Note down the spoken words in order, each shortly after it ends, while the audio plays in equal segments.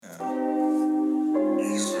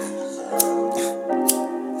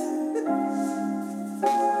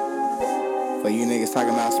just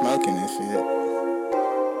talking about smoking and shit.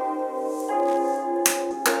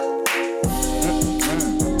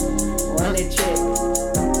 Run that check.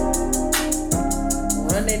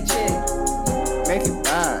 Run that check. Make it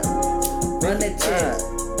ride. Run that check.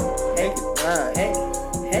 Make it ride. Hey,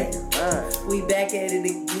 hey. Make it ride. We back at it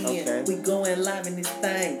again. Okay. We going live in this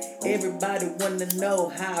thing. Everybody wanna know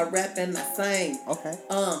how I rap and I sing. Okay.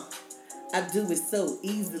 I do it so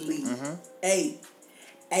easily. Mm-hmm. Hey,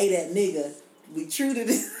 that nigga. We true to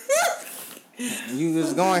this. You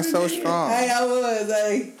was going so strong. Hey, I was.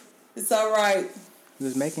 Hey, it's all right. You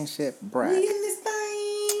was making shit We brag. in this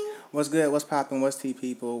thing. What's good? What's poppin'? What's tea,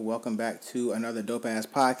 people? Welcome back to another dope ass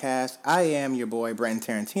podcast. I am your boy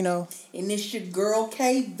Brenton Tarantino. And it's your girl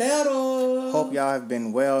K Vettel. Hope y'all have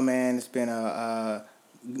been well, man. It's been a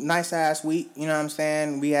nice ass week. You know what I'm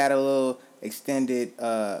saying? We had a little extended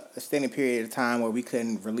period of time where we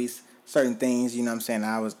couldn't release certain things. You know what I'm saying?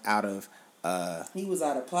 I was out of. He was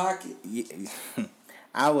out of pocket.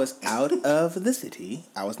 I was out of the city.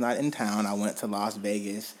 I was not in town. I went to Las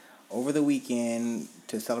Vegas over the weekend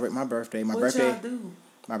to celebrate my birthday. What y'all do?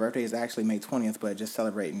 My birthday is actually May 20th, but just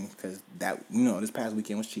celebrating because this past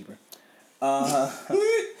weekend was cheaper.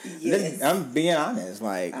 Yes. I'm being honest,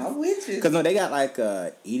 like I'm with you. because they got like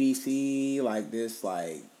a EDC, like this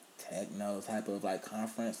like techno type of like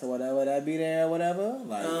conference or whatever that be there or whatever.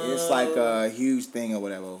 Like it's like a huge thing or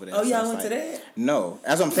whatever over there. Oh, So y'all it's went like, to that? No,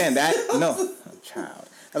 that's what I'm saying. Child.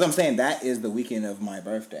 That's what I'm saying. That is the weekend of my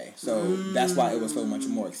birthday, so that's why it was so much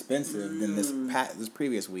more expensive than this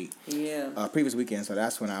previous week. Yeah. Previous weekend. So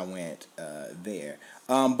that's when I went there.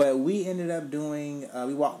 But we ended up doing.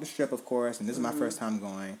 We walked the strip, of course, and this is my first time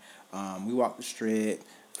going. We walked the strip.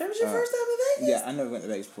 That was your first time in Vegas? Yeah, I never went to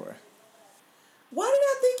Vegas before. Why did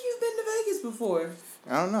I think you've been to Vegas before?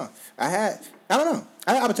 I don't know. I had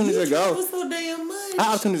opportunities to go. You so damn much. I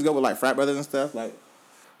had opportunities to go with like frat brothers and stuff, like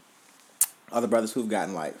other brothers who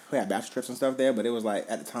had bachelor trips and stuff there. But it was like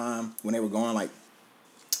at the time when they were going, like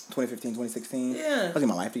 2015, 2016. Yeah. I was getting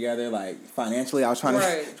my life together. Like financially, I was trying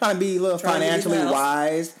to be a little Trying to get financially house.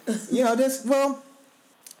 wise.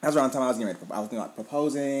 That's around the time I was getting ready. I was like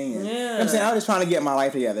proposing. And, Yeah. You know what I'm saying? I was just trying to get my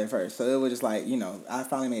life together first. So it was just like, I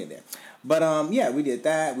finally made it there. But yeah, we did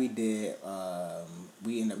that. We did.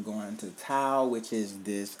 We ended up going to Tao, which is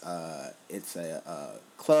this. It's a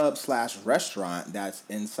club/restaurant that's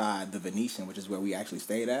inside the Venetian, which is where we actually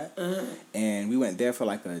stayed at. And we went there for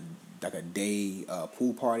like a day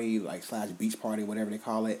pool party, / beach party, whatever they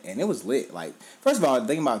call it, and it was lit. Like, first of all, the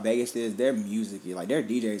thing about Vegas is their music, like their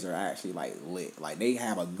DJs are actually like lit. Like they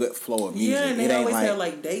have a good flow of music. Yeah, and they always have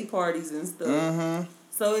like day parties and stuff. Mm-hmm.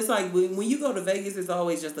 So it's like when you go to Vegas, it's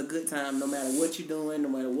always just a good time, no matter what you're doing, no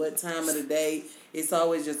matter what time of the day. It's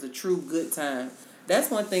always just a true good time.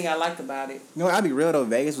 That's one thing I like about it. I'll be real though,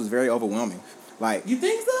 Vegas was very overwhelming. Like, you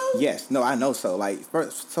think so? Yes. No, I know so. Like,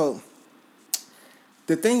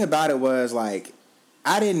 the thing about it was, like,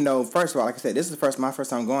 I didn't know, first of all, like I said, this is my first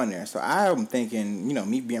time going there. So I'm thinking,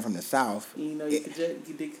 me being from the South. You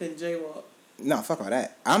couldn't jaywalk. No, fuck all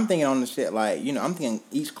that. I'm thinking on the shit, like, I'm thinking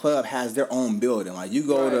each club has their own building. Like, you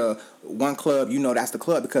go to one club, that's the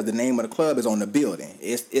club because the name of the club is on the building.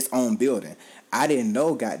 It's its own building. I didn't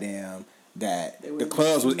know, goddamn, that the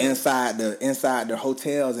clubs was inside the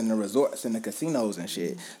hotels and the resorts and the casinos and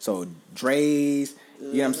shit. So Dre's,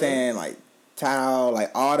 you know what I'm saying, like Tao,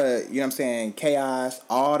 like all the, you know what I'm saying, Chaos,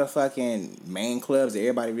 all the fucking main clubs that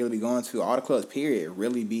everybody really be going to, all the clubs period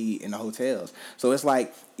really be in the hotels. So it's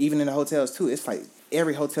like even in the hotels too, it's like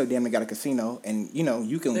every hotel damn near got a casino, and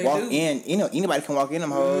you can walk in, anybody can walk in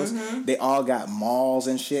them hoes. Mm-hmm. They all got malls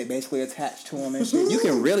and shit basically attached to them and shit. You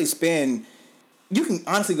can really spend. You can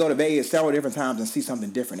honestly go to Vegas several different times and see something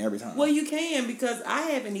different every time. Well, you can, because I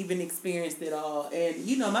haven't even experienced it all. And,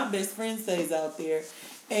 my best friend stays out there.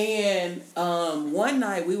 And one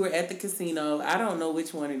night we were at the casino. I don't know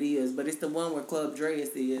which one it is, but it's the one where Club Dre's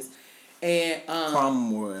is. And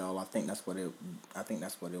Cromwell, I think that's what it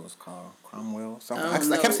was called. Cromwell.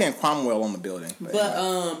 Something. I kept saying Cromwell on the building.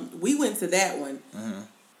 But we went to that one. Mm-hmm.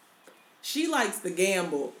 She likes to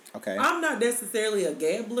gamble. Okay. I'm not necessarily a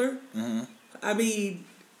gambler. Mm-hmm. I mean,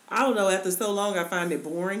 I don't know. After so long, I find it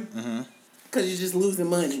boring. Mm-hmm. Because you're just losing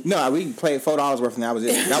money. No, we played $4 worth and that was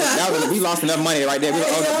it. That was we lost enough money right there.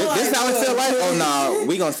 This is how I feel like? Oh, no.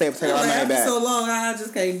 We going to take our money back. After so long, I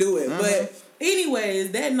just can't do it. Mm-hmm. But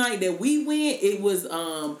anyways, that night that we went, it was,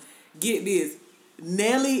 get this,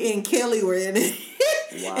 Nelly and Kelly were in it.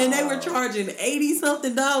 Wow. And they were charging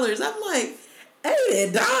 $80-something. I'm like,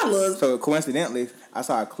 $80? So coincidentally, I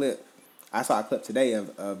saw a clip today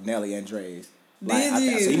of Nelly and Dre's. Like, Did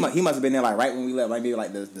you? So he must have been there like right when we left, like maybe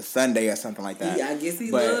like the Sunday or something like that. Yeah, I guess he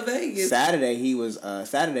loved Vegas. Saturday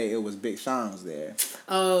it was Big Sean was there.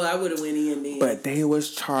 Oh, I would have went in then. But they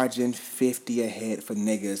was charging $50 a head for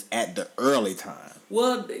niggas at the early time.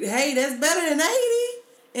 Well, hey, that's better than 80.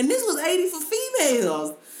 And this was 80 for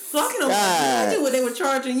females. So I can imagine what they were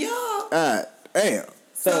charging y'all. Damn.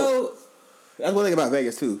 So that's one thing about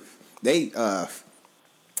Vegas too. They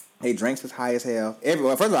drinks as high as hell.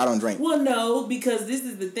 First of all, I don't drink. Well, no, because this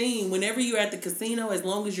is the thing. Whenever you're at the casino, as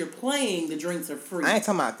long as you're playing, the drinks are free. I ain't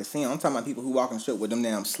talking about casino. I'm talking about people who walk on the strip with them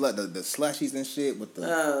damn the slushies and shit, with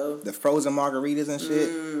the frozen margaritas and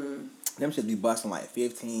shit. Them should be busting like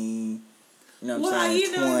 15. You know what I'm saying?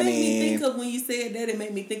 You know, 20. it made me think of when you said that. It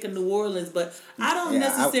made me think of New Orleans, but I don't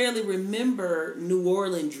necessarily remember New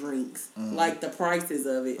Orleans drinks, like the prices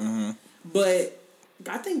of it. But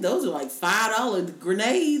I think those are like $5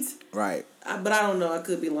 grenades. Right. But I don't know. I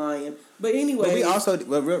could be lying. But anyway. But we also,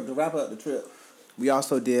 to wrap up the trip, we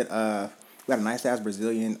also did, we had a nice ass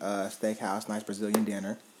Brazilian steakhouse, nice Brazilian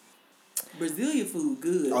dinner. Brazilian food,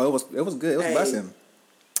 good. Oh, it was good. It was busting.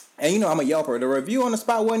 And you know, I'm a Yelper. The review on the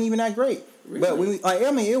spot wasn't even that great. Really? But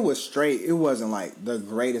it was straight. It wasn't like the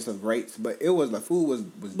greatest of greats, but it was, the food was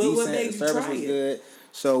decent. The service was good.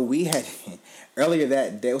 So we had earlier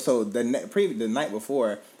that day. So the night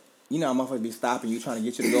before, you know, motherfuckers be stopping you, trying to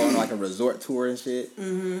get you to go on like a resort tour and shit.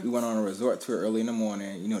 We went on a resort tour early in the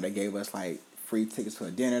morning. You know, they gave us like free tickets to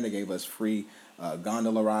a dinner. They gave us free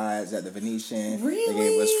gondola rides at the Venetian. Really? They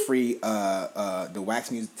gave us free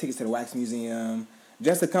tickets to the wax museum.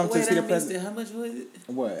 Just to come to see the president. How much was it?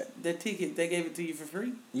 What? The ticket, they gave it to you for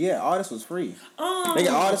free? Yeah, all this was free. Oh.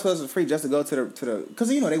 All this was free just to go to the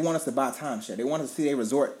because you know they want us to buy timeshare. They want us to see their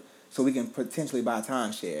resort so we can potentially buy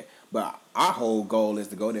timeshare. But our whole goal is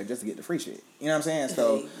to go there just to get the free shit. You know what I'm saying?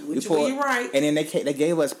 So you're right. And then they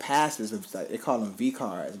gave us passes. They call them V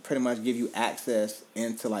cards. Pretty much give you access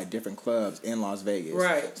into like different clubs in Las Vegas.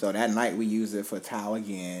 Right. So that night we used it for Tao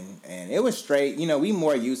again, and it was straight. You know, we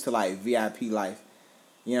more used to like VIP life.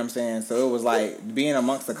 You know what I'm saying? So it was like being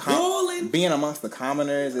amongst the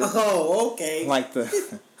commoners. Okay. Like the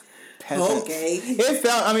peasants. Okay.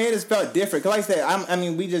 It just felt different. Cause like I said,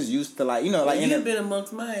 we just used to like, you know, like you've been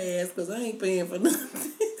amongst my ass because I ain't paying for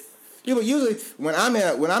nothing. Yeah, but usually when I'm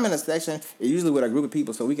in a section, it's usually with a group of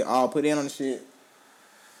people, so we can all put in on the shit.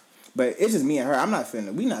 But it's just me and her.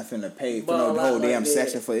 We not finna pay for no whole damn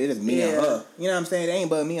section for it. It's just me and her. You know what I'm saying? It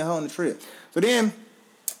ain't but me and her on the trip. So then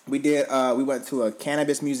we went to a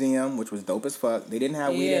cannabis museum, which was dope as fuck. They didn't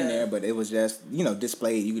have weed in there, but it was just, you know,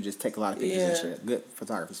 displayed. You could just take a lot of pictures and shit. Good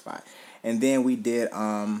photography spot. And then we did,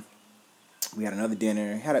 we had another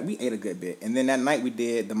dinner. We ate a good bit. And then that night we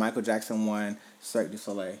did the Michael Jackson one, Cirque du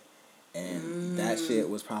Soleil. And that shit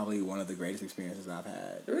was probably one of the greatest experiences I've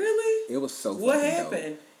had. Really? It was so fucking What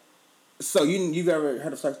happened? Dope. So you've ever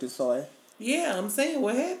heard of Cirque du Soleil? Yeah, I'm saying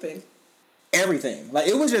what happened. Everything. Like,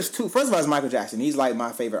 it was just too... First of all, it's Michael Jackson. He's, like,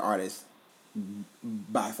 my favorite artist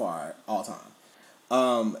by far, all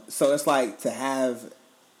time. So it's, like, to have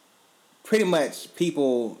pretty much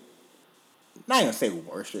people... Not even say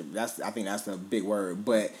worship. I think that's a big word,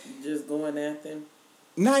 but... Just going after him.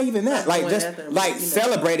 Not even that. Like, just, like,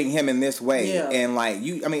 celebrating him in this way. Yeah. And, like,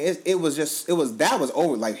 that was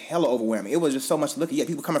over, like, hella overwhelming. It was just so much to look at. You had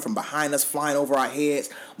people coming from behind us, flying over our heads.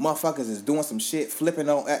 Motherfuckers is doing some shit, flipping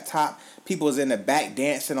on at top. People is in the back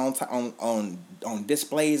dancing on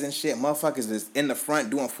displays and shit. Motherfuckers is in the front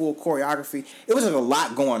doing full choreography. It was just a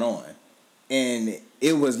lot going on. And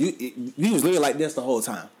it was, you was literally like this the whole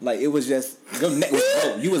time. Like, it was just, your neck was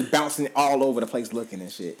dope. You was bouncing all over the place looking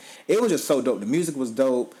and shit. It was just so dope. The music was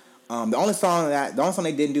dope. The only song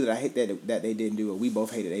they didn't do that I hate that they didn't do, or we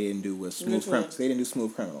both hated they didn't do, was Smooth Criminal. They didn't do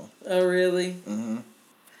Smooth Criminal. Oh, really? Mm-hmm.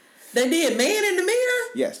 They did Man in the Mirror?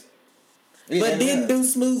 Yes. But didn't do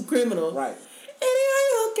Smooth Criminal. Right. And it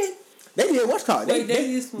ain't okay. They did what's called?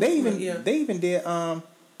 They even did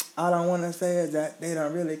all I want to say is that they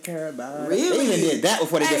don't really care about it. Really? They even did that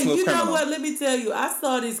before they did Smooth Criminal. You know what? Let me tell you. I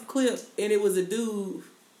saw this clip, and it was a dude.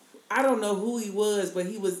 I don't know who he was, but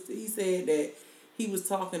he said that he was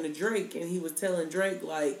talking to Drake, and he was telling Drake,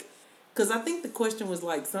 like, because I think the question was,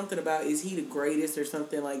 like, something about, is he the greatest or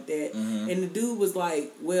something like that? Mm-hmm. And the dude was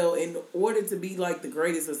like, well, in order to be, like, the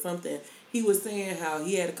greatest or something, he was saying how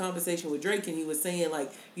he had a conversation with Drake, and he was saying,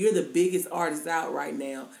 like, you're the biggest artist out right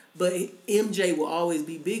now, but MJ will always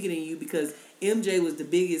be bigger than you because MJ was the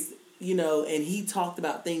biggest, you know, and he talked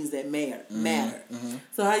about things that matter. Mm-hmm.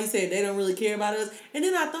 So how you said they don't really care about us? And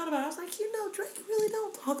then I thought about it. I was like, you know, Drake really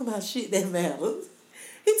don't talk about shit that matters.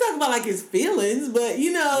 He talking about, like, his feelings, but,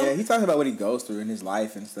 you know. Yeah, he talking about what he goes through in his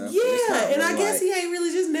life and stuff. Yeah, and I guess he ain't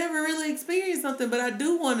really just never really experience something, but I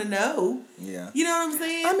do want to know. Yeah. You know what I'm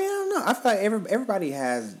saying? I mean, I don't know. I feel like everybody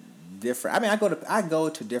has different. I mean, I go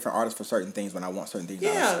to different artists for certain things when I want certain things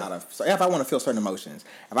out of. So if I want to feel certain emotions,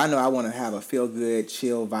 if I know I want to have a feel good,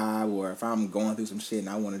 chill vibe, or if I'm going through some shit and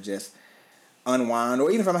I want to just unwind,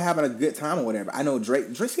 or even if I'm having a good time or whatever. I know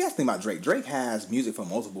Drake. See, that's the thing about Drake. Drake has music for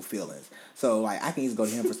multiple feelings, so like I can just go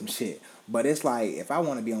to him for some shit. But it's like if I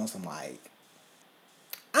want to be on some like,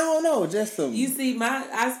 I don't know, just some. You see,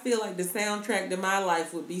 I feel like the soundtrack to my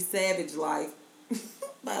life would be Savage Life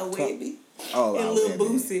by Webby. Oh, and Lil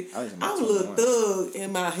Boosie. I'm a little thug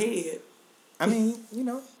in my head. I mean, you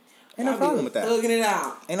know, ain't no problem with that. Thugging it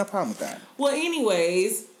out. Ain't no problem with that. Well,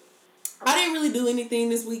 anyways, I didn't really do anything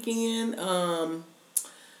this weekend.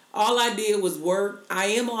 All I did was work. I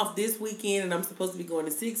am off this weekend, and I'm supposed to be going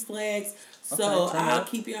to Six Flags. So I'll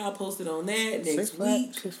keep y'all posted on that next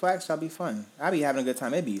week. Six Flags shall be fun. I'll be having a good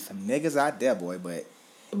time. It be some niggas out there, boy, but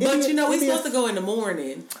you know, we're supposed to go in the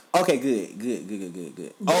morning. Okay,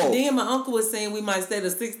 good. But then my uncle was saying we might stay to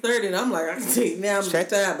 6:30, and I'm like, I can take now. I'm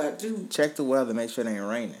tired about you. Check the weather, make sure it ain't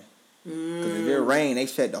raining. Because if it rain, they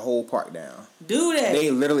shut the whole park down. Do that. They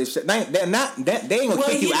literally shut. They ain't gonna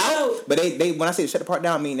kick you out. But they when I say shut the park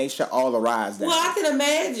down, I mean they shut all the rides down. Well, I can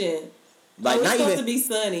imagine. Like not supposed to be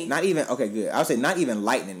sunny. Not even okay. Good. I would say not even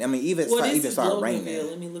lightning. I mean even start raining.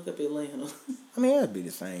 Let me look up Atlanta. I mean it'd be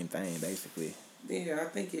the same thing basically. Yeah, I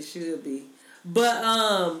think it should be. But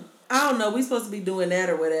I don't know. We supposed to be doing that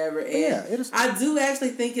or whatever. And I do actually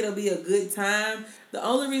think it'll be a good time. The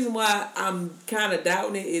only reason why I'm kind of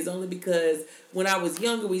doubting it is only because when I was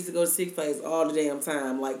younger, we used to go to Six Flags all the damn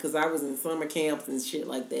time. Like, because I was in summer camps and shit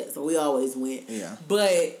like that. So we always went. Yeah.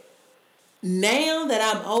 But now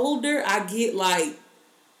that I'm older, I get like,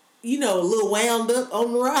 you know, a little wound up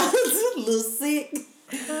on the rides, a little sick.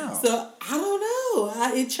 Wow. So I don't know.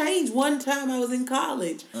 It changed one time. I was in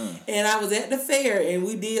college and I was at the fair and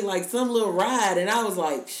we did like some little ride and I was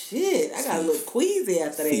like, shit, I got a little queasy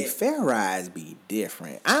after that. Fair rides be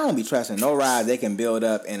different. I don't be trusting no rides they can build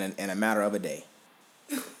up in a matter of a day.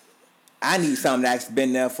 I need something that's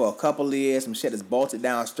been there for a couple of years. Some shit that's bolted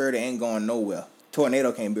down sturdy, ain't going nowhere.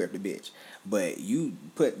 Tornado can't bear up the bitch. But you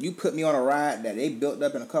put me on a ride that they built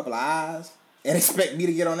up in a couple of hours and expect me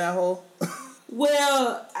to get on that hole.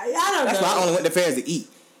 Well, I don't know. That's why I only went to fairs to eat.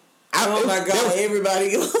 Oh my God!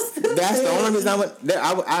 Everybody goes. That's the only reason I went. There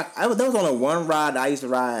was only one ride that I used to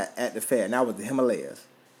ride at the fair, and that was the Himalayas.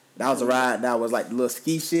 That was a ride that was like the little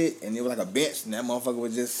ski shit, and it was like a bench, and that motherfucker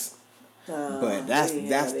was just. But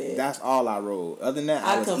that's all I rode. Other than that,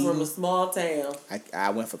 I come from a small town.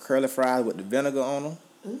 I went for curly fries with the vinegar on them,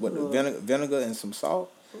 with the vinegar and some salt.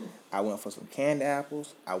 I went for some canned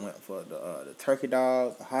apples. I went for the turkey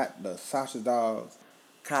dogs, the sausage dogs,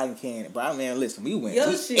 cotton candy. But I mean, listen, we went.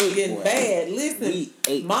 Your shit getting bad. Listen,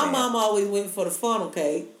 my mom always went for the funnel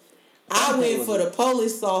cake. I went for the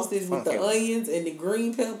Polish sausage with the onions and the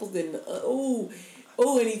green peppers and and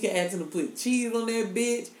you can actually put cheese on that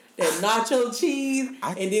bitch, that nacho cheese,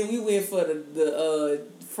 and then we went for the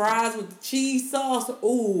fries with the cheese sauce. I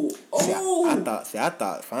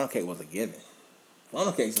thought funnel cake was a given.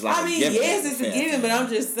 Funnel cakes is like a given. Yes, it's a given, but I'm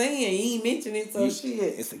just saying, you ain't mentioned it, so shit.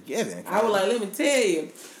 It's a given. I was like, let me tell you.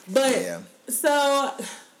 But, so,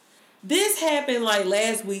 this happened like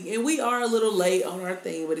last week, and we are a little late on our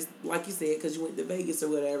thing, but it's like you said, because you went to Vegas or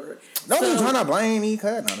whatever. Don't be trying to blame me,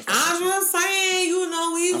 cuz. I'm just saying,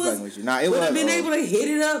 we would have been able to hit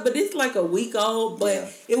it up, but it's like a week old,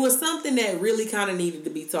 but it was something that really kind of needed to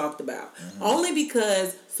be talked about. Mm-hmm. Only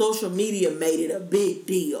because social media made it a big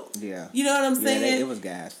deal. Yeah. You know what I'm saying? Yeah, it was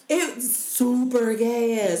gas. It's super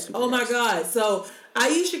gas. Oh my God. So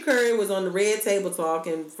Ayesha Curry was on the Red Table Talk,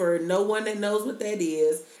 and for no one that knows what that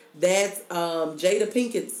is, that's Jada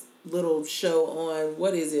Pinkett's little show on,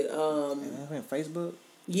 what is it? Facebook?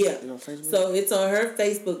 Yeah. Is it on Facebook? So it's on her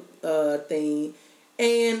Facebook thing.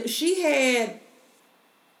 And she had,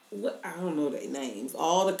 I don't know their names.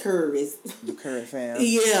 All the Currys. The Curry fam.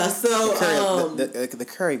 Yeah, so the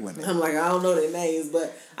Curry women. I'm like, I don't know their names,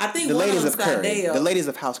 but I think the one ladies of them Curry. The ladies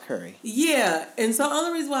of House Curry. Yeah, and so the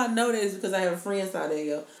only reason why I know that is because I have a friend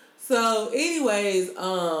Sadeo. So, anyways,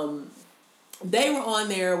 they were on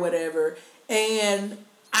there or whatever, and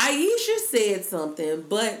Ayesha said something,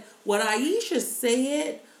 but what Ayesha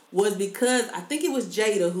said was because I think it was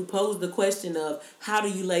Jada who posed the question of how do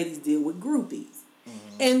you ladies deal with groupies?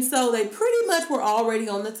 And so they pretty much were already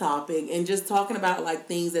on the topic and just talking about like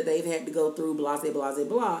things that they've had to go through, blah, blah, blah,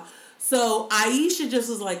 blah. So Ayesha just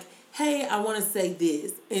was like, hey, I want to say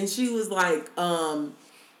this. And she was like, I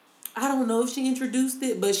don't know if she introduced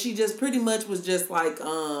it, but she just pretty much was just like,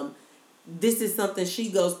 this is something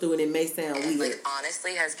she goes through, and it may sound weird. Like,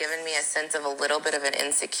 honestly, has given me a sense of a little bit of an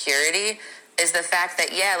insecurity is the fact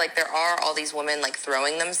that, yeah, like, there are all these women, like,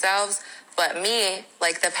 throwing themselves, but me,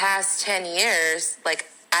 like, the past 10 years, like,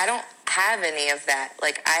 I don't have any of that.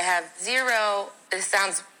 Like, I have zero, this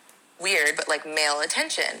sounds weird, but, like, male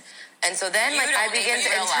attention. And so then, like, I begin to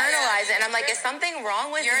internalize it, and I'm like, is something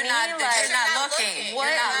wrong with me? You're not looking. What?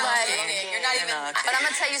 You're not even. But I'm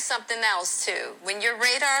gonna tell you something else too. When your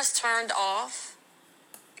radar's turned off,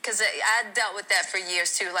 because I dealt with that for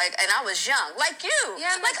years too. Like, and I was young, like you.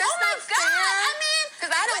 Yeah, like, oh my God. I mean, because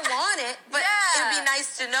I don't want it, but it'd be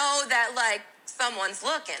nice to know that, like, someone's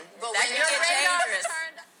looking. But when your radar's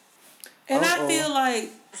turned off. And I feel like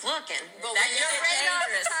looking. But when your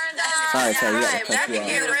radar's turned off. Sorry, Tay, we gotta cut That you can off.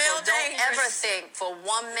 get real dangerous. Don't ever think for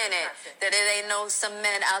 1 minute that it ain't some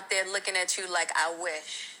men out there looking at you like, I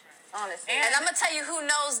wish. Honestly. And I'm going to tell you who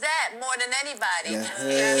knows that more than anybody.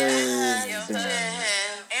 Yeah.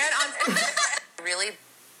 Really?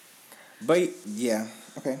 But, yeah.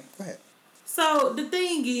 Okay, go ahead. So, the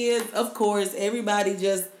thing is, of course, everybody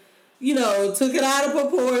just, took it out of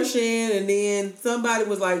proportion, and then somebody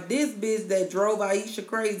was like, this bitch that drove Aisha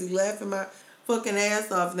crazy, laughing my fucking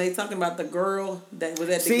ass off, and they talking about the girl that was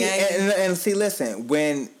at the game. And see, listen,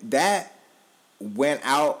 when that went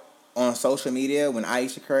out on social media, when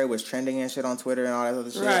Aisha Curry was trending and shit on Twitter and all that other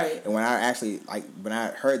shit, right. And when I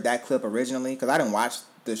heard that clip originally, because I didn't watch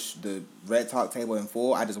the Red Talk table in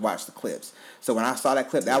full, I just watched the clips. So when I saw that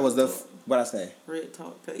clip, that was what'd I say? Red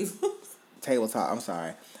Talk table. Table Talk, I'm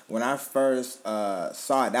sorry. When I first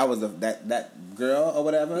saw it, that was that girl or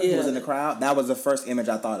whatever who was in the crowd. That was the first image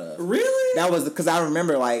I thought of. Really? That was because I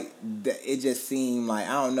remember it just seemed like,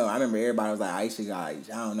 I don't know. I remember everybody was like, Aisha got,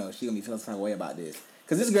 I don't know, she gonna be feeling some way about this.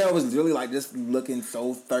 Because this girl was really like just looking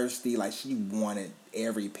so thirsty, like she wanted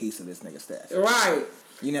every piece of this nigga stuff. Right.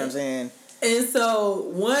 You know what I'm saying? And so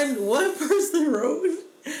one person wrote,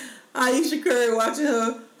 Aisha Curry watching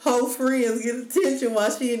her whole friends get attention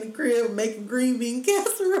while she in the crib making green bean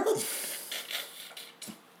casserole.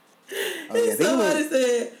 And somebody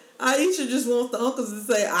said, Aisha just wants the uncles to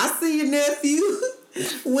say, I see your nephew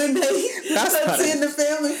when they attend the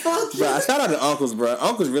family function. Bro, shout out to uncles, bro.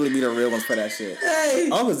 Uncles really be the real ones for that shit. Hey.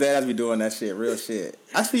 Uncles' dads be doing that shit, real shit.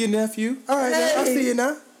 I see your nephew. All right, hey. I see you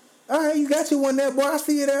now. All right, you got your one there, boy. I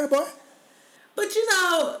see you there, boy. But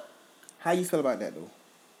how you feel about that, though?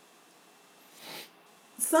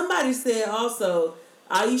 Somebody said also,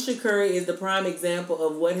 Aisha Curry is the prime example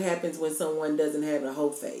of what happens when someone doesn't have a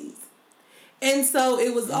hoe phase. And so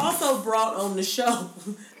it was also brought on the show.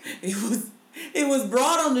 It was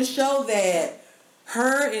brought on the show that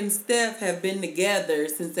her and Steph have been together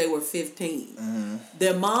since they were 15. Mm-hmm.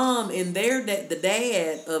 Their mom and the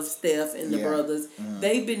dad of Steph and the brothers,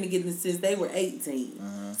 they've been together since they were 18.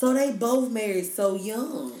 Mm-hmm. So they both married so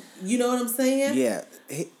young. You know what I'm saying? Yeah.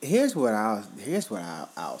 Here's what I'll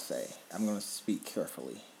say. I'm gonna speak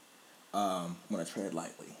carefully. I'm gonna tread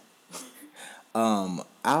lightly.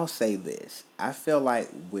 I'll say this. I feel like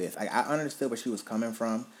I understood where she was coming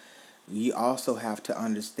from. You also have to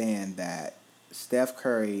understand that Steph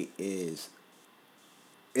Curry is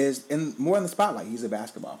more in the spotlight. He's a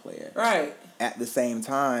basketball player. Right. At the same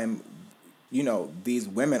time, these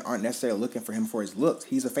women aren't necessarily looking for him for his looks.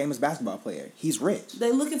 He's a famous basketball player. He's rich.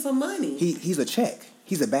 They looking for money. He's a check.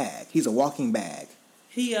 He's a bag. He's a walking bag.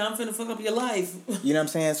 I'm finna fuck up your life. You know what I'm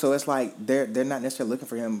saying? So it's like they're not necessarily looking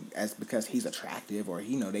for him because he's attractive or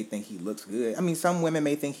they think he looks good. I mean, some women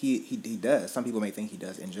may think he does. Some people may think he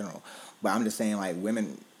does in general. But I'm just saying, like,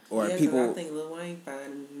 women or people. I think Lil Wayne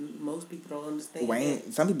fine. Most people don't understand Wayne.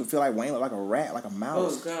 that. Some people feel like Wayne look like a rat, like a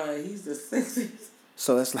mouse. Oh God, he's the sexiest.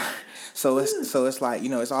 So it's like, it's like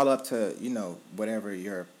it's all up to whatever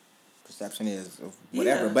your perception is of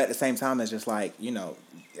whatever. Yeah. But at the same time, it's just like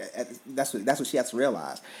that's what she has to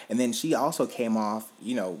realize. And then she also came off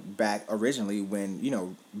back originally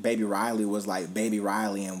when Baby Riley was like Baby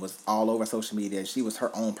Riley and was all over social media. She was her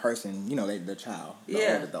own person. The child,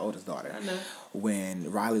 the oldest daughter. I know. When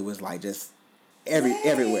Riley was like just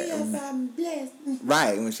everywhere. Yes, I'm blessed.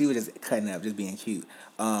 Right, when she was just cutting up, just being cute.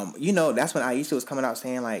 That's when Aisha was coming out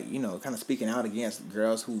saying like, kind of speaking out against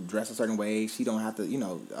girls who dress a certain way. She don't have to,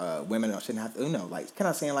 women shouldn't have to, like kind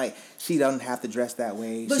of saying like she doesn't have to dress that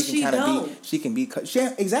way. But she don't. She can be.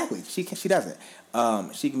 Exactly. She doesn't.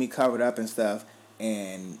 She can be covered up and stuff,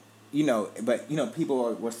 and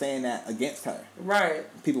people were saying that against her.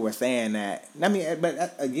 Right. People were saying that. I mean,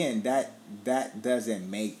 but again, that doesn't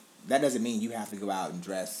mean you have to go out and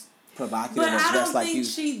dress provocative or dress like you. But I don't think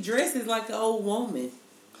she dresses like an old woman.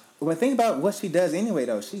 But think about what she does anyway,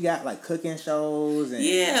 though. She got like cooking shows and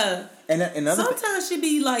And another sometimes she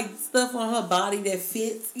be like stuff on her body that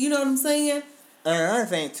fits. You know what I'm saying? And another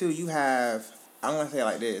thing too, you have. I'm gonna say it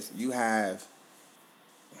like this: you have.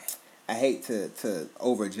 I hate to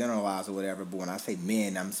overgeneralize or whatever, but when I say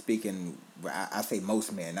men, I'm speaking. I say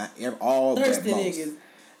most men, not all, but most. Niggas.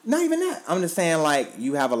 Not even that. I'm just saying, like,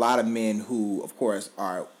 you have a lot of men who, of course,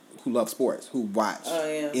 who love sports, who watch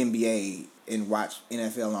NBA and watch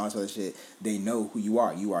NFL and all this other shit. They know who you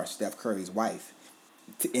are. You are Steph Curry's wife.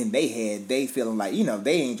 In their head, they feeling like, you know,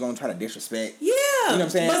 they ain't gonna try to disrespect. Yeah. You know what I'm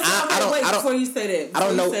saying? But I don't. Before you say that. I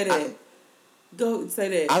don't know. Go say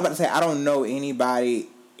that. I was about to say, I don't know anybody,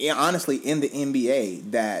 honestly, in the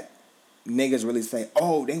NBA that niggas really say,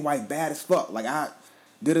 oh, they white bad as fuck. Like, I've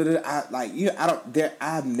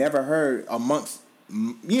never heard amongst,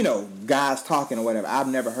 you know, guys talking or whatever. I've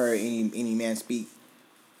never heard any man speak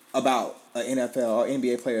about an NFL or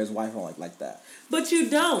NBA player's wife or like that. But you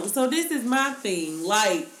don't. So this is my thing.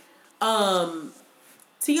 Like, Tiana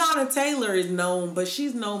Taylor is known, but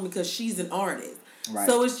she's known because she's an artist. Right.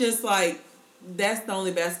 So it's just like, that's the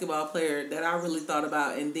only basketball player that I really thought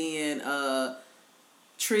about. And then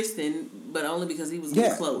Tristan, but only because he was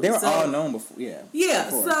with Chloe. They were all known before. Yeah. Yeah.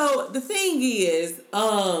 So the thing is,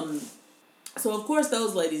 so of course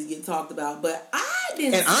those ladies get talked about, but I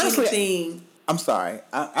didn't see anything. I'm sorry.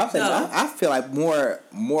 I feel like more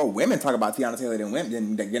women talk about Tiana Taylor than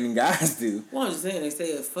women than guys do. Well, I'm just saying they say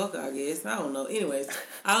it's fuck, I guess. I don't know. Anyways,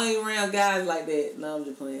 I don't even around guys like that. No, I'm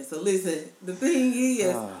just playing. So listen, the thing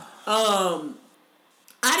is, I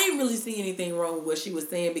didn't really see anything wrong with what she was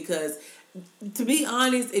saying because, to be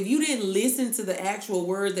honest, if you didn't listen to the actual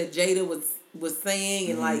words that Jada was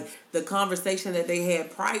saying and like the conversation that they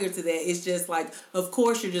had prior to that, it's just like, of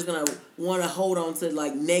course you're just gonna want to hold on to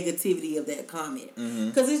like negativity of that comment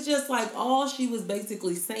because it's just like all she was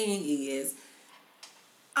basically saying is,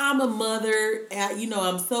 I'm a mother, you know,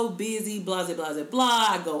 I'm so busy, blah blah blah blah.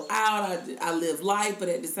 I go out, I live life, but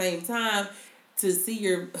at the same time, to see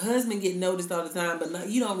your husband get noticed all the time, but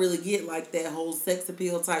you don't really get like that whole sex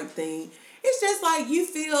appeal type thing. It's just like you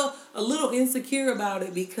feel a little insecure about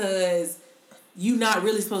it because you're not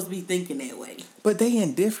really supposed to be thinking that way. But they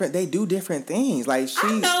do different things. Like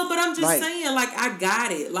I know, but I'm just saying, like, I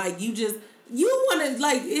got it. Like, you want to,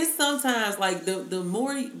 like, it's sometimes, like,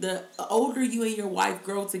 the older you and your wife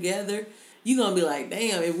grow together, you're going to be like,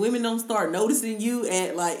 damn, if women don't start noticing you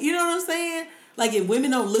at, like, you know what I'm saying? Like, if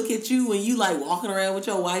women don't look at you when you, like, walking around with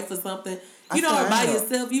your wife or something, you know, or by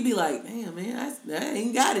yourself, you be like, damn, man, I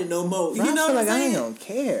ain't got it no more. You know what I'm saying? I don't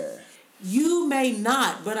care. You may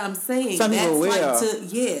not, but I'm saying some that's like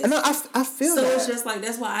No, I feel so that. It's just like,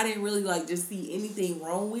 that's why I didn't really like just see anything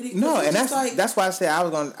wrong with it. No, and that's why I said I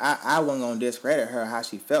wasn't gonna discredit her how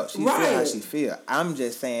she felt. She feel how she feel. I'm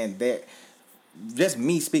just saying that, just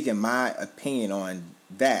me speaking my opinion on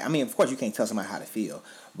that. I mean, of course you can't tell somebody how to feel,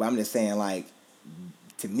 but I'm just saying, like,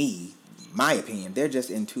 to me, my opinion, they're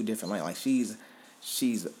just in two different lanes. Like she's,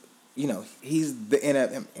 you know, he's the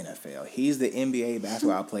NFL. He's the NBA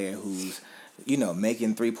basketball player who's, you know,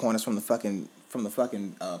 making 3-pointers from the fucking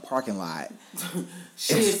parking lot.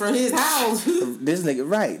 Shit, from his house. This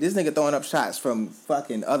nigga throwing up shots from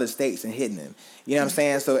fucking other states and hitting them. You know what I'm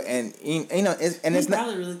saying? So, and you know, it's not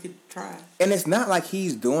probably really could try. And it's not like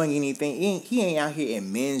he's doing anything. He ain't out here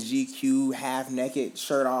in men's GQ, half naked,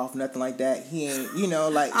 shirt off, nothing like that. He ain't, you know,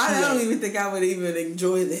 like I don't even think I would even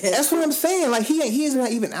enjoy that. That's what I'm saying. Like he's not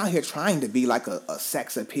even out here trying to be like a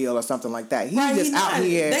sex appeal or something like that. He's just out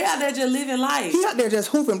here. They out there just living life. He out there just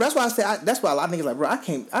hooping. That's why I say. That's why a lot of niggas like, bro, I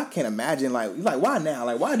can't imagine like why now?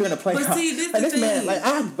 Like why during the playoffs? But see, this man, like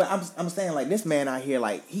I'm saying, like, this man out here,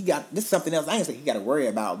 like, he got this something else. I ain't say he got to worry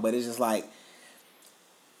about, but it's just like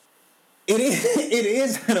it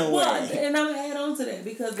is in a way. Well, and I'm gonna add on to that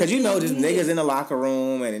because you know, just niggas in the locker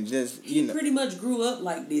room and just he pretty much grew up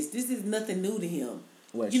like this. This is nothing new to him.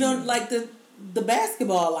 What you know, like the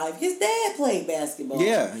basketball life. His dad played basketball.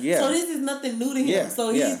 Yeah. So this is nothing new to him. Yeah, so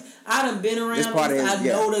I done been around this. I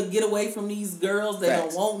know to get away from these girls that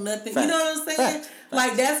don't want nothing. Facts. You know what I'm saying? Facts.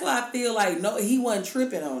 Like, that's why I feel like, no, he wasn't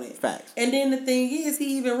tripping on it. Facts. And then the thing is,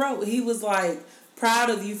 he even wrote, he was like, proud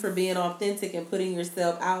of you for being authentic and putting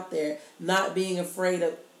yourself out there, not being afraid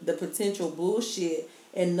of the potential bullshit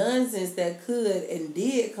and nonsense that could and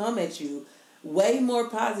did come at you. Way more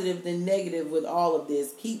positive than negative with all of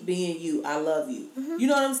this. Keep being you. I love you. Mm-hmm. You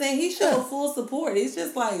know what I'm saying? He showed full support. It's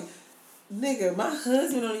just like, nigga, my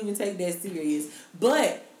husband don't even take that serious.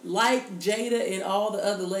 But like Jada and all the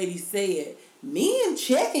other ladies said, men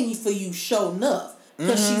checking for you show enough.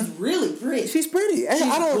 Because she's really pretty. She's pretty. I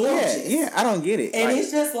don't get it. And like,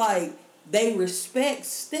 it's just like, they respect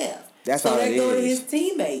Steph. That's so all they it go is. to his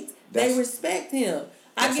teammates. They respect him.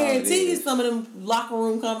 I guarantee you some of them locker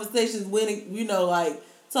room conversations when, like,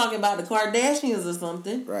 talking about the Kardashians or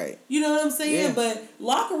something. Right. You know what I'm saying? Yeah. But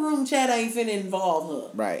locker room chat ain't finna involve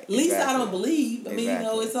her. Right. At least I don't believe. I mean,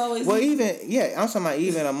 it's always... Well, I'm talking about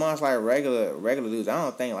even amongst, like, regular dudes, I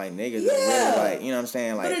don't think, like, niggas are really, like, you know what I'm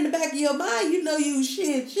saying? Like, but in the back of your mind,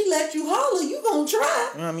 she let you holler, you gonna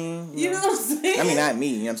try. You know what I mean? You know what I'm saying? I mean, not me,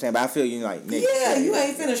 you know what I'm saying? But I feel you, like, niggas. Yeah, you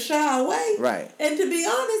ain't finna shy away. Right. And to be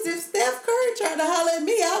honest, if Steph Curry tried to holler at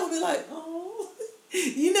me, I would be like, oh.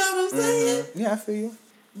 You know what I'm saying? Mm-hmm. Yeah, I feel you.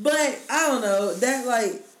 But I don't know that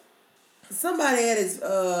like somebody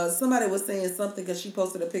was saying something because she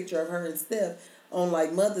posted a picture of her and Steph on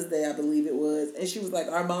like Mother's Day, I believe it was, and she was like,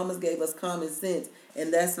 "Our mamas gave us common sense,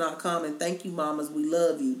 and that's not common. Thank you, mamas. We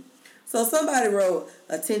love you." So somebody wrote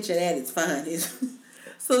attention at its finest.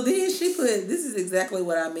 So then she put, "This is exactly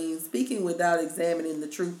what I mean. Speaking without examining the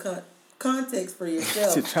true context for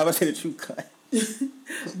yourself." Try to say the true cut.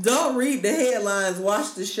 Don't read the headlines.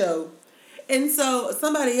 Watch the show. And so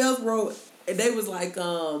somebody else wrote, and they was like,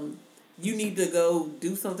 you need to go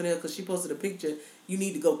do something else because she posted a picture. You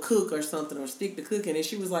need to go cook or something or stick to cooking. And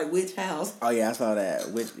she was like, which house? Oh, yeah, I saw that.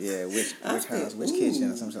 Which house, which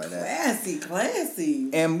kitchen or something like that. Classy.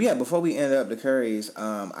 And, yeah, before we end up the Currys,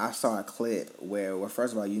 I saw a clip where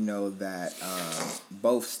first of all, you know that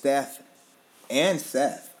both Steph and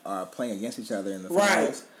Seth are playing against each other in the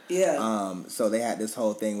finals. Right, yeah. So they had this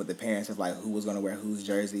whole thing with the parents of, like, who was going to wear whose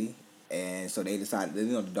jersey. And so they decided,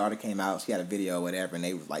 the daughter came out, she had a video or whatever, and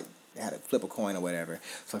they was like, they had to flip a coin or whatever.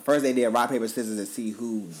 So first they did rock, paper, scissors to see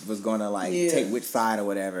who was going to, like, take which side or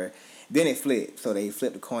whatever. Then it flipped. So they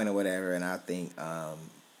flipped the coin or whatever, and I think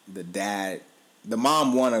the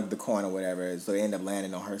mom won of the coin or whatever, so they ended up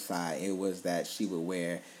landing on her side. It was that she would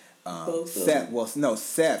wear Seth.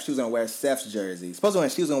 She was going to wear Steph's jersey. She was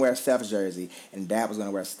going to wear Steph's jersey, and Dad was going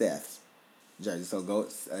to wear Steph's jersey. So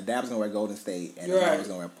Dad was going to wear Golden State, and Dad was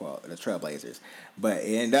going to wear the Trailblazers. But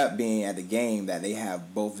it ended up being at the game that they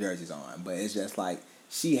have both jerseys on. But it's just like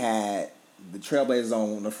she had the Trailblazers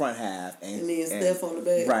on the front half, and then Steph on the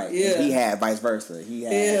back. Right. Yeah. And he had vice versa. He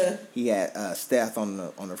had Steph on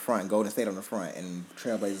the front, Golden State on the front, and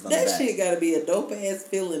Trailblazers on the back. That shit gotta be a dope ass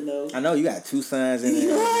feeling though. I know you got two sons in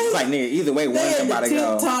there. It's like nigga, either way, one's somebody to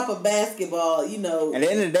go. Top of basketball, At the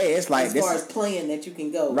end of the day, it's like as far as playing that you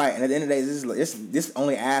can go. Right, and at the end of the day, this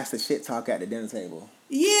only asks the shit talk at the dinner table.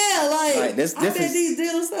 Yeah, like this I bet these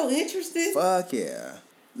dinners so interesting. Fuck yeah.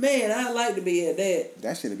 Man, I'd like to be at that.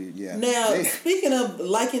 That should be, yeah. Now, speaking of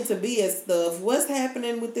liking to be at stuff, what's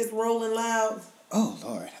happening with this Rolling Loud? Oh,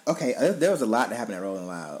 Lord. Okay, there was a lot that happened at Rolling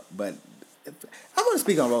Loud, but I'm going to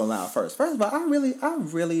speak on Rolling Loud first. First of all, I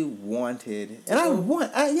really wanted, and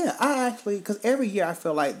I actually, because every year I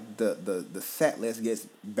feel like the set list gets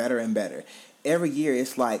better and better. Every year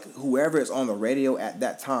it's like whoever is on the radio at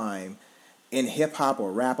that time in hip-hop or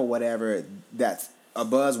rap or whatever that's a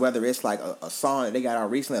buzz, whether it's like a song that they got out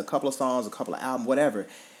recently, a couple of songs, a couple of albums, whatever,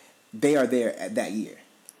 they are there at that year.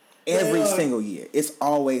 Every single year. It's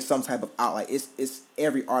always some type of outlet. It's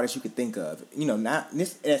every artist you could think of.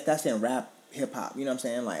 That's in rap, hip hop. You know what I'm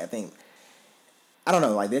saying? Like, I don't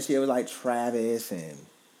know, like this year it was like Travis and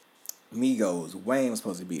Migos, Wayne was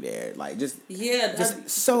supposed to be there. Like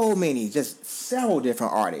so many, just several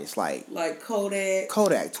different artists. Like Kodak.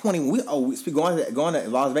 21. Going to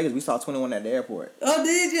Las Vegas, we saw 21 at the airport. Oh,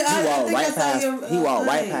 did you? He walked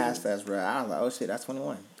right past us, bro. I was like, oh shit, that's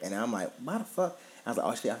 21. And I'm like, why the fuck? I was like,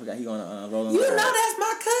 oh shit, I forgot he going to Rolling Loud. That's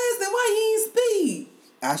my cousin. Why he ain't speak?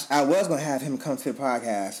 I was going to have him come to the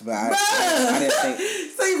podcast, but I didn't think...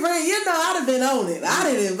 See, bro, I'd have been on it. I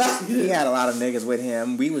didn't invite you. He had a lot of niggas with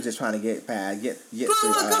him. We were just trying to get through... come to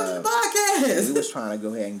the podcast. We was trying to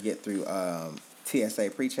go ahead and get through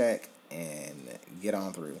TSA pre-check and get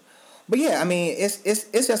on through. But yeah, I mean, it's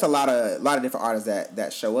just a lot of different artists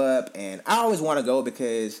that show up, and I always want to go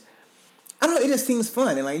because... I don't know, it just seems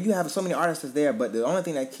fun, and like you have so many artists there, but the only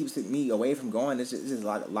thing that keeps me away from going is just a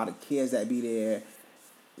lot of kids that be there.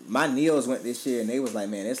 My Neils went this year, and they was like,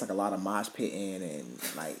 man, it's like a lot of mosh pitting, and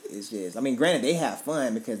like it's just. I mean, granted, they have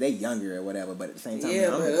fun because they younger or whatever, but at the same time,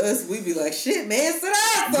 but us, we be like, shit, man, sit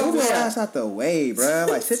down somewhere. Move your ass out the way, bro.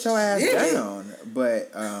 Like sit your ass down.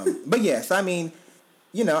 But yes, I mean,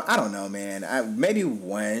 I don't know, man. Maybe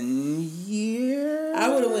 1 year I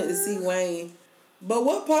would have went to see Wayne. But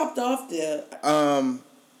what popped off there?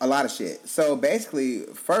 A lot of shit. So basically,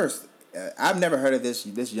 first, I've never heard of this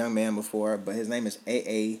young man before, but his name is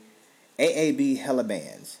AAB Hella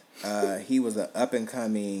Bands. He was an up and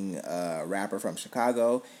coming rapper from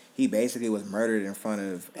Chicago. He basically was murdered in front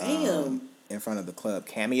of the club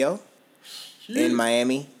Cameo in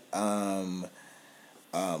Miami.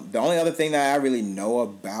 The only other thing that I really know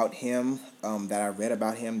about him, that I read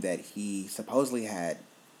about him, that he supposedly had,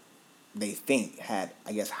 they think had,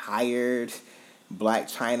 I guess, hired Black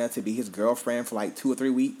China to be his girlfriend for like 2 or 3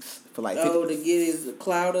 weeks for like 50, to get his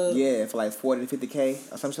clout up. yeah, for like 40 to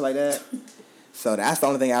 50K or some shit like that. So that's the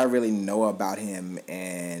only thing I really know about him,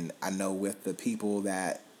 and I know with the people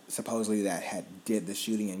that supposedly that had did the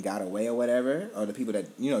shooting and got away or whatever, or the people that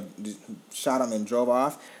just shot him and drove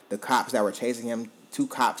off, the cops that were chasing him, two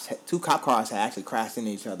cop cars had actually crashed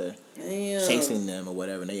into each other, chasing them or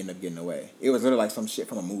whatever, and they ended up getting away. It was literally like some shit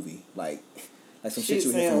from a movie, like some shit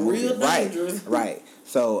you hear from a movie, real dangerous. right.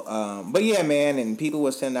 So, but yeah, man, and people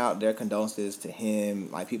would send out their condolences to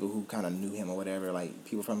him, like people who kind of knew him or whatever, like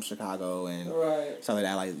people from Chicago and stuff like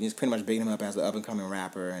that. Like, he's pretty much bigging him up as an up and coming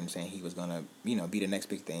rapper and saying he was gonna, be the next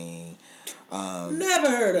big thing. Never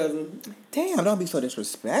heard of him. Damn, don't be so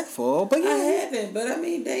disrespectful. But yeah, I haven't. But I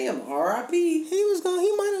mean, damn, R.I.P. He was gonna.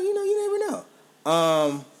 He might have. You never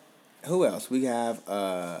know. Who else? We have.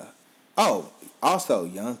 Also,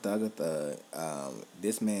 Young Thug of the.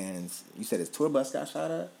 This man's. You said his tour bus got shot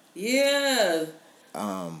up. Yeah.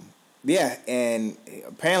 Yeah, and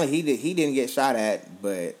apparently he didn't get shot at,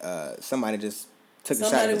 but somebody just took a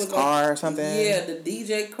shot at his car or something. Yeah, the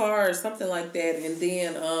DJ car or something like that, and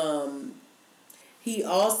then he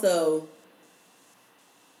also.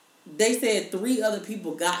 They said 3 other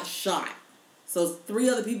people got shot, so 3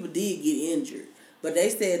 other people did get injured, but they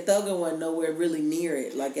said Thugger wasn't nowhere really near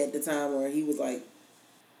it, like at the time where he was like.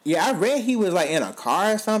 Yeah, I read he was like in a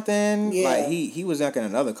car or something. Yeah. Like he was like in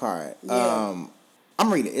another car. Yeah.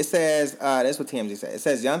 I'm reading it. It says, that's what TMZ said. It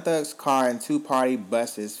says Young Thug's car and 2 party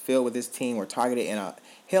buses filled with his team were targeted in a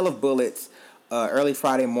hail of bullets early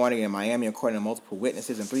Friday morning in Miami, according to multiple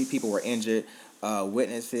witnesses, and 3 people were injured.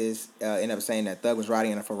 Witnesses end up saying that Thug was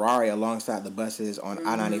riding in a Ferrari alongside the buses on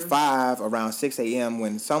I-95 around 6 a.m.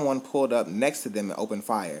 when someone pulled up next to them and opened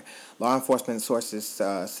fire. Law enforcement sources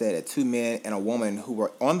said that 2 men and a woman who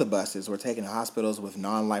were on the buses were taken to hospitals with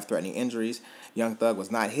non-life-threatening injuries. Young Thug was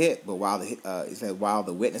not hit, but while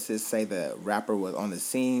the witnesses say the rapper was on the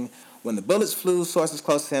scene when the bullets flew, sources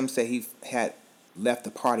close to him say he had left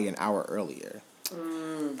the party an hour earlier.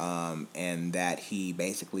 And that he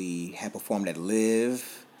basically had performed at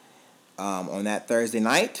Live on that Thursday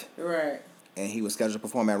night. Right. And he was scheduled to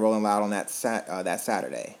perform at Rolling Loud on that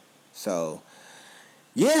Saturday. So,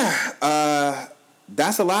 yeah,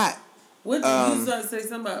 that's a lot. What did you start to say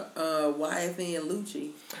something about YFN and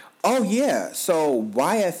Lucci? Oh, yeah. So,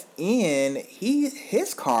 YFN,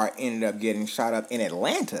 his car ended up getting shot up in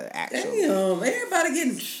Atlanta, actually. Damn, everybody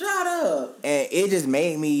getting shot up. And it just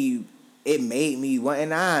made me... It made me want,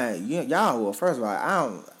 and y'all. Well, first of all, I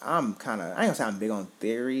ain't gonna say I'm big on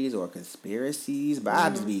theories or conspiracies, but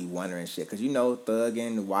I just be wondering shit because Thug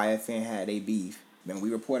and YFN had a beef. Then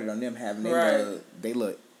we reported on them having they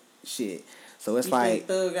look shit. So it's like think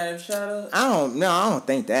Thug got him shot up. I don't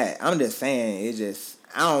think that. I'm just saying it's just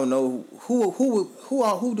I don't know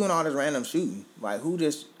who doing all this random shooting. Like who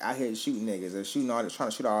just out here shooting niggas or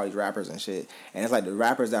trying to shoot all these rappers and shit. And it's like the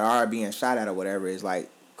rappers that are being shot at or whatever is like.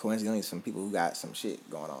 Coincidentally, some people who got some shit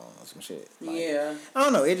going on or some shit. Like, yeah. I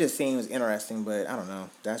don't know. It just seems interesting, but I don't know.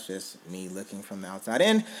 That's just me looking from the outside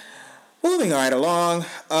in. Moving right along.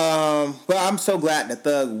 But I'm so glad that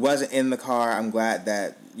Thug wasn't in the car. I'm glad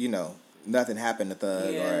that, nothing happened to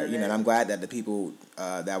Thug. And I'm glad that the people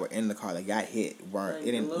that were in the car that got hit weren't,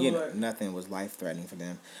 nothing was life-threatening for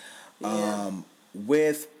them. Yeah.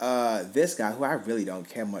 With this guy, who I really don't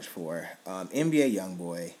care much for, NBA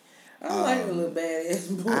Youngboy. I like a little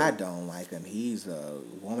badass boy. I don't like him. He's a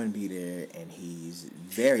woman beater, and he's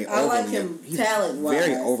very I like him talent-wise.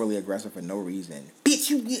 Very overly aggressive for no reason. Bitch,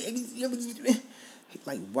 you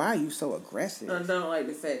like, why are you so aggressive? I don't like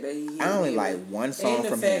the fact that he. I only like one song from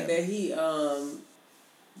him. And the fact that he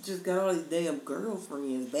just got all these damn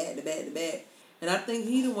girlfriends back to back to back. And I think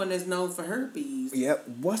he the one that's known for herpes. Yep.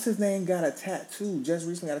 What's his name? Got a tattoo. Just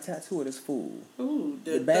recently got a tattoo of this fool. Ooh,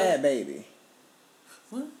 the bad baby.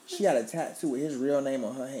 What? She got a tattoo with his real name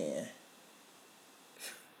on her hand.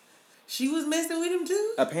 She was messing with him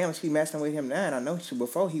too? Apparently she messing with him now, and I know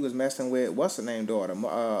before he was messing with, what's her name daughter?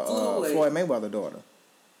 Floyd Mayweather daughter.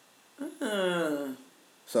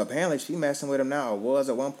 So apparently she messing with him now, or was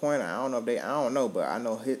at one point. I don't know, but I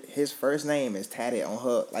know his first name is tatted on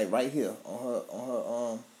her, like right here, on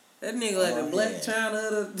her that nigga like the Black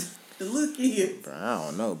China the look kid. Bro, I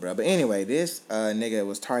don't know, bro. But anyway, this nigga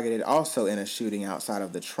was targeted also in a shooting outside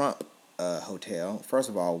of the Trump hotel. First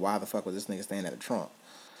of all, why the fuck was this nigga staying at the Trump?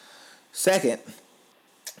 Second,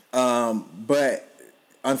 but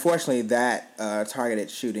unfortunately, that targeted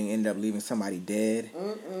shooting ended up leaving somebody dead.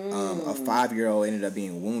 A 5-year-old ended up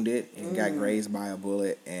being wounded and got grazed by a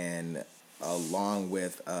bullet, and along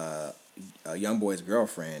with a young boy's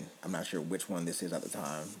girlfriend. I'm not sure which one this is at the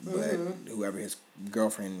time, but whoever his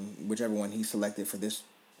girlfriend, whichever one he selected for this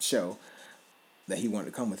show, that he wanted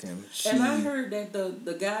to come with him. And I heard that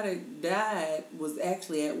the guy that died was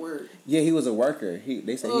actually at work. Yeah, he was a worker.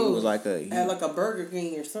 They said he was like at like a Burger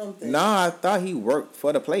King or something. No, I thought he worked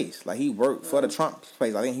for the place. Like he worked for the Trump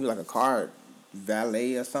place. I think he was like a car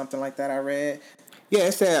valet or something like that. I read. Yeah,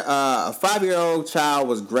 it said a 5-year-old child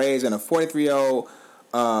was grazed and a 43-year-old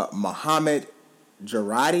Mohammed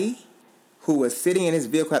Jaradi, who was sitting in his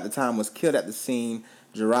vehicle at the time, was killed at the scene.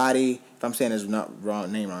 Jaradi, if I'm saying his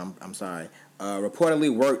wrong name, I'm sorry.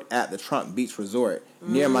 Reportedly worked at the Trump Beach Resort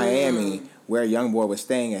near Miami, where YoungBoy was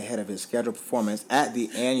staying ahead of his scheduled performance at the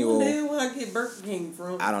annual. Where did I get Burger King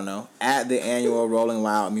from? I don't know. At the annual Rolling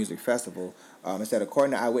Loud Music Festival. It said,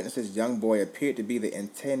 according to eyewitnesses, YoungBoy appeared to be the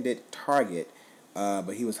intended target,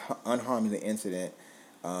 but he was unharmed in the incident.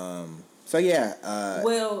 So yeah.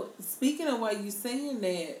 Well, speaking of why you saying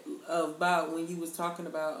that about when you was talking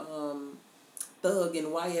about Thug and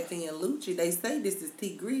YFN and Lucci, they say this is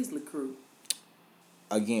T Grizzly crew.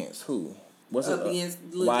 Against who? What's up it? against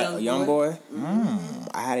Young Boy?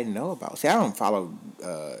 I didn't know about. See, I don't follow.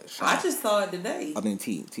 I just saw it today. I mean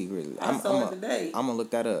T Grizzly. I saw it today. I'm gonna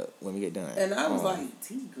look that up when we get done. And I was like,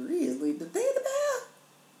 T Grizzly, the thing about.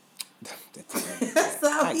 That's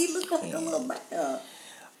how he looked like a little bear.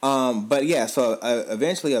 But yeah, so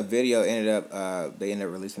eventually a video ended up. They ended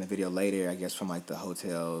up releasing a video later, I guess, from like the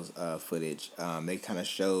hotel's footage. They kind of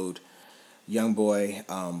showed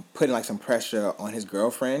YoungBoy putting like some pressure on his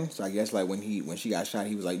girlfriend. So I guess like when she got shot,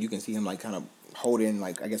 he was like, you can see him like kind of holding,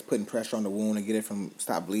 like I guess putting pressure on the wound to get it from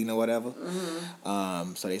stop bleeding or whatever.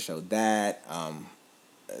 So they showed that.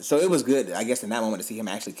 So it was good, I guess, in that moment to see him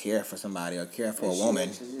actually care for somebody or care for a woman.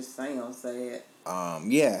 Just sound sad.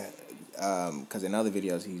 Yeah. Because in other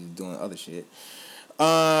videos he's doing other shit.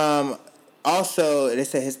 Also, they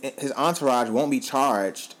said his entourage won't be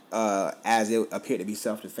charged as it appeared to be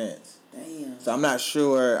self-defense. Damn. So I'm not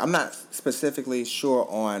sure. I'm not specifically sure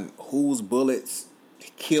on whose bullets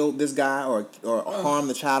killed this guy or harmed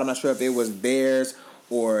the child. I'm not sure if it was theirs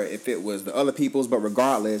or if it was the other people's. But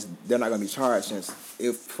regardless, they're not going to be charged since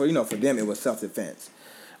for them it was self-defense.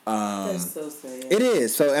 That's so sad. It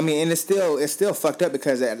is. So I mean, and it's still fucked up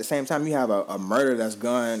because at the same time you have a murder that's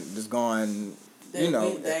gone.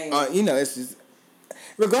 It's just,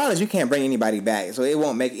 regardless, you can't bring anybody back, so it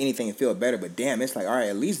won't make anything feel better. But damn, it's like, all right,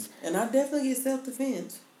 at least. And I definitely get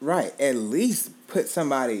self-defense. Right, at least put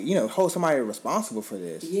somebody, hold somebody responsible for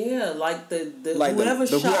this. Yeah, like the whoever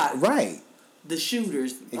shot. Right. The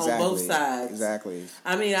shooters on both sides. Exactly.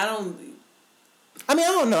 I mean, I don't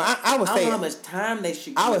know. I would say. I don't know how much time they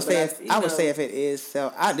shoot. I would say if it is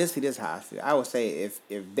self. This is how I feel. I would say if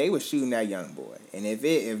they were shooting that young boy, and if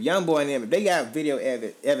young boy and them, if they got video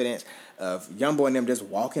evidence of young boy and them just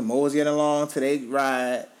walking moseying along to they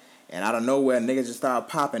ride, and out of nowhere niggas just start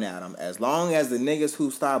popping at them. As long as the niggas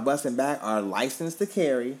who start busting back are licensed to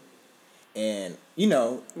carry, and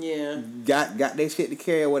got their shit to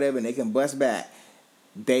carry or whatever, and they can bust back,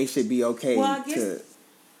 they should be okay. Well, I guess.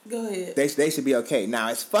 Go ahead. They should be okay. Now,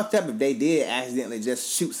 it's fucked up if they did accidentally just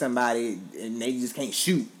shoot somebody and they just can't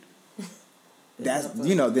shoot. That's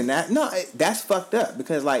that's fucked up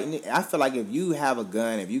because like I feel like if you have a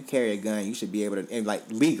gun, if you carry a gun, you should be able to, and like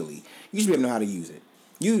legally, you should be able to know how to use it.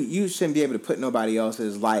 You shouldn't be able to put nobody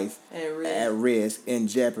else's life at risk in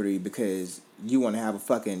jeopardy because you want to have a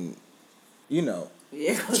fucking shootout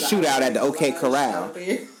at the OK Corral.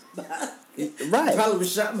 Right. Probably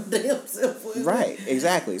was shot my damn self. Right,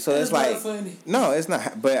 exactly. So it's like, funny. No, it's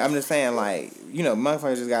not. But I'm just saying, like,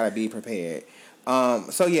 motherfuckers just gotta be prepared.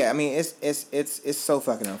 So yeah, I mean, it's so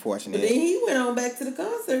fucking unfortunate. But then he went on back to the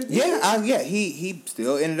concert. He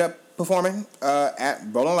still ended up performing at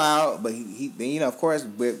Rolling Loud, but he then of course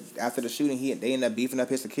after the shooting they ended up beefing up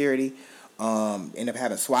his security. Ended up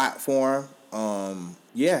having SWAT for him.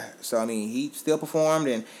 So I mean, he still performed,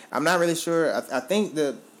 and I'm not really sure. I think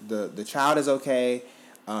the child is okay.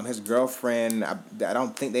 His girlfriend, I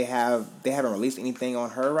don't think they haven't released anything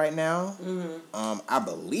on her right now. Mm-hmm. I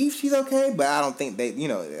believe she's okay, but I don't think I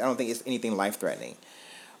don't think it's anything life threatening.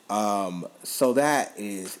 So that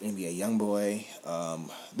is NBA YoungBoy.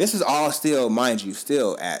 This is all still, mind you,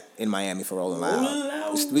 in Miami for Rolling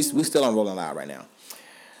Loud. We still on Rolling Loud right now.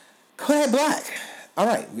 Kodak Black. All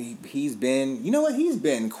right, he's been, he's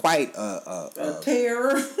been quite a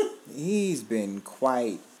terror. He's been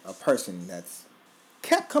quite a person that's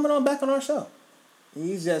kept coming on back on our show.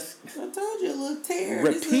 He's just... I told you, a little tear.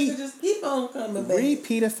 Repeat. This nigga just keep on coming back.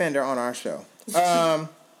 Repeat offender on our show.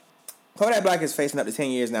 Kodak Black is facing up to 10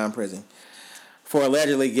 years now in prison for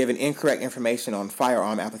allegedly giving incorrect information on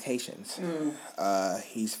firearm applications.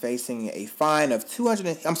 He's facing a fine of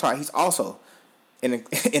he's also, in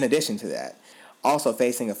addition to that, also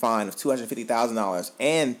facing a fine of $250,000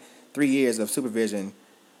 and 3 years of supervision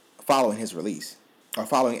following his release, or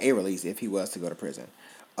following a release if he was to go to prison.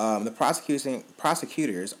 The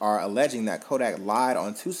prosecutors are alleging that Kodak lied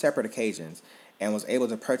on 2 separate occasions and was able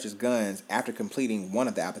to purchase guns after completing one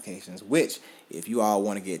of the applications, which, if you all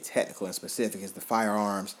want to get technical and specific, is the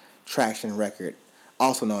Firearms Traction Record,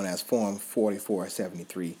 also known as Form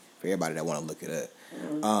 4473, for everybody that want to look it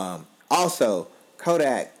up. Also,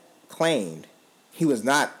 Kodak claimed he was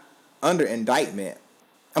not under indictment.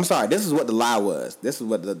 I'm sorry, this is what the lie was. This is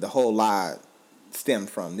what the whole lie stemmed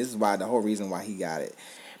from. This is why the whole reason why he got it.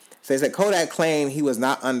 So it said Kodak claimed he was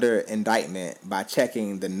not under indictment by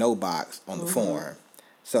checking the no box on the form.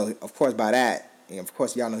 So, of course, by that, and of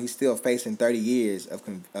course, y'all know he's still facing 30 years of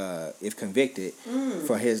if convicted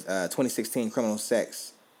for his 2016 criminal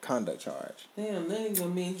sex conduct charge. Damn, that ain't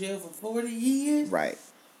gonna be in jail for 40 years? Right.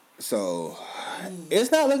 So,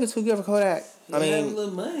 it's not looking too good for Kodak. He had a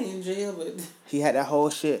little money in jail, but... He had that whole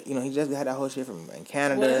shit. You know, he just had that whole shit from in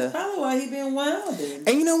Canada. Well, that's probably why he been wilding.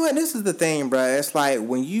 And you know what? This is the thing, bro. It's like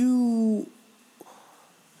when you...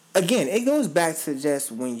 Again, it goes back to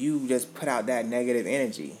just when you just put out that negative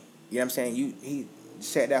energy. You know what I'm saying? He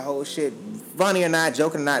said that whole shit, funny or not,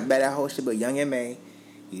 joking or not, about that whole shit, but Young M.A.,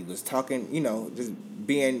 he was talking, just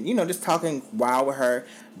being, just talking wild with her,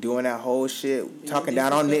 doing that whole shit, talking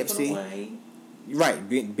down on Nipsey. Right,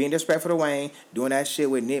 being disrespectful to Wayne, doing that shit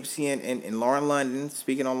with Nipsey and Lauren London,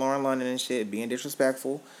 speaking on Lauren London and shit, being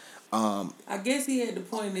disrespectful. I guess he had the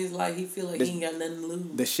point in his life, he feel like he ain't got nothing to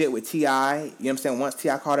lose. The shit with T.I., you know what I'm saying? Once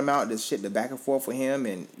T.I. called him out, the back and forth with him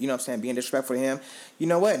and, you know what I'm saying, being disrespectful to him. You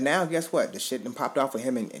know what? Now, guess what? The shit done popped off with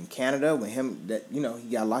him in Canada, with him that, he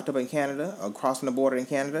got locked up in Canada, or crossing the border in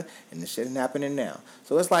Canada, and the shit is happening now.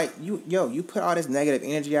 So it's like, you put all this negative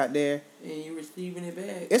energy out there. And you're receiving it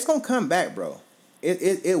back. It's going to come back, bro.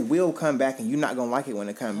 It will come back, and you're not gonna like it when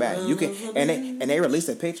it come back. You can and they released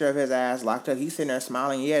a picture of his ass locked up. He's sitting there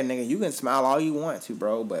smiling. Yeah, nigga, you can smile all you want to,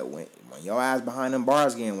 bro. But when your ass behind them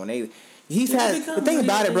bars again, he's had the thing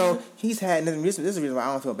about it, bro. He's had this is the reason why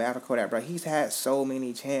I don't feel bad for Kodak, bro. He's had so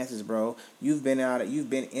many chances, bro. You've been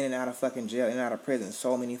in and out of fucking jail, in and out of prison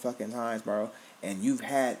so many fucking times, bro. And you've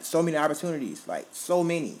had so many opportunities, like so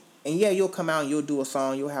many. And yeah, you'll come out and you'll do a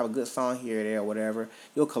song. You'll have a good song here or there or whatever.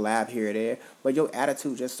 You'll collab here or there. But your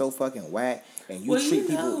attitude just so fucking whack. And you treat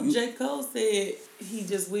people... J. Cole said he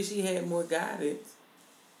just wish he had more guidance.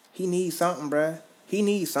 He needs something, bruh. He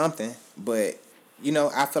needs something. But,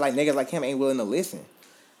 I feel like niggas like him ain't willing to listen.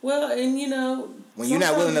 Well, and when you're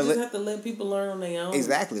not willing to listen, you just have to let people learn on their own.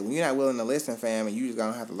 Exactly. When you're not willing to listen, fam, and you just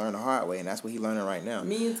gonna have to learn the hard way, and that's what he learning right now.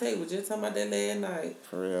 Me and Tay were just talking about that last night.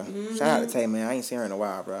 For real. Mm-hmm. Shout out to Tay, man. I ain't seen her in a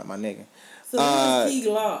while, bro. My nigga. So who's Key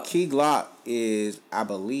Glock? Key Glock is, I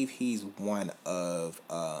believe, he's one of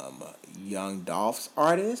Young Dolph's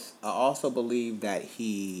artists. I also believe that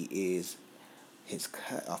he is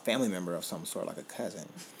a family member of some sort, like a cousin.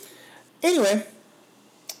 Anyway.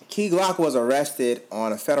 Key Glock was arrested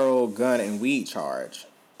on a federal gun and weed charge.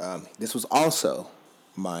 This was also,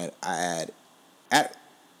 at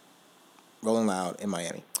Rolling Loud in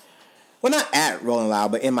Miami. Well, not at Rolling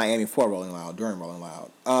Loud, but in Miami for Rolling Loud, during Rolling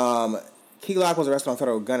Loud. Key Glock was arrested on a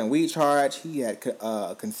federal gun and weed charge. He had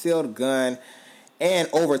a concealed gun and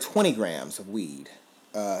over 20 grams of weed.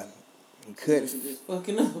 He could... Just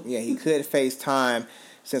fucking up. Yeah, he could face time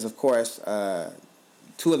since, of course...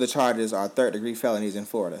 2 of the charges are third-degree felonies in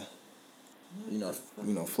Florida.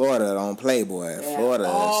 Florida don't play, boy.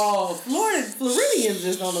 Yeah. Floridians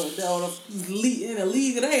just in a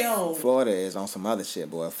league of their own. Florida is on some other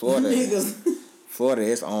shit, boy. Florida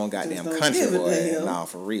is on goddamn country, boy. Nah,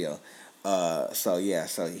 for real. So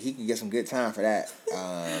he can get some good time for that.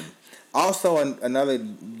 Also, another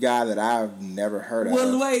guy that I've never heard of.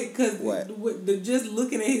 Well, wait, because just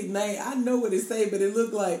looking at his name, I know what it say, but it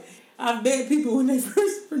looked like... I bet people when they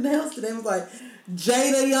first pronounced it, they was like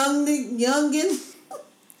Jada Youngin.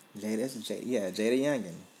 Jada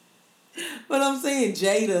Youngin. But I'm saying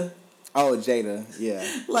Jada. Oh, Jada, yeah.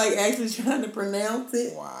 Like actually trying to pronounce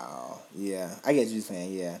it. Wow. Yeah, I get you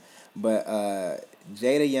saying, yeah. But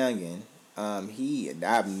Jada Youngin, I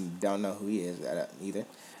don't know who he is either.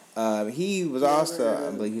 He was also, I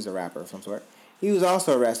believe he's a rapper of some sort. He was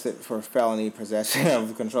also arrested for felony possession of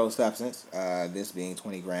a controlled substance, this being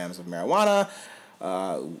 20 grams of marijuana,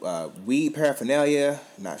 weed paraphernalia.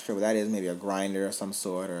 Not sure what that is. Maybe a grinder of some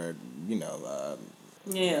sort, or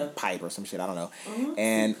pipe or some shit. I don't know.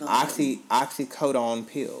 And oxycodone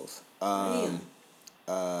pills.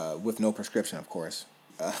 With no prescription, of course.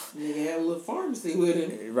 Nigga had a little pharmacy with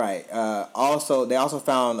it. Right. Also, they also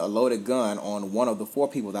found a loaded gun on one of the 4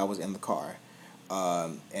 people that was in the car.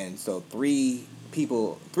 And so 3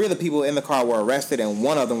 of the people in the car were arrested, and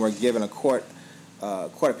one of them were given a court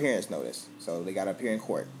appearance notice. So they got to appear in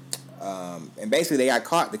court. And basically they got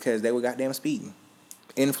caught because they were goddamn speeding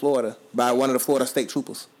in Florida by one of the Florida state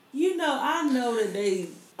troopers. I know that they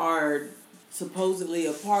are supposedly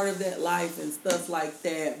a part of that life and stuff like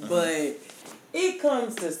that, but it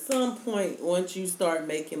comes to some point once you start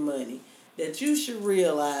making money that you should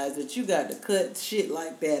realize that you got to cut shit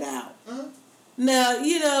like that out. Now,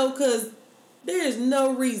 because there is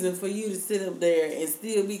no reason for you to sit up there and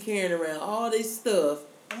still be carrying around all this stuff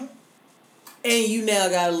and you now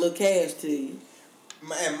got a little cash to you.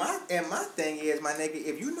 And my thing is, my nigga,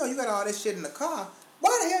 if you know you got all this shit in the car,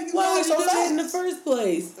 why the hell you Why so did you do fast? it in the first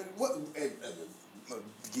place?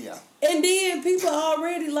 Yeah. And then people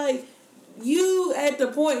already you at the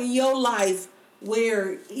point in your life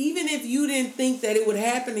where even if you didn't think that it would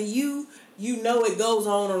happen to you, it goes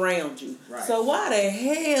on around you. Right. So why the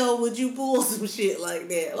hell would you pull some shit like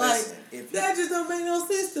that? That just don't make no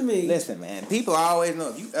sense to me. Listen, man, people always know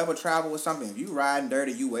if you ever travel with something, if you riding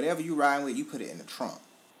dirty, whatever you riding with, you put it in the trunk.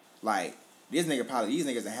 These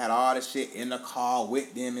niggas that had all this shit in the car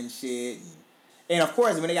with them and shit. And of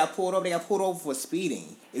course, when they got pulled over for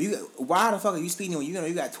speeding. Why the fuck are you speeding when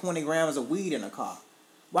you got 20 grams of weed in the car?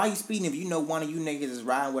 Why are you speeding if you know one of you niggas is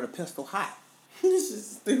riding with a pistol hot?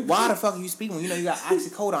 Why the fuck are you speeding when you got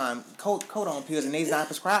oxycodone pills and they's not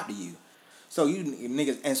prescribed to you? So you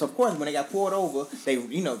niggas, and so of course when they got pulled over,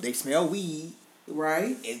 they smell weed.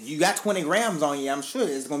 Right. If you got 20 grams on you, I'm sure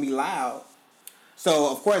it's gonna be loud.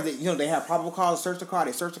 So of course they have probable cause to search the car.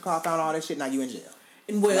 They searched the car, found all that shit. Now you in jail.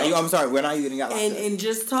 And now you got locked up. And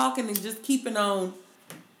just talking and just keeping on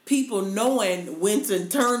people knowing when to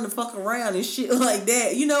turn the fuck around and shit like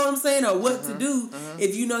that. You know what I'm saying? Or what to do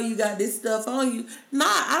if you got this stuff on you.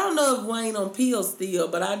 I don't know if Wayne on pills still,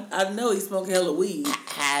 but I know he smoked hella weed.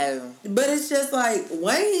 But it's just like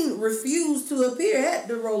Wayne refused to appear at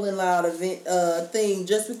the Rolling Loud event thing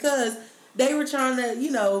just because they were trying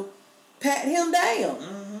to, pat him down.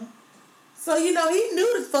 So, he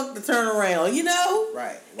knew the fuck to turn around,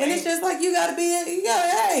 Right. And it's just like,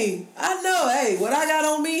 hey, I know, hey, what I got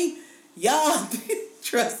on me, y'all,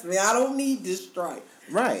 trust me, I don't need this stripe.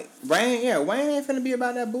 Right. Wayne ain't finna be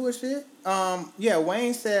about that bullshit.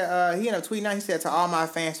 Wayne said, he ended up tweeting out, he said, to all my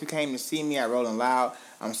fans who came to see me at Rolling Loud,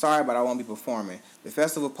 I'm sorry, but I won't be performing. The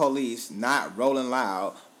festival police, not Rolling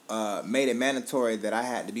Loud, made it mandatory that I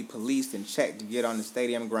had to be policed and checked to get on the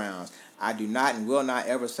stadium grounds. I do not and will not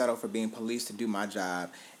ever settle for being policed to do my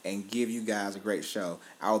job and give you guys a great show.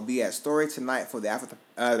 I will be at Story tonight for the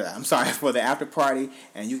after party,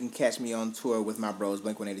 and you can catch me on tour with my bros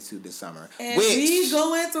Blink-182 this summer. And we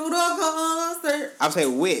going to the concert. I'll say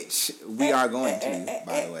which we are going to,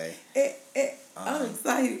 by the way. I'm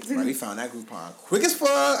excited too. Bro, we found that Groupon quick as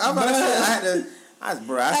fuck. I'm about to say I had to.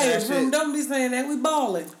 Don't be saying that. We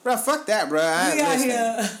balling. Bro, fuck that, bro. We out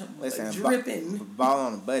here dripping. Balling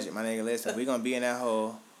on a budget, my nigga. Listen, we gonna be in that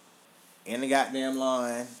hole, in the goddamn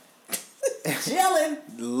lawn. Chilling.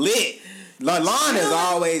 Lit. The lawn is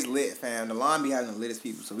always lit, fam. The lawn be having the littest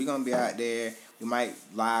people. So we gonna be out there. We might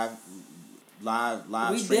live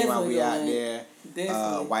stream while we out there.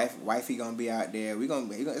 Definitely. Wifey gonna be out there.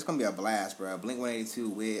 It's gonna be a blast, bro.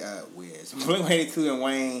 Blink-182 with Wiz. Blink-182 and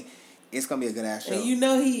Wayne. It's gonna be a good ass show. And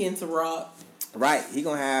he into rock. Right. He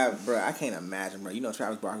gonna have, bro, I can't imagine, bro.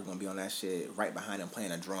 Travis Barker gonna be on that shit right behind him playing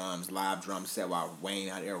the drums, live drum set while Wayne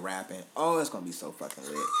out there rapping. Oh, it's gonna be so fucking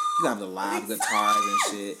lit. You gonna have the live guitars and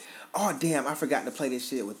shit. Oh, damn, I forgot to play this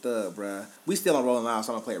shit with Thug, bro. We still on Rolling Loud,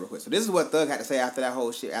 so I'm gonna play it real quick. So this is what Thug had to say after that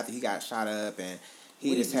whole shit, after he got shot up, and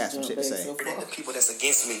he just had some shit to say. The people that's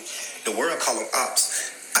against me, the world call them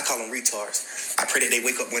ops. I call them retards. I pray that they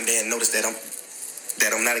wake up one day and notice that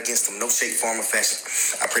I'm not against them, no shape, form, or fashion.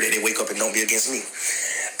 I pray that they wake up and don't be against me.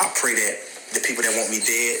 I pray that the people that want me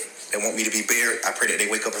dead, that want me to be buried, I pray that they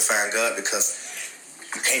wake up and find God, because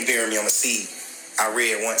you can't bury me on a seed. I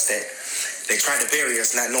read once that they tried to bury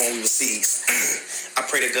us not knowing we were seeds. I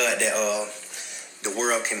pray to God that the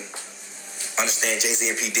world can understand Jay-Z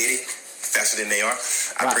and P. Diddy faster than they are.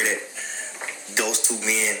 I pray that those two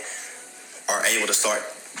men are able to start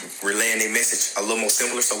relaying their message a little more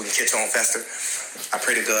simpler so we can catch on faster. I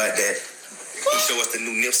pray to God that He show us the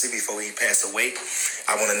new Nipsey before he passed away.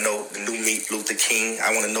 I want to know the new Luther King.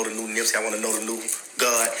 I want to know the new Nipsey. I want to know the new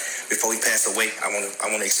God before he passed away. I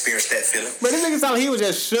want to experience that feeling. But this nigga sounded like he was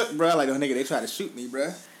just shook, bro. Like, oh, nigga, they tried to shoot me,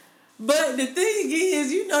 bro. But the thing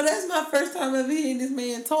is, that's my first time ever hearing this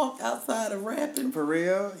man talk outside of rapping. For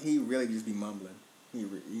real, he really just be mumbling.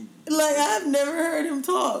 Like, I've never heard him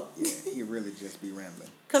talk. Yeah, he really just be rambling.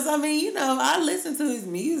 Because, I mean, I listen to his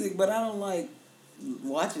music, but I don't,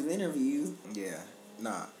 watch his interviews. Yeah,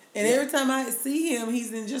 nah. And every time I see him,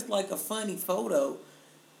 he's in just, a funny photo.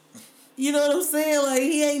 You know what I'm saying? Like,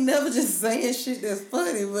 he ain't never just saying shit that's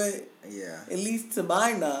funny, but... Yeah. At least to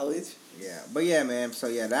my knowledge. Yeah, but yeah, man. So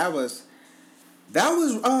yeah, that was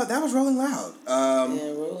Rolling Loud.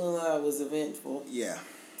 Rolling Loud was eventful. Yeah.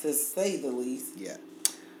 To say the least. Yeah.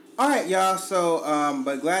 All right, y'all. So,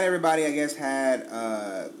 but glad everybody, I guess, had,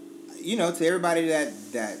 to everybody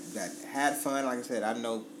that had fun. Like I said, I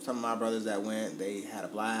know some of my brothers that went. They had a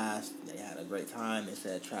blast. They had a great time. They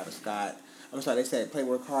said Travis Scott. I'm sorry. They said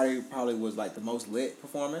Playboy Carti probably was the most lit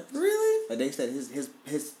performance. Really? But they said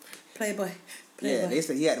his Playboy. Yeah, they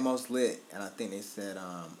said he had the most lit, and I think they said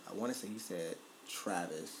I want to say he said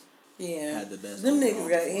Travis. Yeah, had the best. Them niggas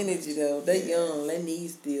got energy though. They young. Their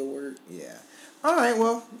knees still work. Yeah. All right.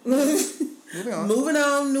 Well, moving on. Moving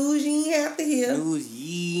on. News you ain't have to hear. News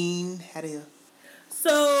you ain't had to hear.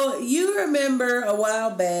 So you remember a while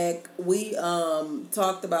back we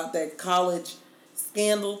talked about that college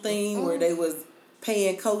scandal thing where they was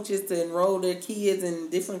paying coaches to enroll their kids in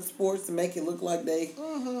different sports to make it look like they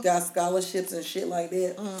got scholarships and shit like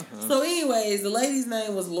that. So anyways, the lady's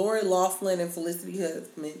name was Lori Loughlin and Felicity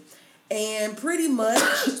Huffman. And pretty much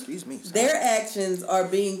Excuse me, sorry. Their actions are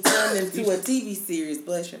being turned into a TV series.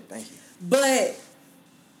 Bless you. Thank you. But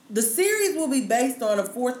the series will be based on a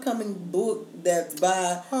forthcoming book that's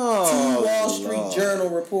by two Wall Street Journal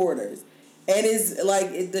reporters. And it's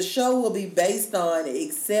the show will be based on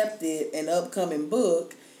Accepted, an upcoming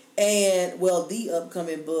book, the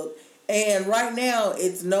upcoming book. And right now,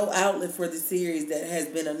 it's no outlet for the series that has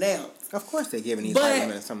been announced. Of course, they're giving these white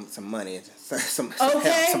women some money, some help,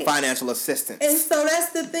 some financial assistance. And so that's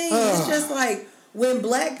the thing. It's just when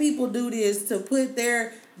black people do this to put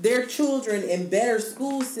their children in better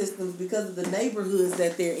school systems because of the neighborhoods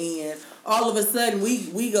that they're in, all of a sudden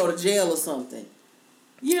we go to jail or something.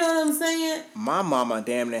 You know what I'm saying? My mama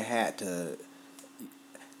damn near had to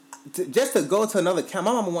just to go to another county.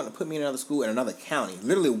 My mama wanted to put me in another school in another county.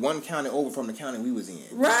 Literally one county over from the county we was in.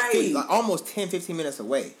 Right. Almost 10, 15 minutes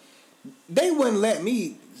away. They wouldn't let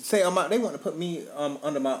me say, they wanted to put me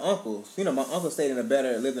under my uncles. My uncle lived in a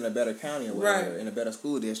better county or whatever, in a better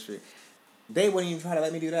school district. They wouldn't even try to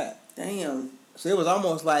let me do that. Damn. So it was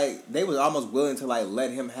almost they was almost willing to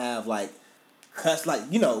let him have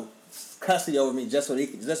custody over me just so I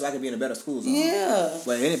could be in a better school zone. Yeah.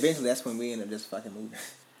 But then eventually that's when we ended up just fucking moving.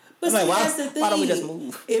 But that's the thing. Why don't we just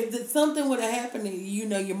move? If something would have happened and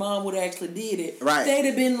your mom would have actually did it, right. They'd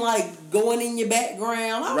have been going in your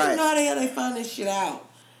background. I don't know how the hell they find this shit out.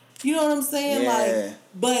 You know what I'm saying? Yeah.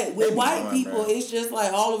 But with white people, it's just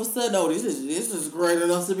all of a sudden, this is great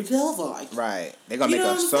enough to be televised. Right. They're gonna make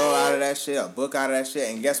a show out of that shit, a book out of that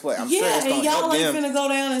shit, and guess what? I'm sure it's gonna help them. Y'all ain't finna go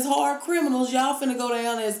down as hard criminals. Y'all finna go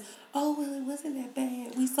down as, it wasn't that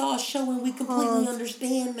bad. We saw a show and we completely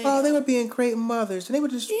understand that. Oh, they were being great mothers, and they were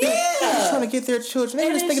just trying to get their children. They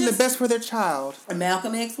were just thinking the best for their child. And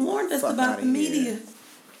Malcolm X warned us about the media.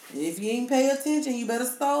 If you ain't pay attention, you better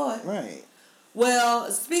start. Right. Well,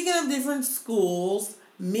 speaking of different schools,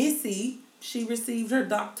 Missy, she received her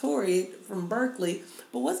doctorate from Berkeley,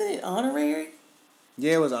 but wasn't it honorary?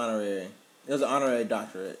 Yeah, it was honorary. It was an honorary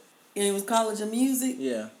doctorate. And it was College of Music?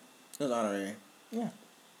 Yeah, it was honorary. Yeah.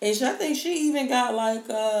 And I think she even got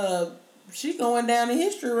she going down in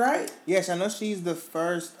history, right? Yes, I know she's the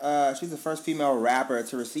first female rapper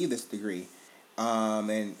to receive this degree.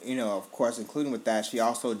 And of course, including with that, she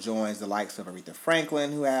also joins the likes of Aretha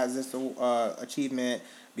Franklin, who has this achievement,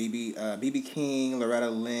 BB King, Loretta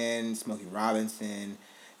Lynn, Smokey Robinson.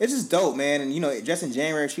 It's just dope, man. And just in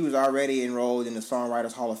January, she was already enrolled in the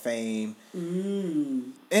Songwriters Hall of Fame.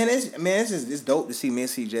 And it's dope to see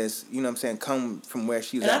Missy just come from where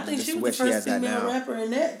she was at to just where she is at now. I think she was the first female rapper in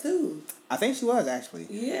that too. I think she was actually.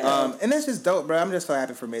 Yeah. And that's just dope, bro. I'm just so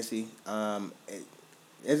happy for Missy.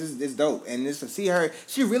 It's dope, and just to see her,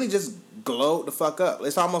 she really just glowed the fuck up.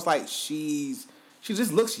 It's almost like she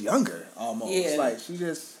just looks younger, almost. Yeah. Like she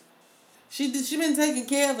been taking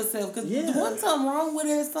care of herself because wasn't something wrong with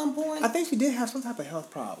her at some point. I think she did have some type of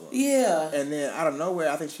health problem. Yeah. And then out of nowhere,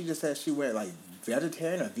 I think she just said she went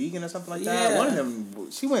vegetarian or vegan or something like that. One of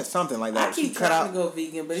them, she went something like that. I keep trying to go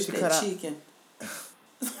vegan, but it's that chicken.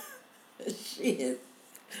 shit.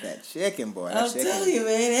 That chicken, boy. I'm telling you,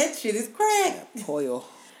 man, that shit is crack. That pollo.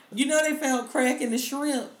 You know they found crack in the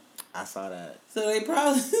shrimp. I saw that. So they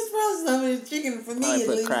probably it's probably some of the chicken for me. Probably at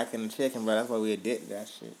put least. crack in the chicken, but that's why we addicted to that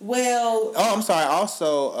shit. Well, oh, I'm sorry.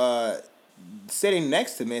 Also, sitting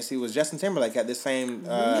next to Missy was Justin Timberlake at this same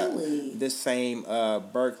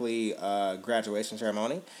Berkeley graduation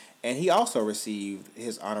ceremony, and he also received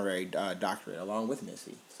his honorary doctorate along with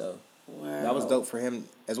Missy. So that was dope for him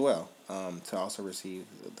as well. To also receive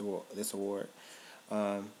this award.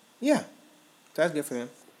 Yeah, so that's good for him.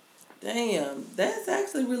 Damn, that's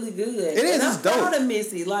actually really good. It is. And I'm It's dope. proud of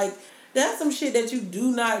Missy. Like, that's some shit that you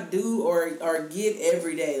do not do or get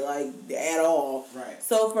every day, like, at all. Right.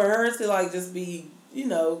 So for her to, like, just be,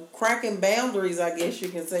 cracking boundaries, I guess you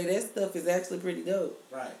can say, that stuff is actually pretty dope.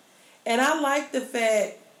 Right. And I like the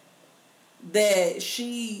fact that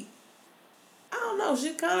she, I don't know,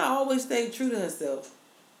 she kind of always stayed true to herself.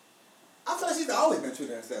 I feel like she's always been true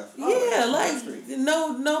to herself. Yeah, like,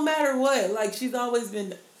 no matter what. Like, she's always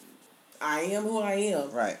been, I am who I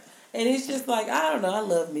am. Right. And it's just like, I don't know, I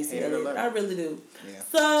love Missy Elliott. I really do. Yeah.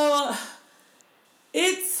 So,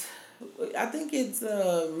 I think it's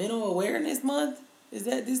Mental Awareness Month. Is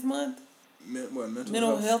that this month?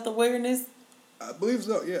 Mental health awareness? I believe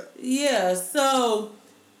so, yeah. Yeah, so,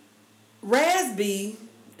 Raz-B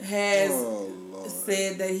has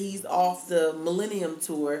said that he's off the Millennium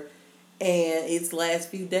Tour and its last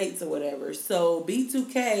few dates or whatever. So,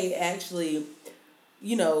 B2K actually,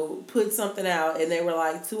 put something out and they were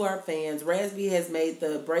like, to our fans, Raz-B has made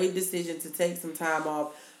the brave decision to take some time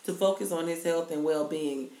off to focus on his health and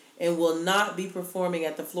well-being and will not be performing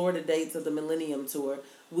at the Florida dates of the Millennium Tour.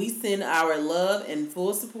 We send our love and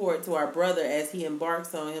full support to our brother as he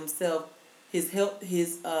embarks on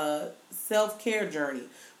his self-care journey.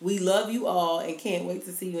 We love you all and can't wait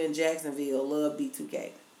to see you in Jacksonville. Love,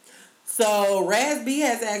 B2K. So Raz-B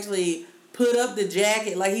has actually put up the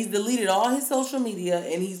jacket, like he's deleted all his social media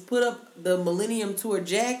and he's put up the Millennium Tour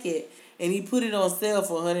jacket and he put it on sale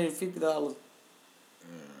for $150.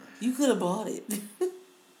 You could have bought it.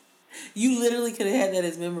 You literally could have had that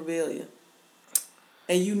as memorabilia.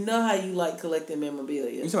 And you know how you like collecting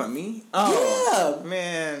memorabilia. You talking about me? Oh, yeah.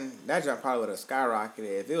 Man, that jump probably would have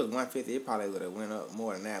skyrocketed. If it was $150, it probably would have went up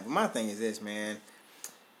more than that. But my thing is this, man.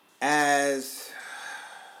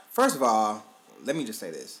 First of all, let me just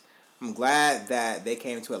say this. I'm glad that they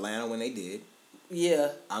came to Atlanta when they did. Yeah.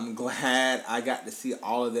 I'm glad I got to see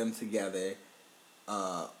all of them together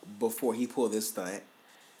before he pulled this stunt.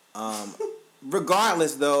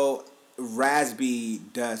 Regardless, though, Raz-B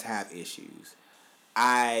does have issues.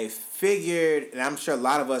 I figured, and I'm sure a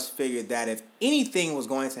lot of us figured, that if anything was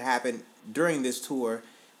going to happen during this tour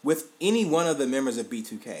with any one of the members of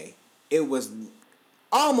B2K, it was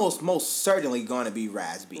almost most certainly going to be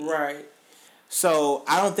Raz-B. Right. So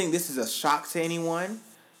I don't think this is a shock to anyone.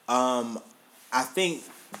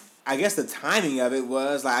 I guess the timing of it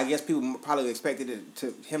was like, I guess people probably expected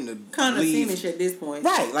him to kind of leave. finished at this point.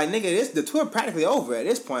 Right, like nigga, the tour practically over at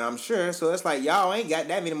this point, I'm sure. So it's like y'all ain't got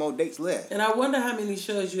that many more dates left. And I wonder how many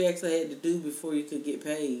shows you actually had to do before you could get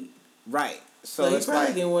paid. Right. So you it's probably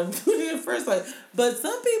like, didn't want to do it in the first place. But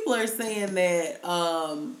some people are saying that,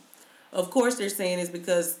 of course they're saying it's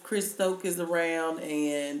because Chris Stokes is around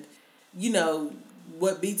and,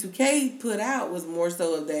 what B2K put out was more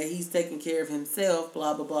so of that he's taking care of himself,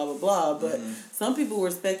 blah, blah, blah, blah, blah. But some people were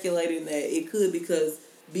speculating that it could because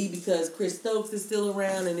Chris Stokes is still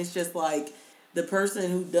around and it's just like the person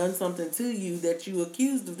who done something to you that you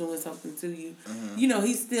accused of doing something to you,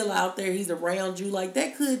 he's still out there, he's around you. Like,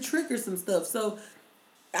 that could trigger some stuff. So,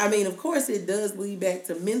 I mean, of course it does lead back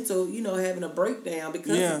to mental, having a breakdown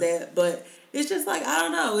because of that. But it's just like, I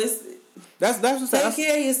don't know, That's take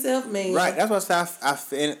care of yourself, man. Right. That's what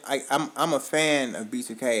I'm a fan of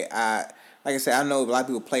B2K. Like I said, I know a lot of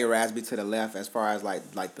people play Raz-B to the left as far as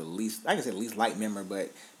like the least, I can say least light member,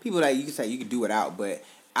 but people that you can say you can do without. But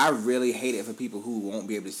I really hate it for people who won't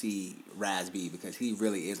be able to see Raz-B because he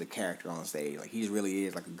really is a character on stage. Like, he really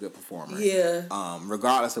is like a good performer. Yeah.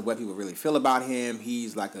 Regardless of what people really feel about him,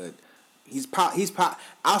 he's like he's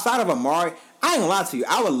outside of Amari. I ain't gonna lie to you.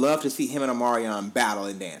 I would love to see him and Omarion battle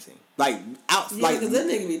in dancing. Because that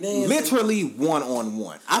nigga be dancing. Literally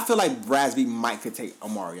 1-on-1. I feel like Raz-B could take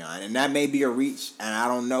Omarion, and that may be a reach, and I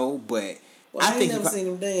don't know, but I think never seen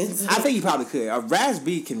him dance. I think he probably could.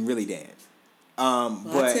 Raz-B can really dance.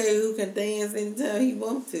 But I tell you who can dance anytime he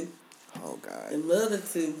wants to. Oh God. Them other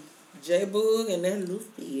two, J Boog and that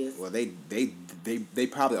Luffy. Well, they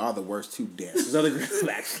probably are the worst two dancers of the group.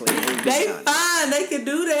 Actually, they fine. They can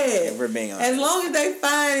do that. If we're being honest. As long as they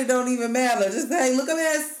fine, it don't even matter. Just say, look at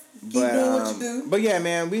this. Keep doing what you do. But yeah,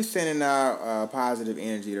 man, we sending our positive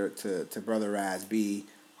energy to Brother Raz B.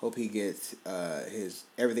 Hope he gets his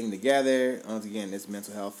everything together. Once again, it's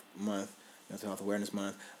Mental Health Month, Mental Health Awareness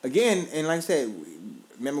Month. Again, and like I said,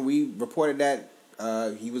 remember we reported that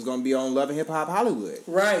he was going to be on Love and Hip Hop Hollywood.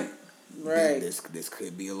 Right. This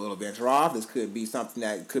could be a little venture off. This could be something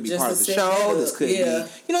that could be Just part of the show. This could be,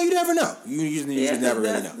 you never know. You just never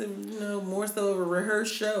really know. More so of a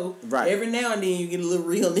rehearsed show. Right. Every now and then you get a little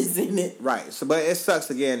realness in it. Right. So, but it sucks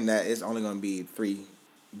again that it's only going to be 3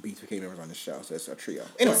 B2K members on the show, so it's a trio.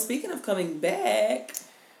 Anyway, well, speaking of coming back,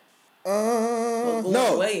 going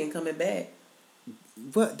away and coming back.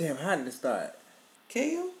 But damn, how did it start?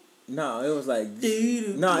 Kale? No, it was like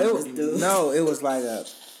it was like a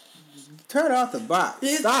turn off the box.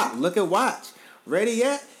 Stop. Look at watch. Ready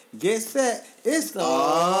yet? Get set. It's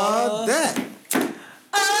all that.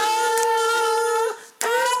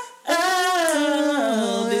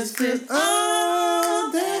 This is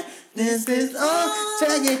all that. This is all.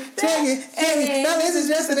 Check it. Now this is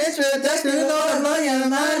just an introduction. Don't blow your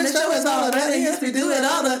mind. The show is all about it. Yes, we do it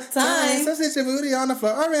all the time. So sit your booty on the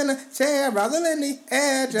floor or in a chair, rather in the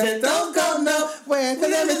air. Just don't go nowhere,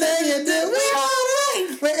 cause everything you do, we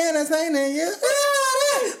alright. We're entertaining you. We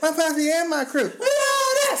alright. My posse and my crew. We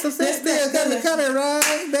alright. So sit still, cause we're coming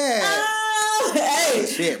right back. Hey,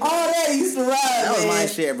 shit, all that used to ride. That was my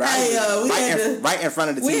shit, bro. Hey, right in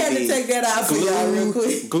front of the TV. We had to take that out for y'all real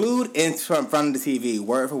quick. Glued in front of the TV,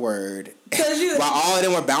 word for word. While all of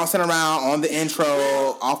them were bouncing around on the intro,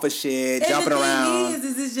 off of shit, jumping around. And the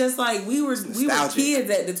thing is it's just like we were kids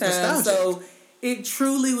at the time, so it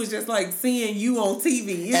truly was just like seeing you on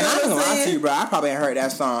TV. You know I ain't gonna lie to you, bro. I probably ain't heard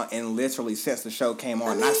that song in literally since the show came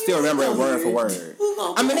on. And I still remember it word for word.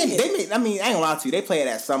 I mean, they made. I mean, I ain't gonna lie to you. They play it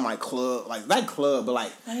at some like club, like club, but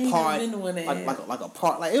like party, like a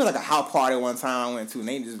part. Like it was like a house party one time I went to, and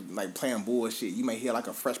they just like playing bullshit. You may hear like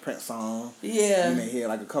a Fresh Prince song. Yeah. You may hear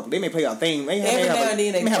like a couple. They may play a theme. They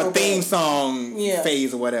may have a theme song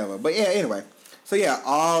phase or whatever. But yeah, anyway. So yeah,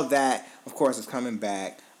 all that of course is coming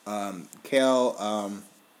back. Kel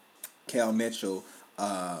Mitchell,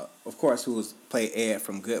 of course, who was played Ed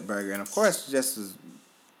from Good Burger, and of course, just as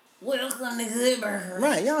welcome to Good Burger.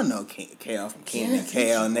 Right, y'all know Kel from King and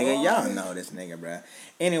Kel, nigga. Y'all know this nigga, bruh.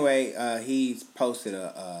 Anyway, he posted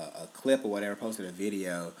a clip or whatever, posted a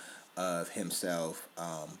video of himself,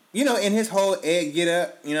 in his whole Ed get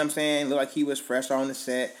up. You know what I'm saying? Looked like he was fresh on the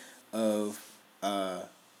set of the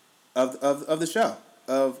show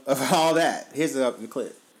of all that. Here's the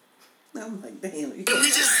clip. I'm like, damn. We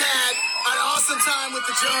just had an awesome time with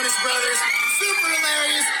the Jonas Brothers. Super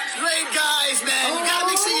hilarious. Great guys, man. You gotta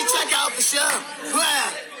make sure you check out the show.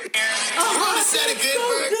 Wow. You want to set a good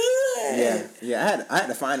work? Yeah. I had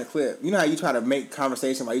to find a clip. You know how you try to make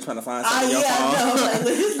conversation while you trying to find something on your phone? I know. Like,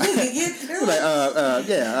 this nigga get through it.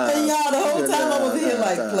 And y'all, the whole time I was here,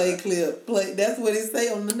 like, play clip. Play. That's what it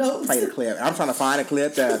say on the notes. Play the clip. I'm trying to find a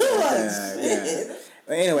clip. Yeah.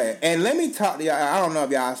 Anyway, and let me talk to y'all. I don't know if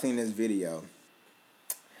y'all seen this video,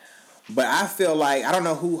 but I feel like I don't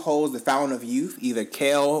know who holds the fountain of youth, either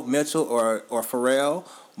Kel Mitchell or Pharrell.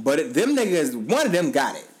 But them niggas, one of them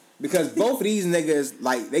got it because both of these niggas,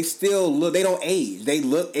 like they still look. They don't age. They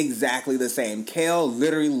look exactly the same. Kel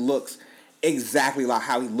literally looks exactly like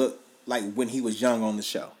how he looked like when he was young on the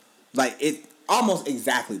show. Like it almost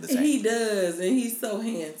exactly the same. He does, and he's so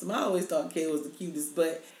handsome. I always thought Kel was the cutest,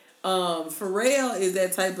 but. Pharrell is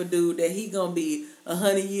that type of dude that he gonna be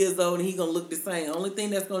 100 years old and he gonna look the same. Only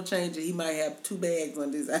thing that's gonna change is he might have 2 bags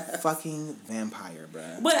on his eyes. Fucking vampire,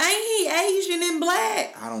 bruh. But ain't he Asian and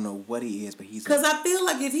black? I don't know what he is, but he's. Cause I feel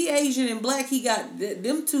like if he Asian and black, he got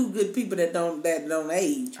them 2 good people that don't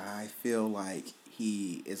age. I feel like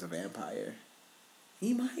he is a vampire.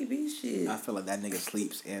 He might be shit. I feel like that nigga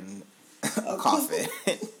sleeps in a coffin.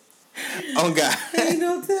 Oh God. Ain't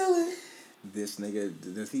no telling. This nigga,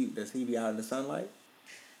 does he be out in the sunlight?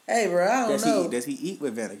 Hey, bro, I don't know. Does he eat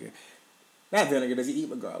with vinegar? Not vinegar, does he eat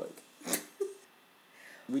with garlic?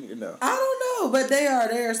 We need to know. I don't know, but they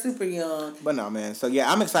are super young. But no, man. So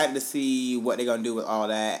yeah, I'm excited to see what they're gonna do with all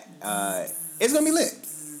that. It's gonna be lit.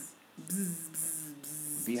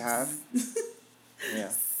 Beehive. Yeah.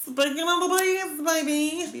 Speaking of the bees,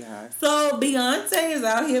 baby. Beehive. So Beyonce is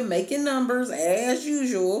out here making numbers as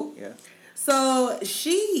usual. Yeah. So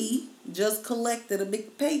she just collected a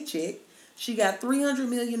big paycheck. She got $300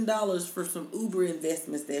 million for some Uber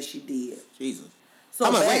investments that she did. Jesus. So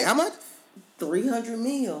how much? $300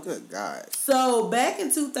 million. Good God. So back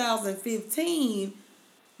in 2015,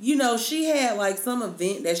 she had like some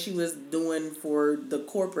event that she was doing for the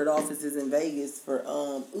corporate offices in Vegas for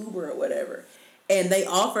Uber or whatever. And they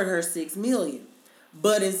offered her $6 million.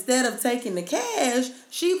 But instead of taking the cash,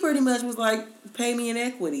 she pretty much was like, pay me in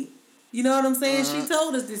equity. You know what I'm saying? She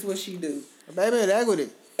told us this is what she do. Baby, in equity.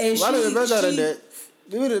 And Why do the brother she- out of that?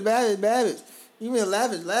 Give me the babbage. You mean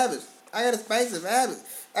lavish. I got a space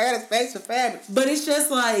for fabric. But it's just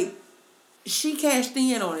like, she cashed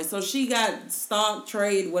in on it. So she got stock,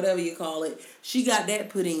 trade, whatever you call it. She got that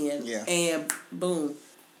put in. Yeah. And boom.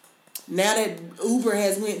 Now that Uber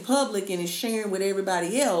has went public and is sharing with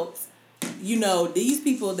everybody else, you know, these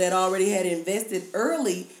people that already had invested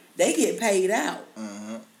early, they get paid out.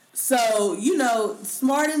 Mm-hmm. So, you know,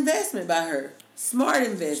 smart investment by her. Smart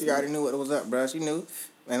investment. She already knew what was up, bro. She knew.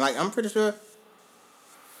 And, like, I'm pretty sure...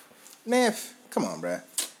 Man, come on, bro.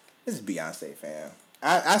 This is Beyonce, fam.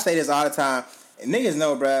 I say this all the time. And niggas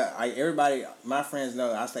know, bro. Like, everybody, my friends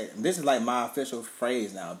know. I say, this is, like, my official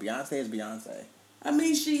phrase now. Beyonce is Beyonce. I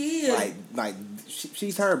mean, she is. Like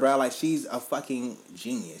she's her, bro. Like, she's a fucking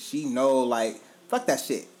genius. She know, like, fuck that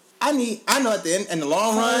shit. I know at the end, in the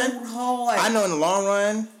long run, hard. I know in the long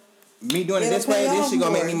run, me doing it It'll this way, pay this off shit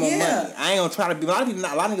gonna make more. me more Yeah. money. I ain't gonna try to be. A lot of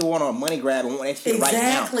niggas want a money grab and want that shit right now.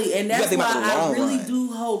 Exactly, and You gotta that's think why about the I long really run.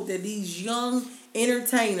 do hope that these young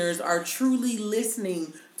entertainers are truly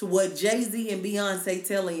listening to what Jay-Z and Beyonce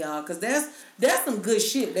telling y'all, because that's some good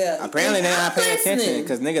shit there. Apparently And they're not I'm paying attention listening.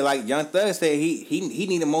 because nigga like Young Thug said he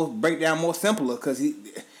needed more breakdown more simpler because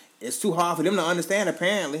it's too hard for them to understand.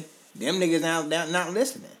 Apparently, them niggas now not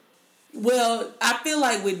listening. Well, I feel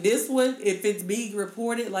like with this one, if it's being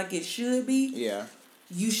reported like it should be, Yeah.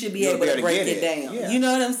 you should be You'll able be to able to break get it it. down. Yeah. You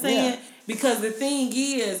know what I'm saying? Yeah. Because the thing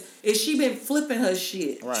is she been flipping her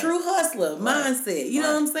shit. Right. True hustler mindset. You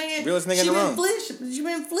know what I'm saying? Realest nigga in the room. She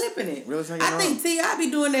been flipping it. Realest nigga in I the think T.I.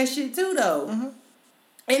 be doing that shit too, though. Mm-hmm.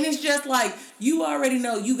 And it's just like, you already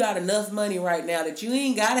know you got enough money right now that you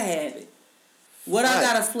ain't gotta have it. What I Right.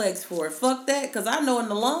 gotta flex for? Fuck that, because I know in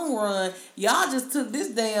the long run, y'all just took this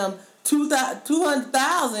damn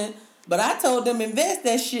 $200,000, but I told them invest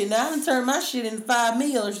that shit. Now I done turned my shit into $5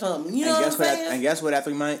 million or something. You know what I'm saying? And guess where that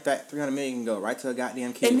 $300 million can go? Right to a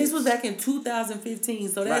goddamn kid. And this was back in 2015,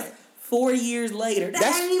 so that's Right. 4 years later. That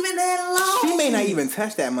That's- ain't even that long. She may not even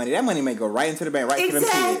touch that money. That money may go right into the bank, right to them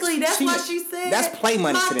kids. Exactly. That's why she said That's play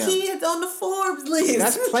money my to them. kids on the Forbes list.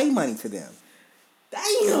 That's play money to them.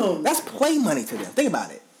 Damn. That's play money to them. Think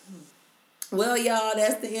about it. Well, y'all,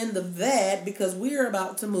 that's the end of that because we're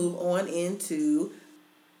about to move on into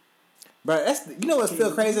But you know what's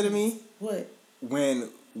still crazy to me? what?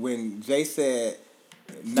 When Jay said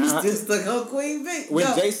You still stuck on Queen Bee. when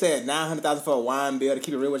Yo, Jay said $900,000 for a wine bill, to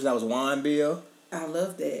keep it real with you, that was wine bill. I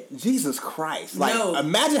love that. Jesus Christ! Like, No.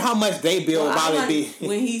 imagine how much they bill Well, would I probably like be.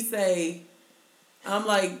 when he say, I'm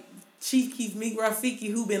like, Chief Keef Meek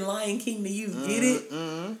Rafiki, who been Lion King to you, get it?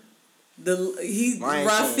 Mm-hmm. Lion Lion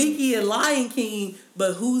Rafiki and Lion King,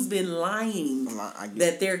 but who's been lying I get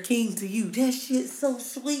that they're king to you? That shit's so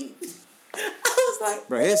sweet. I was like,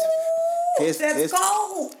 Bro, that's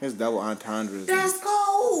cold. His double entendres, That's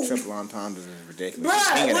cold. triple entendres is ridiculous.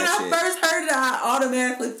 Bruh, King of when that I shit. first heard it, I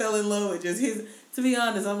automatically fell in love with just his. To be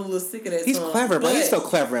honest, I'm a little sick of that He's song. clever, bro. He's but- so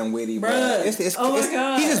clever and witty, bro. Bruh. Oh my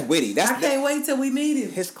God. He's just witty. I can't wait till we meet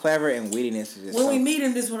him. His clever and wittiness is just When so, we meet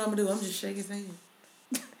him, this is what I'm gonna do. I'm just shake his hand.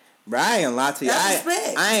 Bro, I ain't gonna lie to you. That's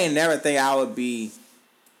respect. I ain't never think I would be.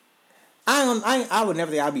 I would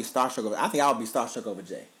never think I'd be starstruck over. I think I would be starstruck over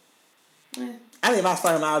Jay. I think if I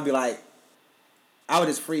saw him, I would be like, I would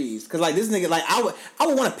just freeze. Cause like this nigga, like I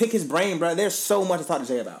would want to pick his brain, bro. There's so much to talk to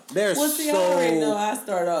Jay about. There's Well, see, I so. already know I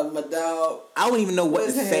start off my dog. I wouldn't even know what to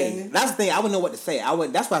What's say. happening? That's the thing. I wouldn't know what to say.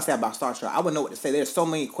 That's what I say about Star Trek. I wouldn't know what to say. There's so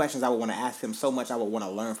many questions I would want to ask him. So much I would want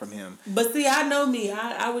to learn from him. But see, I know me.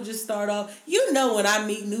 I would just start off. You know, when I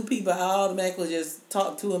meet new people, I automatically just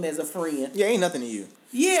talk to them as a friend. Yeah, ain't nothing to you.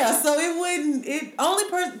 Yeah, so it wouldn't. It only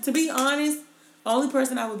person, to be honest, only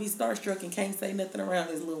person I would be starstruck and can't say nothing around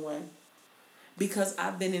is Lil Wayne, because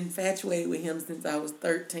I've been infatuated with him since I was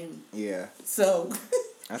 13. Yeah, So,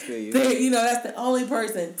 I feel you. you know, that's the only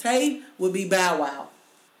person. Tay would be Bow Wow.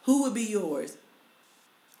 Who would be yours,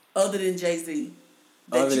 other than Jay-Z,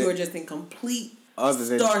 that Other you than- are just in complete Other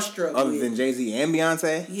than starstruck other with? than Jay-Z and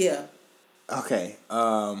Beyonce. Yeah, Okay.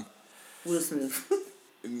 Will Smith.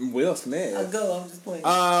 Will Smith. I'll go. I'm just playing.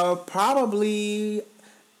 Probably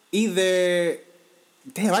either.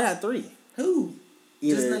 Damn, I got three. Who?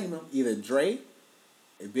 Just name 'em. Either Drake,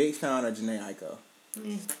 Big Sean, or Jhené Aiko.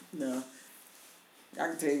 No. I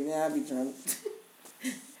can tell you now, I'd be drunk.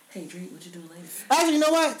 Hey, Drake, what you doing later? Actually, you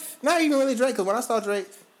know what? Not even really Drake. Cause when I saw Drake,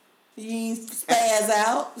 You ain't spaz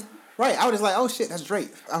out. right, I was just like, oh shit, that's Drake.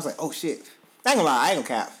 I was like, oh shit. I ain't gonna lie, I ain't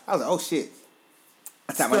gonna cap. I was like, oh shit.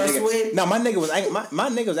 I tapped my nigga. Sweat? No, my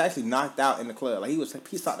nigga was actually knocked out in the club. Like he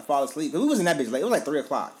started to fall asleep. We was in that bitch late. It was like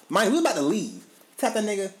 3:00. Mind you, we was about to leave. Tapped that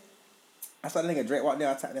nigga. I saw that nigga Drake walk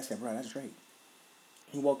down. I tapped that. I said, bro, that's Drake.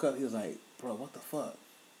 He woke up. He was like, bro, what the fuck?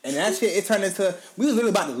 And that shit, it turned into, we was literally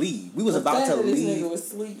about to leave. We was about to leave. This nigga was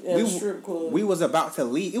asleep at a strip club. We was about to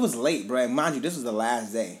leave. It was late, bro. And mind you, this was the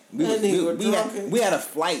last day. We had a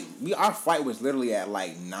flight. Our flight was literally at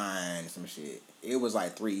like 9 some shit. It was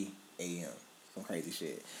like 3 a.m. Some crazy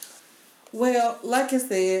shit. Well, like I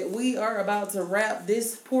said, we are about to wrap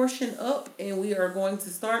this portion up, and we are going to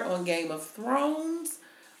start on Game of Thrones.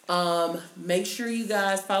 Make sure you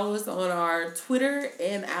guys follow us on our Twitter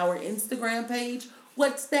and our Instagram page.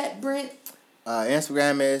 What's that, Brent?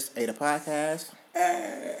 Instagram is Ada Podcast.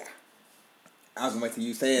 I was gonna wait till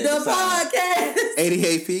you say it. The podcast.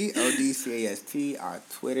 ADAP ODCAST. Our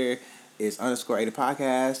Twitter is _Ada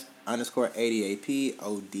Podcast _ADAP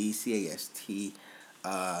ODCAST.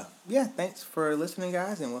 Yeah, thanks for listening,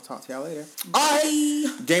 guys, and we'll talk to y'all later. Bye.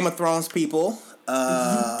 Game of Thrones people.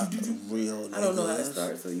 Real. I don't know how to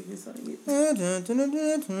start, so you can sing it.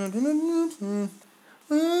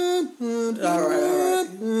 All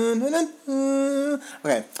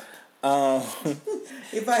right. Okay.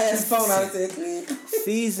 If I had a phone, I would say click.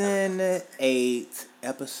 Season 8,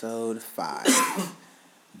 episode 5.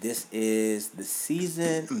 This is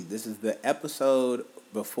the episode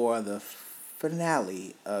before the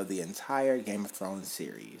finale of the entire Game of Thrones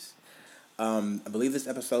series. I believe this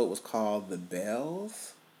episode was called The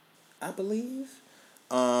Bells, I believe.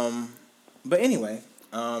 But anyway,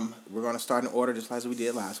 we're going to start in order just as we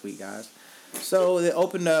did last week, guys. So they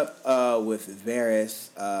opened up with Varys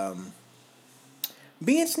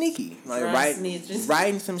being sneaky, like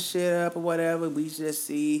writing some shit up or whatever. We just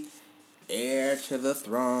see heir to the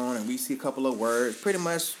throne, and we see a couple of words, pretty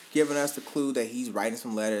much giving us the clue that he's writing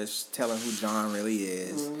some letters telling who Jon really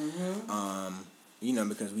is. Mm-hmm.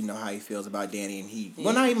 Because we know how he feels about Dany, and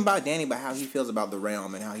well, not even about Dany, but how he feels about the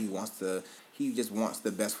realm and how he just wants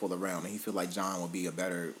the best for the realm, and he feels like Jon will be a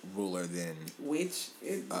better ruler than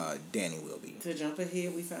Dany will be. To jump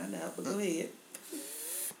ahead, we find out, but go ahead.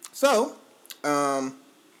 So,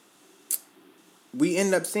 we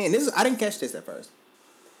end up seeing this. I didn't catch this at first.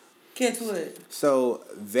 Catch what? So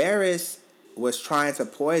Varys was trying to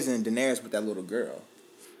poison Daenerys with that little girl.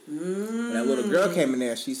 When that little girl came in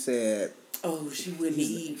there, she said, "Oh, she wouldn't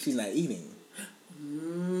eat. She's not eating."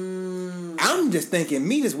 I'm just thinking,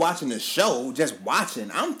 me just watching the show,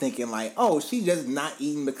 I'm thinking like, oh, she just not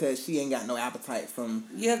eating because she ain't got no appetite from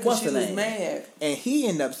because she was mad. And he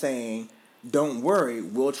ended up saying, "Don't worry,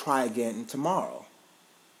 we'll try again tomorrow."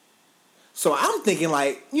 So I'm thinking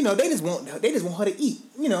like, they just want her to eat.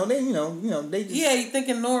 They just, yeah, you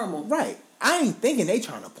thinking normal. Right. I ain't thinking they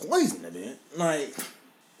trying to poison her then. Like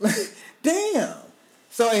damn.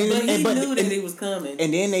 So but he knew that it was coming.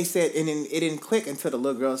 And then they said, and then it didn't click until the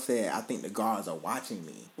little girl said, "I think the guards are watching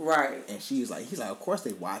me." Right. And he's like, of course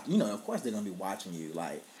they watch. Of course they're gonna be watching you.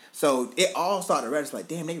 Like, so it all started to register. Like,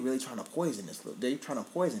 damn, they really trying to poison they trying to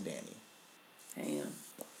poison Dany. Damn.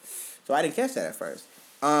 So I didn't catch that at first.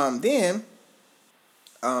 Then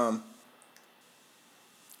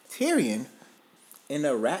Tyrion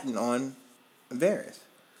ended up ratting on Varys.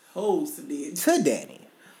 Host did. To Dany.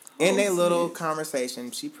 In their little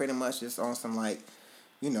conversation, she pretty much just on some like,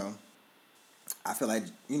 I feel like,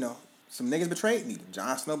 some niggas betrayed me.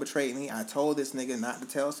 Jon Snow betrayed me. I told this nigga not to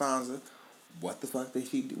tell Sansa. What the fuck did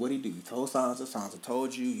he do? What did he do? He told Sansa. Sansa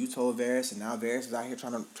told you. You told Varys, and now Varys is out here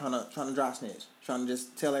trying to dry snitch, trying to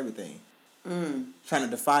just tell everything, trying to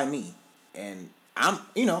defy me. And I'm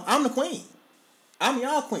the queen. I'm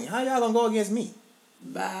y'all queen. How y'all gonna go against me?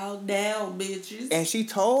 Bow down, bitches. And she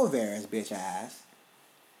told Varys, bitch ass,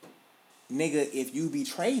 "Nigga, if you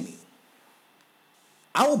betray me,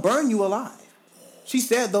 I will burn you alive." She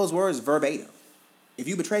said those words verbatim. "If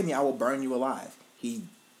you betray me, I will burn you alive."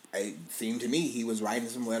 It seemed to me he was writing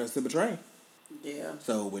some letters to betray. Yeah.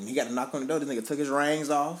 So when he got to knock on the door, this nigga took his rings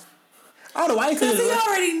off. I don't know why he took his rings off. Because he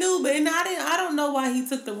already knew, but I don't know why he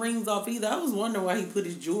took the rings off either. I was wondering why he put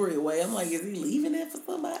his jewelry away. I'm like, is he leaving that for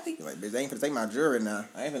somebody? He's like, bitch, I ain't finna take my jewelry now.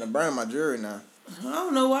 I ain't finna burn my jewelry now. I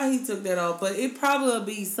don't know why he took that off, but it probably will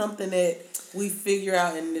be something that we figure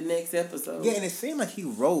out in the next episode. Yeah, and it seemed like he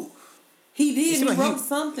wrote. He did. He wrote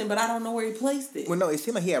something, but I don't know where he placed it. Well, no, it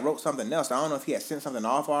seemed like he had wrote something else. I don't know if he had sent something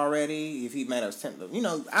off already. If he might have sent, I don't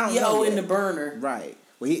know. In the burner. Right.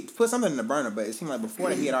 Well, he put something in the burner, but it seemed like before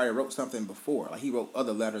that he had already wrote something before. Like he wrote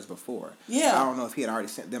other letters before. Yeah. So I don't know if he had already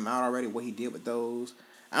sent them out already. What he did with those,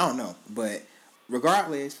 I don't know. But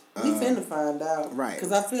regardless, we finna find out. Right.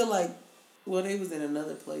 Because I feel like, they was in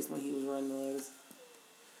another place when he was running the letters.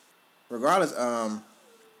 Regardless,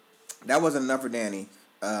 that wasn't enough for Danny.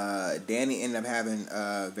 Danny ended up having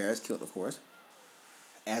Varys killed, of course.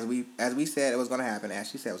 As we said it was gonna happen, as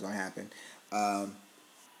she said it was gonna happen. And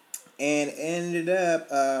ended up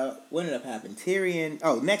what ended up happening?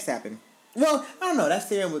 Tyrion next happened. Well, I don't know, that's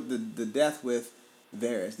Tyrion with the death with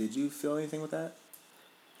Varys. Did you feel anything with that?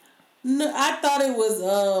 No, I thought it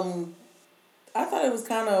was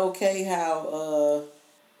kind of okay how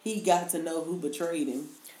he got to know who betrayed him.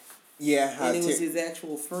 Yeah, and it was his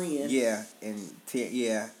actual friend. Yeah, and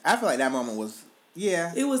I feel like that moment was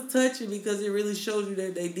It was touching because it really showed you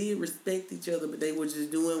that they did respect each other, but they were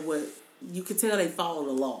just doing what you could tell they followed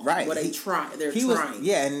the law. Right. What they tried. They're trying.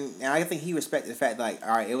 And I think he respected the fact like,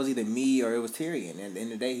 all right, it was either me or it was Tyrion. And at the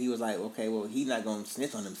end of the day, he was like, okay, well, he's not going to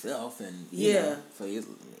snitch on himself. And you know, so it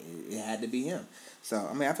had to be him. So,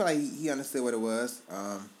 I mean, I feel like he understood what it was.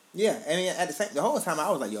 Yeah, I mean, the whole time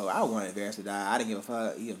I was like, yo, I wanted Varys to die. I didn't give a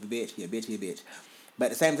fuck. He a bitch. He a bitch. He a bitch. But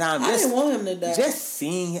at the same time, I didn't want him to die. Just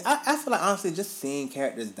seeing, I feel like honestly, just seeing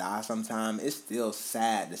characters die sometimes, it's still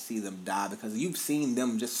sad to see them die because you've seen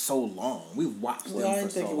them just so long. We've watched them for so long. I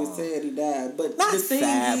didn't think it was sad he died, but not the thing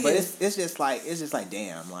sad, is, but it's just like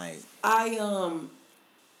damn, like I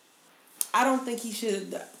don't think he should have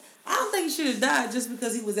died. I don't think he should have died just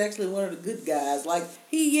because he was actually one of the good guys. Like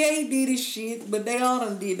he did his shit, but they all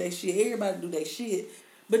done did their shit. Everybody do their shit.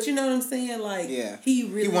 But you know what I'm saying? Like, he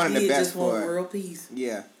really wanted did the best just want world peace.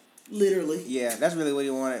 Yeah. Literally. Yeah, that's really what he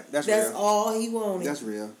wanted. That's real. All he wanted. That's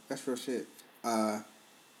real. That's real shit. I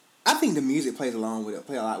think the music play a lot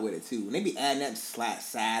with it too. When they be adding that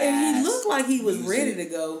sad and he looked like he was ready to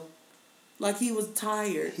go. Like he was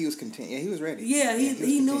tired. He was content. Yeah, he was ready. Yeah,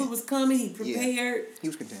 he knew it was coming. He prepared. Yeah. He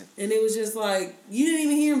was content. And it was just like, you didn't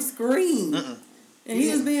even hear him scream. And he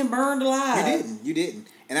was being burned alive. You didn't.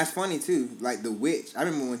 And that's funny too. Like the witch. I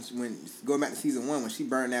remember when going back to season 1 when she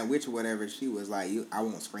burned that witch or whatever. She was like, "I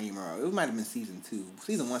won't scream," or it might have been season 2,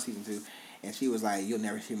 season 1, season 2, and she was like, "You'll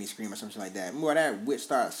never hear me scream" or something like that. Remember that witch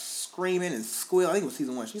started screaming and squealing. I think it was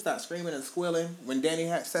season 1. She started screaming and squealing when Danny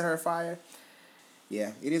had set her afire.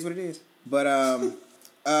 Yeah, it is what it is. But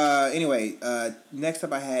anyway, next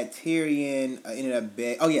up I had Tyrion ended up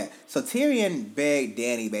so Tyrion begged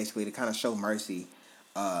Danny basically to kind of show mercy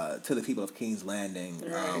to the people of King's Landing,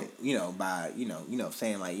 right. By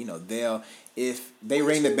saying like, they'll if they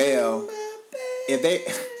ring the bell, if they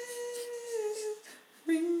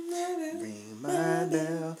ring my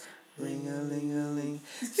bell, ring a ling a ling.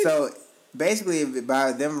 So basically,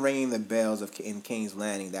 by them ringing the bells in King's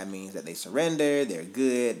Landing, that means that they surrender. They're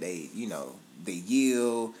good. They they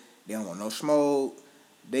yield. They don't want no smoke.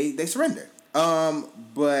 They surrender.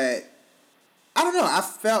 But I don't know. I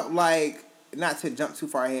felt like, not to jump too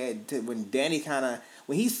far ahead, when Danny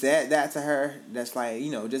when he said that to her, that's like,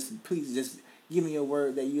 just please just give me your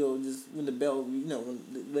word that you'll just, when the bell,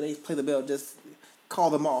 when they play the bell, just call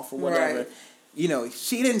them off or whatever. Right.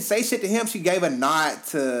 She didn't say shit to him. She gave a nod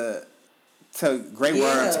to Grey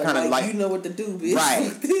Worm to kind of like, you know what to do, bitch.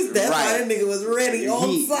 Right. That's why that nigga was ready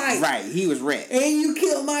on site. Right, he was ready. And you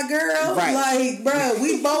killed my girl. Right. Like, bro,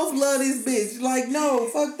 we both love this bitch. Like, no,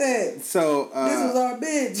 fuck that. So this was our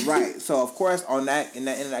bitch. Right. So of course in the end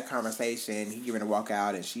of that conversation, he gave her to walk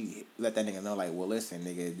out, and she let that nigga know like, well, listen,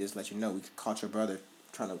 nigga, just let you know, we caught your brother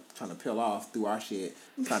trying to peel off through our shit,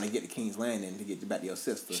 trying to get to King's Landing to get back to your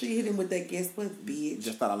sister. She hit him with that guess what, bitch.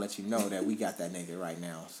 Just thought I'd let you know that we got that nigga right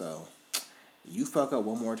now. So you fuck up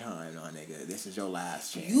one more time, nah, nigga. This is your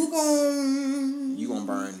last chance. You gonna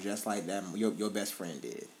burn just like that your best friend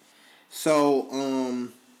did. So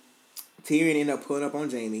Tyrion ended up pulling up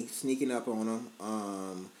on Jaime, sneaking up on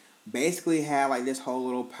him. Basically had like this whole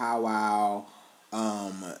little powwow,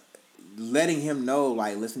 letting him know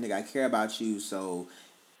like, listen, nigga, I care about you. So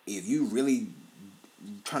if you really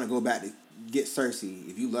trying to go back to get Cersei,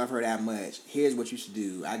 if you love her that much, here's what you should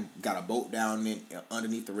do. I got a boat down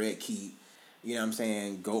underneath the Red Keep. You know what I'm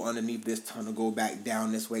saying? Go underneath this tunnel, go back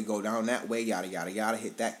down this way, go down that way, yada, yada, yada,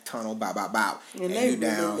 hit that tunnel, bow, bow, bow. And they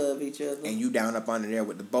really love each other. And you down up under there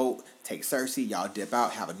with the boat, take Cersei, y'all dip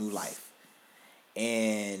out, have a new life.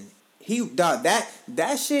 And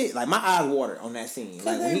that shit, like my eyes watered on that scene.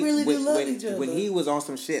 Like they really do love each other. When he was on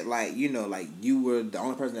some shit like, like you were the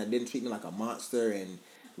only person that didn't treat me like a monster, and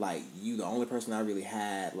like you the only person I really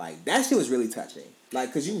had, like that shit was really touching.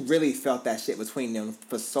 Like, cause you really felt that shit between them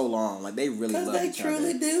for so long. Like they really love each other.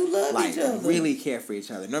 They truly do love each other. Like really care for each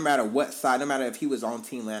other. No matter what side, no matter if he was on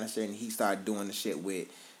Team Lannister and he started doing the shit with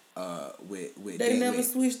they never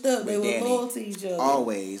switched up. They were loyal to each other.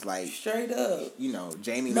 Always, like straight up.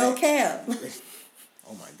 Jaime. No cap.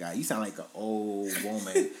 Oh my God, you sound like an old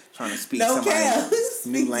woman trying to speak somebody's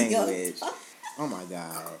new language. Oh my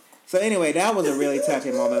God. So anyway, that was a really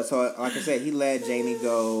touching moment. So like I said, he let Jamie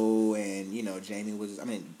go, and Jamie was. I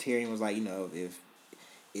mean, Tyrion was like,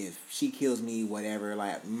 if she kills me, whatever,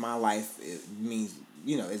 like my life means,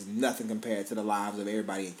 is nothing compared to the lives of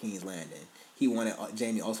everybody in King's Landing. He wanted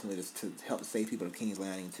Jamie ultimately to help save people of King's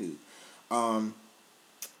Landing too.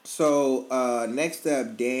 So next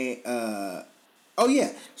up,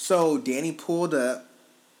 so Dany pulled up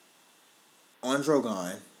on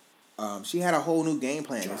Drogon. She had a whole new game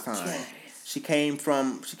plan this time. She came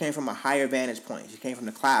from a higher vantage point. She came from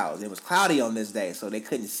the clouds. It was cloudy on this day, so they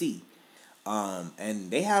couldn't see. And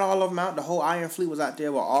they had all of them out. The whole Iron Fleet was out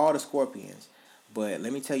there with all the Scorpions. But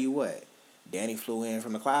let me tell you what, Dany flew in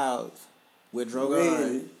from the clouds with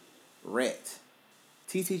Drogon, wrecked.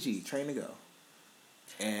 TTG, train to go.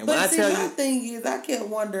 And but when see, my thing is, I kept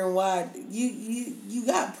wondering why you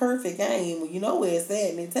got perfect aim. You know where it's at,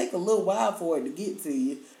 and it take a little while for it to get to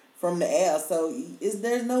you from the air. So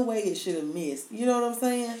there's no way it should have missed. You know what I'm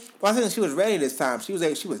saying? Well, I think she was ready this time. She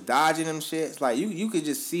was dodging them shits. Like you could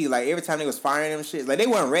just see, like every time they was firing them shits, like they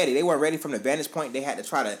weren't ready. They weren't ready from the vantage point. They had to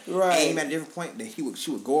try to aim at a different point. That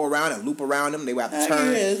she would go around and loop around them. They would have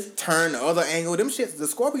to turn the other angle. Them shits. The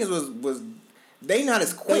Scorpions was they not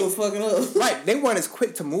as quick. They was fucking up. Right. They weren't as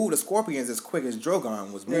quick to move the Scorpions as quick as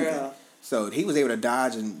Drogon was moving. Yeah. So he was able to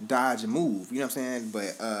dodge and move. You know what I'm saying?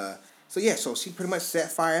 But so she pretty much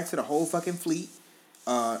set fire to the whole fucking fleet.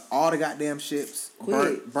 All the goddamn ships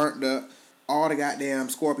burnt up. All the goddamn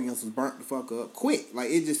Scorpions was burnt the fuck up quick. Like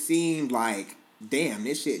it just seemed like, damn,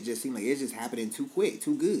 this shit just seemed like it's just happening too quick,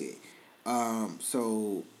 too good.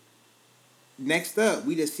 So next up,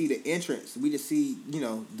 we just see the entrance. We just see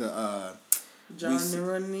the John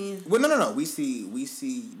running in. Well, no. We see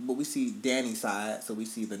Dany's side. So we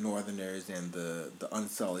see the Northerners and the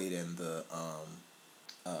Unsullied and the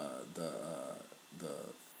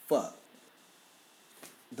what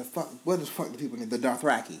the fuck the people name? The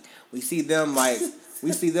Dothraki. We see them I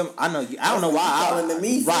don't know why.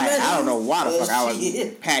 I don't know why the fuck I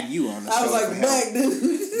was pat you on the show. I was like, black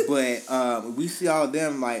dude. But we see all of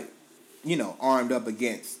them armed up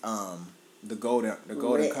against the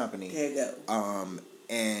Golden Company.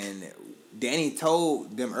 And Dany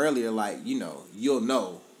told them earlier, you'll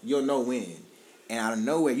know when. And out of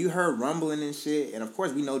nowhere, you heard rumbling and shit. And of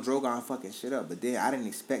course, we know Drogon fucking shit up. But then I didn't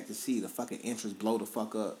expect to see the fucking entrance blow the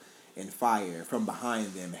fuck up in fire from behind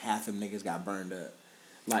them. Half them niggas got burned up.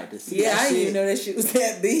 Like, to see that shit. Yeah, I didn't even know that shit was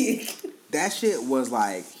that big. That shit was,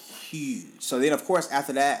 huge. So then, of course,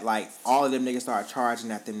 after that, all of them niggas started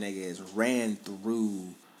charging at them niggas. Ran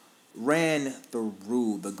through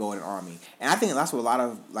the Golden Army. And I think that's what a lot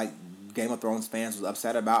of, Game of Thrones fans was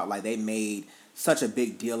upset about. They made such a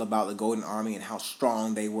big deal about the Golden Army and how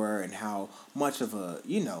strong they were and how much of a,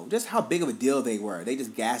 just how big of a deal they were. They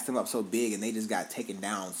just gassed them up so big and they just got taken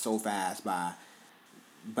down so fast by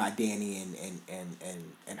Dany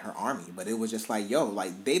and her army. But it was just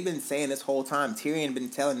they've been saying this whole time. Tyrion been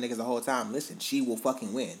telling niggas the whole time, listen, she will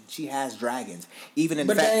fucking win. She has dragons. They didn't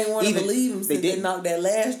want to believe him since they knocked that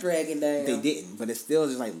last dragon down. They didn't, but it's still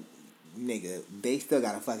just nigga, they still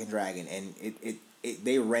got a fucking dragon, and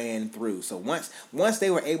they ran through. So once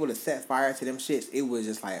they were able to set fire to them shits, it was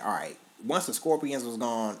just all right. Once the Scorpions was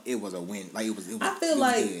gone, it was a win. It was. I feel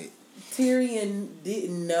good. Tyrion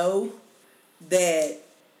didn't know that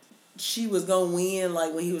she was gonna win.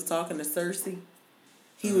 When he was talking to Cersei,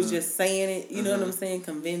 he was just saying it. You know what I'm saying?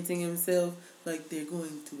 Convincing himself they're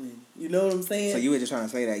going to win. You know what I'm saying? So you were just trying to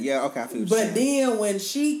say that? Yeah. Okay. I feel what you're saying. But then when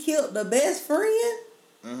she killed the best friend.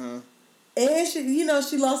 Mm-hmm. And she,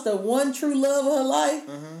 she lost the one true love of her life.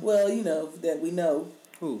 Mm-hmm. Well, that we know.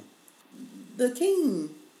 Who? The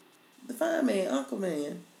king. The fine man, Uncle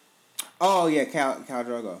Man. Oh, yeah, Khal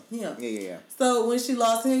Drogo. Yeah. Yeah. So when she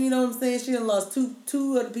lost him, you know what I'm saying? She done lost two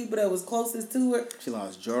of the people that was closest to her. She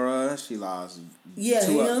lost Jorah. She lost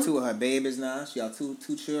two of her babies now. She got two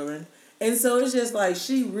children. And so it's just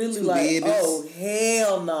she really babies. Oh,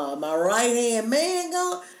 hell no. My right-hand man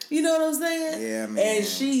gone. You know what I'm saying? Yeah, man. And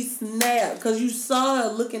she snapped because you saw her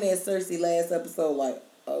looking at Cersei last episode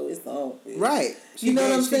oh, it's on. Right. You know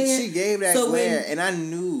what I'm saying? She gave that glare, and I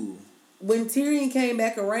knew. When Tyrion came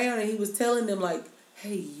back around and he was telling them,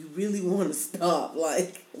 hey, you really want to stop. Bro.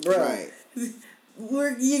 Right.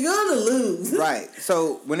 You're going to lose. Right.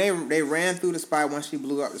 So when they ran through the spot, once she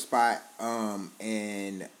blew up the spot,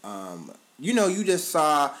 you just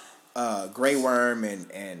saw Grey Worm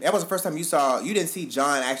and that was the first time you didn't see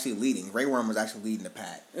Jon actually leading. Grey Worm was actually leading the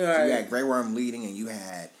pack. Right. So you had Grey Worm leading and you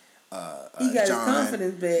had he got Jon, his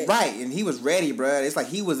confidence back. Right, and he was ready, bro. It's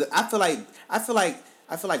he was I feel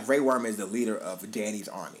like Grey Worm is the leader of Dany's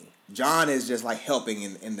army. John is just like helping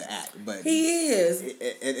in the act, but he is.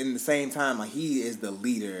 In the same time, like he is the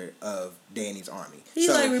leader of Danny's army. He's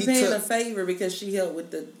so like repaying a favor because she helped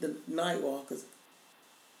with the Night Walkers.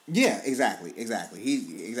 Yeah, exactly.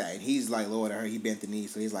 He's like lower to her. He bent the knee,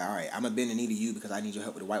 so he's like, all right, I'm gonna bend the knee to you because I need your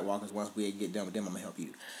help with the White Walkers. Once we get done with them, I'm gonna help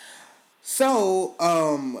you. So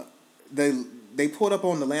they pulled up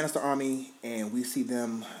on the Lannister army, and we see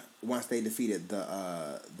them once they defeated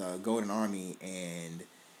the Golden Army and.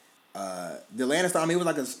 The Lannister army, it was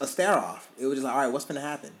like a stare off. It was just like, all right, what's gonna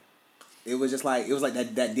happen? It was like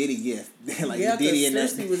that Diddy gift. Like Diddy and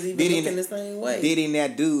Cersei was even looking the same way. Diddy and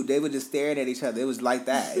that dude, they were just staring at each other. It was like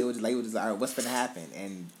that. It was just all right, what's gonna happen?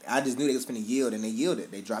 And I just knew they was gonna yield, and they yielded.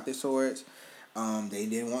 They dropped their swords. They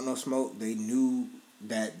didn't want no smoke. They knew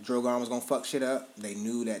that Drogon was gonna fuck shit up. They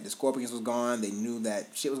knew that the Scorpions was gone. They knew that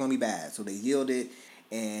shit was gonna be bad. So they yielded,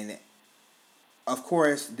 and of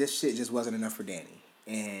course, this shit just wasn't enough for Dany.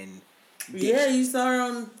 And yeah, you saw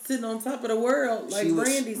her sitting on top of the world, like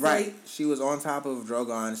Brandy said. Right, she was on top of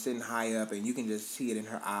Drogon, sitting high up, and you can just see it in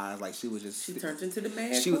her eyes. Like she was just. She turned into the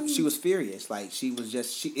mad queen. She was furious. Like she was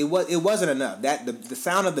just. It wasn't enough. That the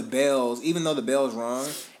sound of the bells, even though the bells rung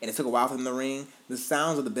and it took a while for them to ring, the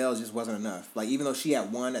sounds of the bells just wasn't enough. Like even though she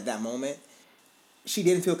had won at that moment, she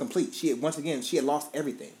didn't feel complete. She had lost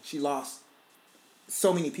everything. She lost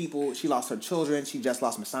so many people. She lost her children. She just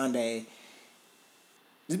lost Missandei.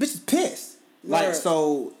 This bitch is pissed. Like, right.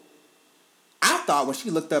 So, I thought when she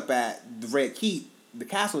looked up at the Red Keep, the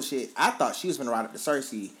castle shit, I thought she was going to ride up to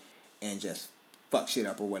Cersei and just fuck shit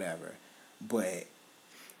up or whatever. But...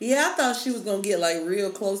 yeah, I thought she was going to get, like, real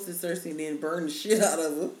close to Cersei and then burn the shit out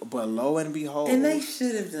of her. But lo and behold... and they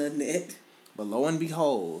should have done that. But lo and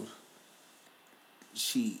behold,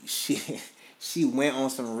 she went on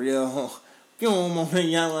some real... Home on the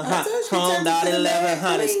yellow hot, home out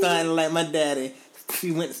 1100, stunning like my daddy.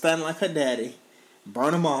 She went stunning like her daddy,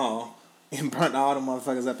 burned them all, and burnt all the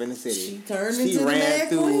motherfuckers up in the city. She turned into the mad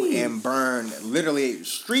queen. And burned literally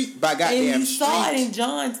street by goddamn and you street. saw it in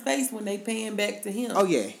John's face when they paying back to him. Oh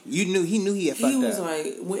yeah, he knew he had fucked up. He was like,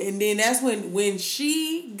 and then that's when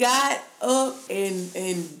she got up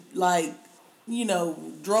and like, you know,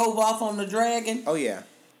 drove off on the dragon. Oh yeah,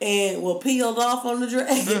 and peeled off on the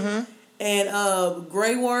dragon. Mm-hmm. And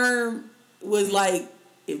Grey Worm was like,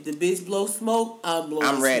 if the bitch blow smoke, I'm blowing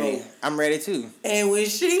smoke. I'm ready. I'm ready too. And when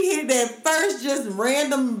she hit that first just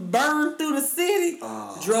random burn through the city,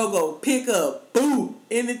 Drogo pick up, boom,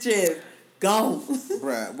 in the chest, gone.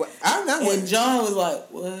 Bruh, and John was like,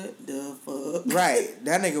 what the fuck? Right.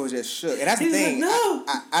 That nigga was just shook. And that's the thing. Like, no.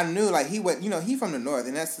 I knew, like, he went, you know, he from the north,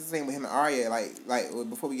 and that's the thing with him and Arya, like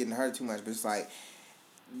before we get into her too much, but it's like,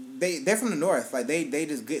 they're from the north. Like they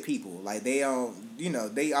just good people. Like they don't, you know,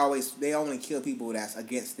 they only kill people that's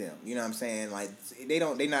against them. You know what I'm saying? Like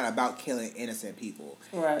they're not about killing innocent people.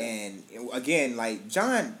 Right. And again, like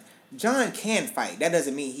John can fight. That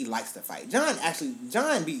doesn't mean he likes to fight. John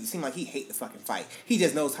seem like he hate to fucking fight. He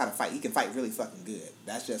just knows how to fight. He can fight really fucking good.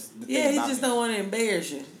 That's just the thing he about just him. don't want to embarrass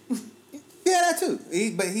you. Yeah, that too.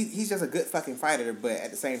 He's just a good fucking fighter. But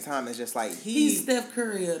at the same time, it's just like he's Steph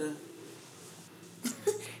Curry of the.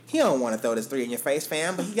 He don't want to throw this 3 in your face,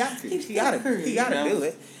 fam, but he got to. He got to do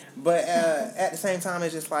it. But at the same time,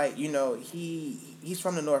 it's just like, you know, he's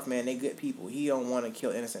from the north, man. They good people. He don't want to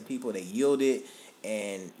kill innocent people. They yielded,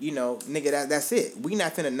 and you know, nigga, that's it. We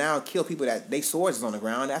not finna now kill people that they swords is on the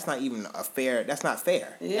ground. That's not even fair. That's not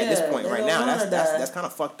fair at this point right now. That's kind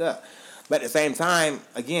of fucked up. But at the same time,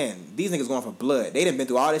 again, these niggas going for blood. They done been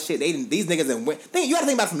through all this shit. These niggas done went. You gotta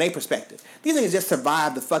think about it from their perspective. These niggas just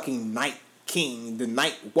survived the fucking Night King, the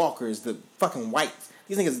Night Walkers, the fucking whites.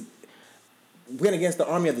 These niggas went against the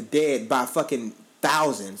army of the dead by fucking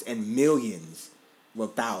thousands and millions. Well,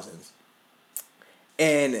 thousands.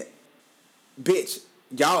 And, bitch,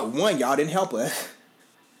 y'all didn't help us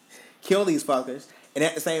kill these fuckers. And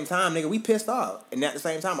at the same time, nigga, we pissed off. And at the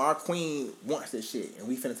same time, our queen wants this shit. And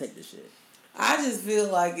we finna take this shit. I just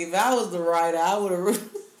feel like if I was the writer, I would have...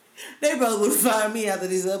 they both would find me after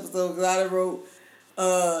this episode because I done wrote...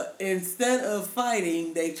 instead of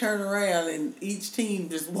fighting, they turn around and each team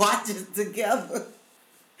just watches together.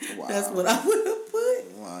 Wow. That's what I would have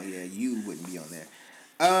put. Well, yeah, you wouldn't be on there.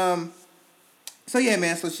 So yeah,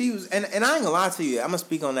 man. So she was, and I ain't gonna lie to you. I'm gonna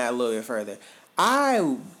speak on that a little bit further.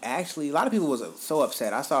 I actually, a lot of people was so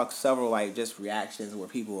upset. I saw several like just reactions where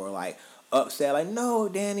people were like upset, like, no,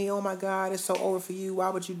 Dany, oh my God, it's so over for you. Why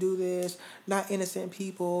would you do this? Not innocent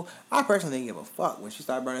people. I personally didn't give a fuck when she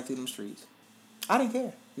started burning through them streets. I didn't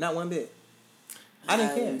care. Not one bit. I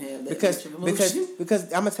didn't didn't care have that because much of emotion. because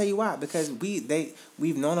I'm gonna tell you why. Because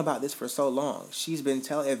we've known about this for so long. She's been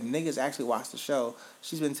telling, if niggas actually watch the show,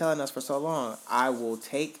 she's been telling us for so long. I will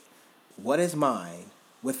take what is mine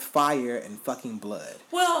with fire and fucking blood.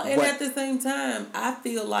 Well, and at the same time, I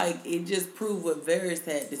feel like it just proved what Varys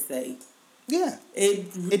had to say. Yeah,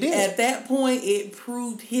 it did. At that point, it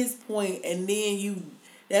proved his point, and then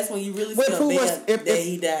that's when you really felt bad that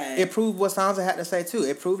he died. It proved what Sansa had to say too.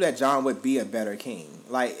 It proved that Jon would be a better king.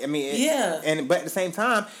 Like, I mean, but at the same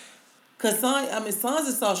time, because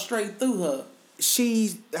Sansa saw straight through her.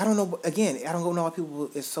 I don't know. Again, I don't know why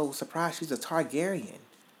people is so surprised. She's a Targaryen.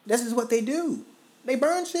 This is what they do. They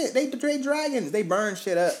burn shit. They dragons. They burn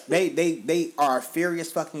shit up. They are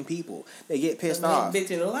furious fucking people. They get pissed off.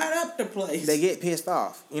 Bitches light up the place. They get pissed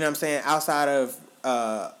off. You know what I'm saying? Outside of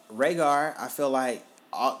Rhaegar, I feel like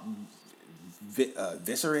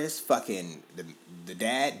Viserys, fucking the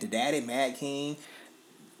daddy, Mad King,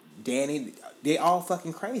 Dany, they all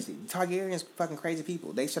fucking crazy. Targaryens fucking crazy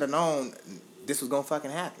people. They should have known this was gonna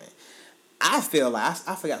fucking happen. I feel like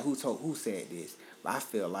I forgot who said this. But I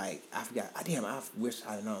feel like I forgot. I wish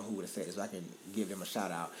I'd known who would have said this so I can give them a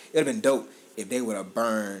shout out. It would have been dope if they would have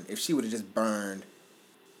burned. If she would have just burned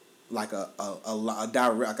like a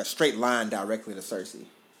straight line directly to Cersei.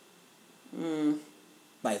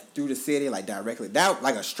 Like through the city, like directly. That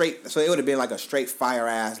like a straight. So it would have been like a straight fire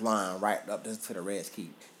ass line right up to the Red's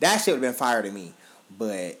Keep. That shit would have been fire to me.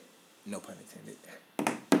 But no pun intended.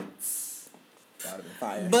 That would have been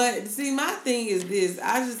fire. But see, my thing is this.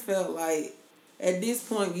 I just felt like at this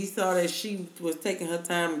point you saw that she was taking her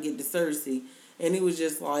time to get to Cersei, and it was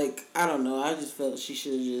just like, I don't know. I just felt she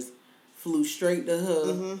should have just flew straight to her.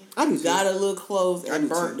 Mm-hmm. I do too. Got her a little close and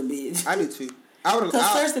burnt the bitch. I do too. Because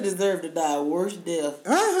Cersei deserved to die a worse death.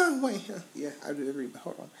 Wait, yeah, I do agree. But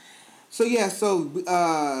hold on. So yeah, I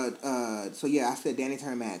said Dany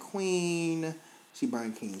turned Mad Queen. She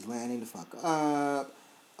burned King's Landing the fuck up.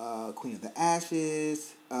 Queen of the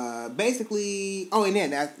Ashes. Basically, and then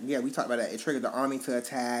we talked about that. It triggered the army to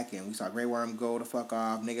attack, and we saw Grey Worm go the fuck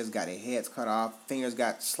off. Niggas got their heads cut off, fingers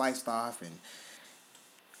got sliced off, and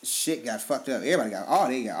shit got fucked up. Everybody got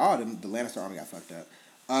the Lannister army got fucked up.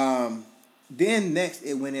 Then next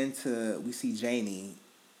it went into, we see Jaime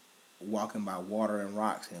walking by water and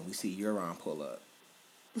rocks, and we see Euron pull up.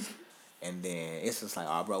 And then it's just like,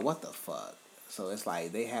 oh, bro, what the fuck? So it's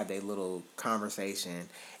like they had their little conversation.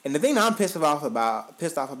 And the thing that I'm pissed off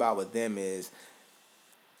about with them is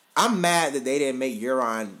I'm mad that they didn't make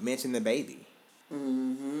Euron mention the baby.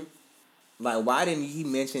 Mm-hmm. Like, why didn't he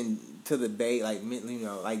mention to the baby, like, you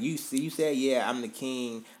know, like you said, yeah, I'm the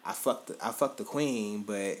king, I fucked the queen,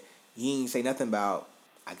 but you didn't say nothing about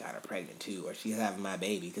I got her pregnant too, or she's having my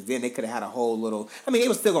baby. Because then they could have had a whole little. I mean, they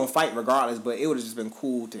were still gonna fight regardless, but it would have just been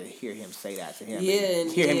cool to hear him say that to him. Yeah,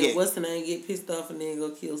 and hear him what's the name? Get pissed off and then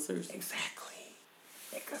go kill Cersei. Exactly.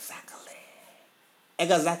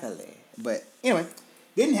 But anyway,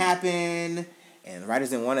 didn't happen, and the writers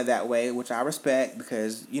didn't want it that way, which I respect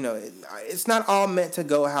because you know it's not all meant to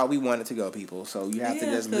go how we want it to go, people. So you have to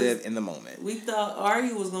just live in the moment. We thought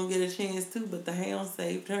Arya was gonna get a chance too, but the Hound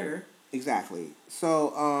saved her. Exactly.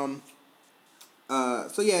 So,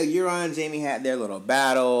 Euron and Jaime had their little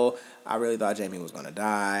battle. I really thought Jaime was gonna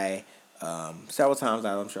die. Several times,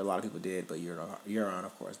 I'm sure a lot of people did, but Euron,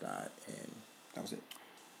 of course, died, and that was it.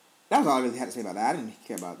 That was all I really had to say about that. I didn't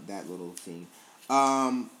care about that little scene.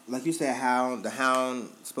 Like you said, the Hound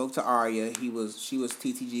spoke to Arya. She was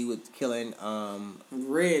TTG with killing.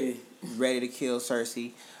 Ready to kill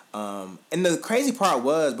Cersei. And the crazy part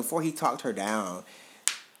was before he talked her down.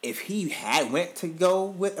 If she had went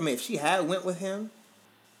with him,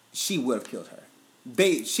 she would have killed her.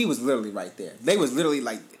 She was literally right there. They was literally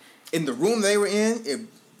like in the room they were in. If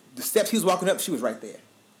the steps he was walking up, she was right there.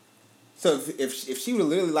 So if she would have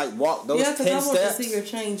literally like walked those 10 steps. Yeah, because I want to see her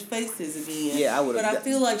change faces again. Yeah, I would have. But I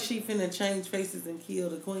feel like she finna change faces and kill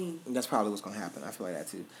the queen. That's probably what's gonna happen. I feel like that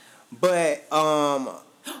too. But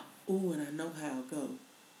ooh, and I know how it goes.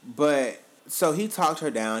 But. So he talked her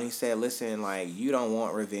down. He said, listen, like, you don't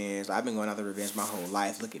want revenge. I've been going after revenge my whole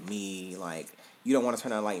life. Look at me. Like, you don't want to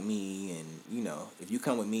turn out like me. And, you know, if you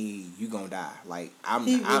come with me, you going to die. Like,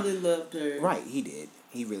 He really loved her. Right, he did.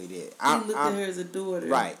 He really did. He looked at her as a daughter.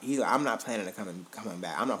 Right. I'm not planning on coming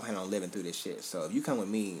back. I'm not planning on living through this shit. So if you come with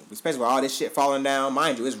me, especially with all this shit falling down,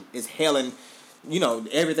 mind you, it's hell and, you know,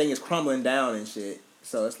 everything is crumbling down and shit.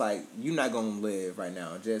 So it's like, you're not going to live right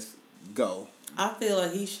now. Just go. I feel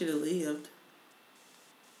like he should have lived.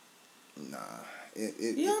 Nah.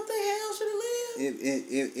 You don't think Hal should have lived?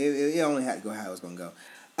 It only had to go how it was going to go.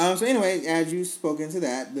 So anyway, as you spoke into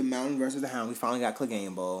that, the Mountain versus the Hound, we finally got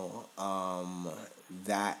Clegane Bowl.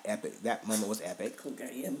 That moment was epic.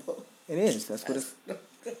 Clegane Bowl. It is. That's what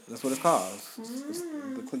it's called. It's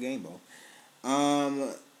the Clegane Bowl.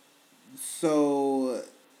 So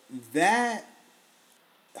that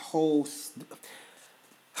whole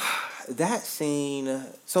that scene.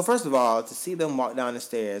 So first of all, to see them walk down the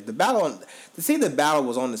stairs, the battle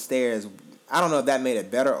was on the stairs. I don't know if that made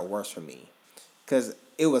it better or worse for me, because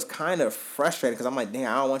it was kind of frustrating. Because I'm like,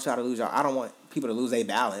 damn, I don't want y'all to lose y'all. I don't want people to lose their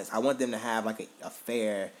balance. I want them to have like a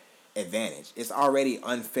fair advantage. It's already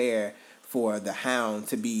unfair for the Hound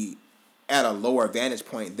to be at a lower vantage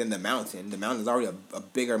point than the Mountain. The Mountain is already a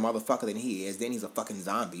bigger motherfucker than he is. Then he's a fucking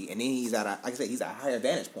zombie, and then he's at like I said, he's at a higher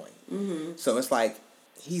vantage point. Mm-hmm. So it's like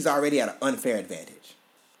he's already at an unfair advantage.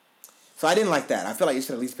 So I didn't like that. I feel like it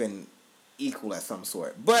should at least been equal at some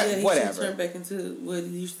sort. But yeah, he whatever. Turn back into what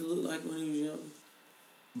he used to look like when he was young.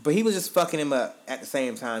 But he was just fucking him up at the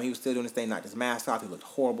same time. He was still doing his thing, knocked his mask off. He looked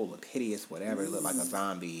horrible, looked hideous, whatever. He looked like a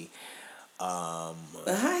zombie. But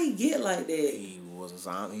how he get like that? He was a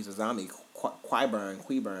zombie. He's a zombie. Qyburn.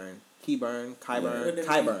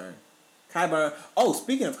 Oh,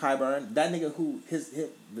 speaking of Qyburn, that nigga who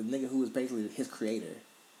the nigga who was basically his creator,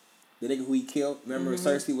 the nigga who he killed. Remember,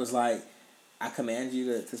 Cersei was like, "I command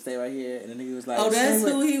you to stay right here," and the nigga was like, "Oh, that's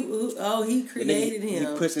who he created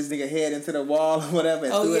him." He pushed his nigga head into the wall or whatever.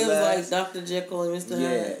 And it was like Dr. Jekyll and Mr.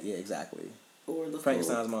 Hyde. Yeah, exactly. Or the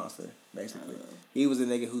Frankenstein's monster, basically. He was the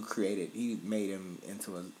nigga who created. He made him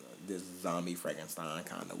into this zombie Frankenstein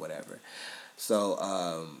kind of whatever.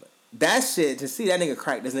 So that shit, to see that nigga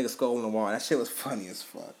crack this nigga skull on the wall, that shit was funny as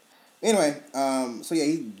fuck. Anyway, so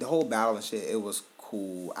yeah, the whole battle and shit, it was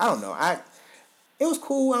cool. I don't know, it was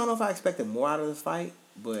cool. I don't know if I expected more out of this fight,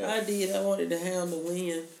 but I did. I wanted the Hound to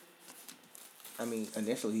win. I mean,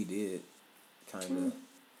 initially he did, kind of.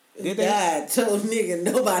 Did they? God told nigga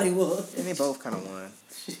nobody won. And they both kind of won.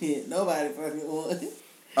 Shit, nobody fucking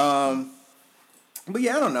won. But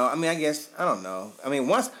yeah, I don't know. I mean, I guess I don't know. I mean,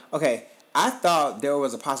 I thought there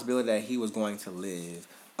was a possibility that he was going to live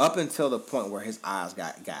up until the point where his eyes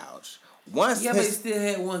got gouged. But he still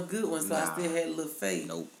had one good one, so I still had a little faith.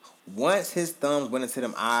 Nope. Once his thumbs went into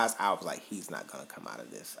them eyes, I was like, he's not gonna come out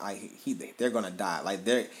of this. They're gonna die. Like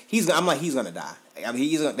he's gonna die. I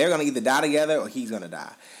mean, they're gonna either die together or he's gonna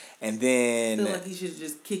die. And then I feel like he should have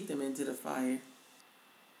just kicked him into the fire.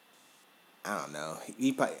 I don't know.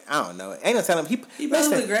 I don't know. Ain't no telling him. He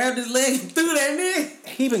probably grabbed his leg and threw that nigga.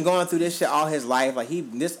 He been going through this shit all his life. Like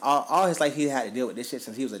all his life he had to deal with this shit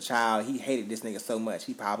since he was a child. He hated this nigga so much.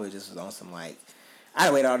 He probably just was on some like, I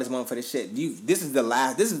waited all this moment for this shit. This is the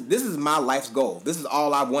last. This is my life's goal. This is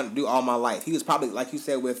all I want to do all my life. He was probably, like you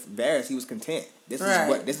said with Varys, he was content. This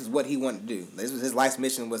is what he wanted to do. This was his life's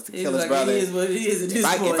mission, was to kill his brother. It is what it is at this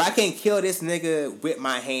point. If I can't kill this nigga with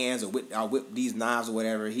my hands or whip these knives or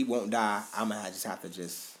whatever, he won't die. I'm gonna just have to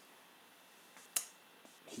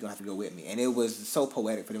he gonna have to go with me. And it was so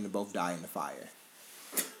poetic for them to both die in the fire.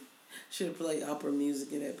 Should have played opera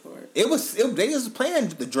music in that part. They was playing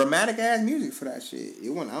the dramatic ass music for that shit. It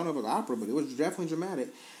wasn't, I don't know if it was opera, but it was definitely dramatic.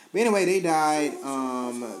 But anyway, they died.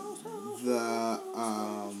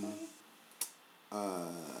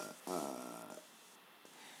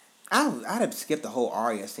 I'd have skipped the whole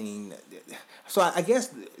Arya scene. So I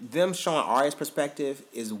guess them showing Arya's perspective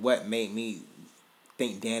is what made me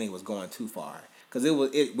think Dany was going too far. Because when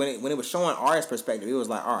it was showing Arya's perspective, it was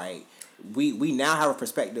like, all right, we now have a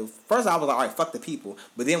perspective. First, I was like, all right, fuck the people.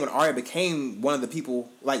 But then when Arya became one of the people,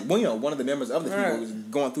 like, one of the members of the people who was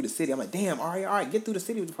going through the city, I'm like, damn, Arya, all right, get through the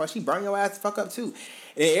city before she burn your ass the fuck up too.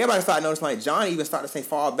 And everybody started noticing, like, Jon even started to say,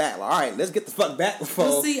 fall back. Like, all right, let's get the fuck back before.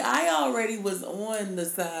 Well, see, I already was on the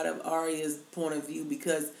side of Arya's point of view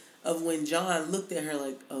because of when Jon looked at her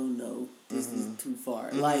like, oh no, this is too far.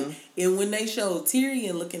 Mm-hmm. Like, and when they showed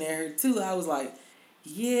Tyrion looking at her too, I was like,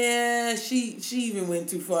 yeah, she even went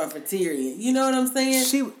too far for Tyrion. You know what I'm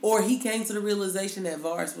saying? Or he came to the realization that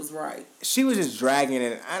Varys was right. She was just dragging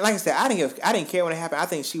it. Like I said, I didn't care when it happened. I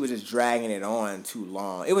think she was just dragging it on too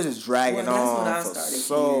long. It was just dragging on for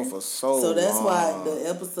so long. So that's why the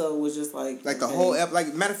episode was just like the whole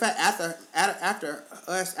like matter of fact, after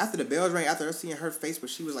the bells rang, after us seeing her face, where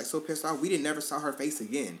she was like so pissed off, we never saw her face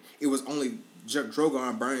again. It was only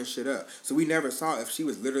Drogon burning shit up. So we never saw if she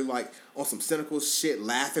was literally like on some cynical shit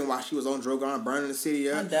laughing while she was on Drogon burning the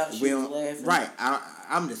city up. I doubt she was laughing. Right.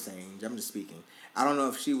 I'm just saying. I'm just speaking. I don't know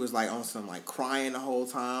if she was like on some like crying the whole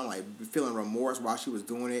time, like feeling remorse while she was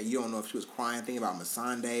doing it. You don't know if she was crying, thinking about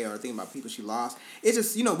Missandei or thinking about people she lost. It's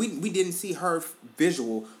just, we didn't see her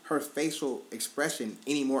facial expression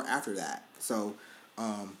anymore after that. So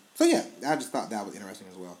So yeah, I just thought that was interesting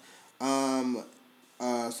as well.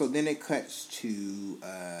 So then it cuts to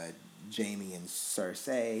Jamie and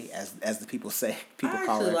Cersei, as the people say. People I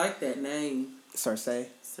call her. actually like that name. Cersei.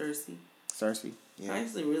 Cersei. Yeah. I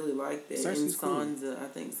actually really like that. Cersei's and cool. Sansa, I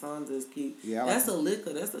think Sansa is cute. Yeah, that's a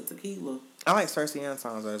liquor. That's a tequila. I like Cersei and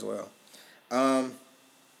Sansa as well.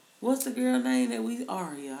 What's the girl name that we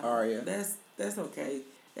Arya? Arya. That's okay.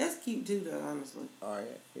 That's cute too, though. Honestly.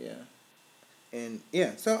 Arya, yeah. And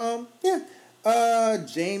yeah, so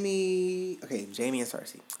Jamie. Okay, Jamie and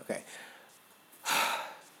Cersei. Okay.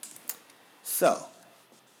 So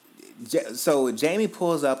Jamie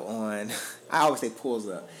pulls up on. I always say pulls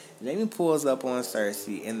up. Jamie pulls up on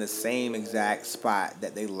Cersei in the same exact spot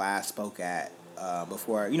that they last spoke at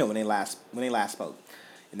before. You know, when they last spoke,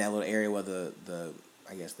 in that little area where the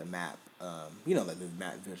I guess the map. You know, like the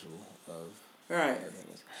map visual of everything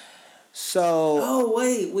is. So. Oh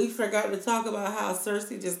wait, we forgot to talk about how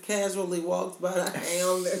Cersei just casually walks by the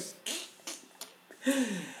hound.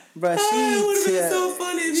 Bruh, it would have been so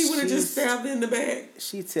funny if he would have just stabbed in the back.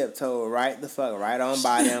 She tiptoed right on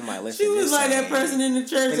by them. Like, listen, she was like that person in the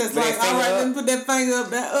church that's like, all right, let me put that finger up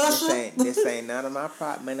that usher. This ain't none of my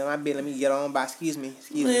problem. None of my business. Let me get on by. Excuse me.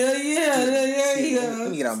 Yeah. Let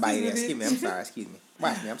me get on by here. Excuse me. I'm sorry. Excuse me.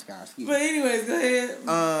 Watch me. I'm sorry. Excuse me. But anyways, go ahead.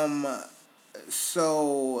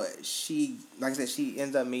 So she, like I said, she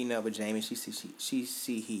ends up meeting up with Jamie. She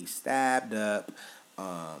see he stabbed up.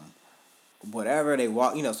 Whatever they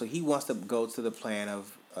walk, so he wants to go to the plan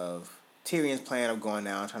of Tyrion's plan of going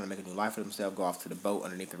down, trying to make a new life for himself, go off to the boat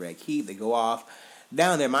underneath the Red Keep. They go off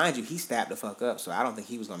down there, mind you, he stabbed the fuck up, so I don't think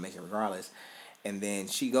he was gonna make it regardless. And then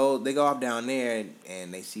they go off down there,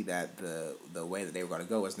 and they see that the way that they were gonna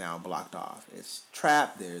go is now blocked off. It's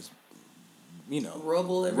trapped. There's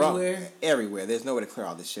rubble everywhere. Everywhere. There's no way to clear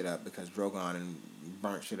all this shit up because Drogon and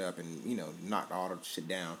burnt shit up and knocked all the shit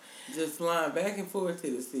down. Just flying back and forth to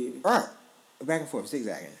the city. All right. Back and forth,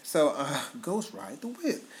 zigzagging. So, Ghost ride the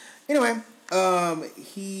whip. Anyway,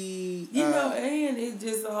 he... and it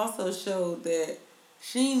just also showed that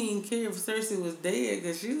she didn't even care if Cersei was dead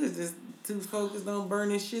because she was just too focused on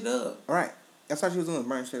burning shit up. Right. That's what she was doing,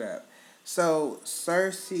 burning shit up. So,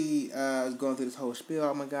 Cersei is going through this whole spiel.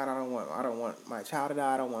 Oh, my God, I don't want my child to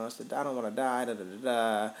die. I don't want to die,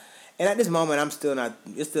 da-da-da-da. And at this moment, it's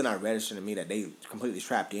still not registering to me that they completely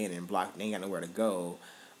trapped in and blocked. They ain't got nowhere to go.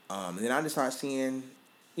 And then I just started seeing,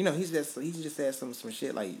 he just said some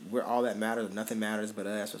shit like we're all that matters, nothing matters but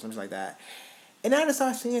us, or something like that. And I just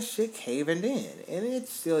started seeing shit caving in, and it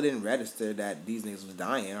still didn't register that these niggas was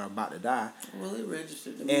dying or about to die. Well, it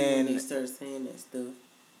registered to me when they started saying that stuff.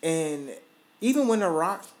 And even when the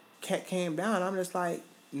rock came down, I'm just like,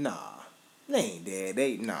 nah, they ain't dead.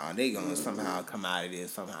 They gonna somehow come out of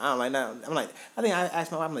this somehow. I think I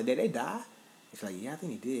asked my wife, I'm like, did they die? It's like, yeah, I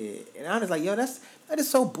think he did. And I was like, yo, that is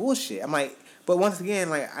so bullshit. I'm like, but once again,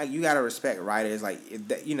 like, you gotta respect writers. Like, a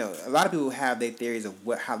lot of people have their theories of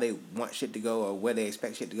how they want shit to go or where they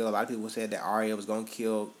expect shit to go. A lot of people said that Arya was gonna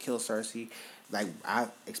kill Cersei. Like, I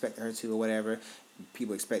expected her to or whatever.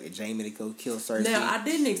 People expected Jamie to go kill Cersei. Now, I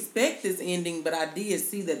didn't expect this ending, but I did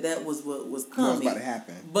see that was what was coming. What was about to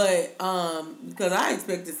happen. But, because I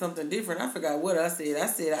expected something different. I forgot what I said. I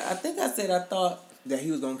thought that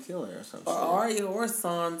he was gonna kill her or something. Or Arya or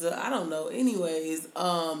Sansa. I don't know. Anyways,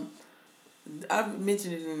 I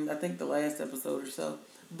mentioned it in I think the last episode or so.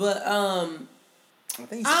 But I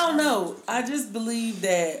don't know. I just believe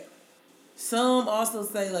that some also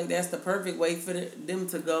say like that's the perfect way for them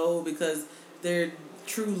to go because they're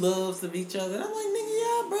true loves of each other. And I'm like, nigga,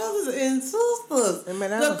 y'all brothers and sisters.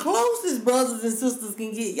 The closest brothers and sisters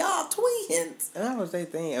can get. Y'all twins. And that was their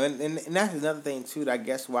thing. And that's another thing, too, that I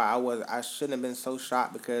guess why I shouldn't have been so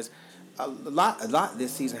shocked because a lot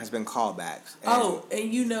this season has been callbacks.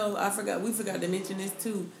 And we forgot to mention this,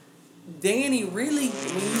 too. Dany really,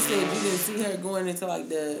 when you said you didn't see her going into, like,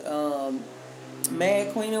 the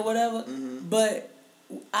Mad Queen or whatever, but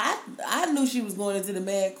I knew she was going into the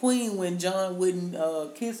Mad Queen when Jon wouldn't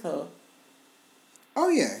kiss her. Oh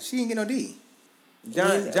yeah, she didn't get no D.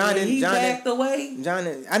 John backed away.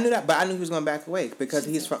 I knew that, but I knew he was going to back away because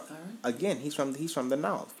he's from the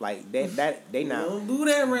north. Like they not don't do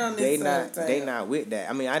that around this time. They not with that.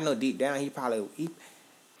 I mean, I know deep down he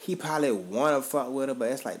probably want to fuck with her,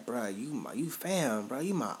 but it's like, bro, you fam, bro,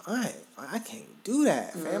 you my aunt. I can't do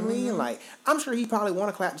that, family. And like, I'm sure he probably want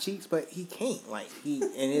to clap cheeks, but he can't. Like he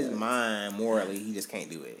in his mind morally, he just can't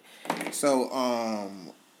do it. So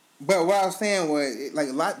but what I was saying was like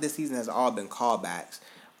a lot of this season has all been callbacks,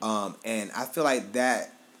 and I feel like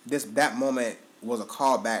that moment was a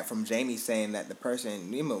callback from Jamie saying that the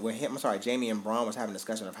person, Jamie and Braun was having a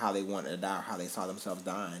discussion of how they wanted to die or how they saw themselves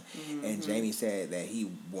dying, and Jamie said that he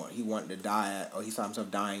wanted to die, or he saw himself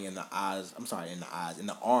dying in the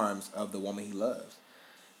arms of the woman he loves,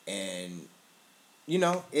 and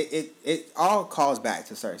it all calls back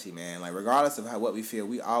to Cersei, man. Like, regardless of what we feel,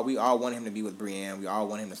 we all want him to be with Brienne, we all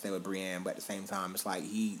want him to stay with Brienne, but at the same time, it's like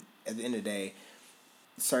at the end of the day,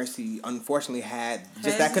 Cersei unfortunately had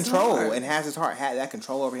just that control and has his heart, had that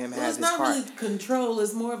control over him, has his heart. It's not really control,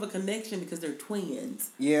 it's more of a connection because they're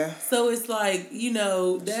twins. Yeah. So it's like,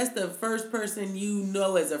 that's the first person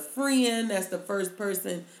as a friend, that's the first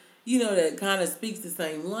person, that kind of speaks the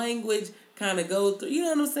same language, kind of go through, you know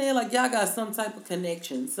what I'm saying? Like, y'all got some type of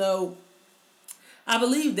connection. So I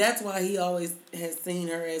believe that's why he always has seen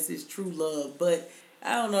her as his true love, but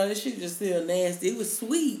I don't know, that shit just still nasty. It was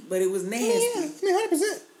sweet, but it was nasty. Yeah,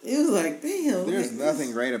 100%. It was like, damn. There's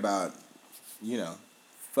nothing great about,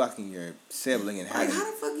 fucking your sibling and having... How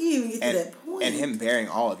the fuck you even get to that point? And him bearing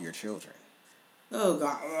all of your children. Oh,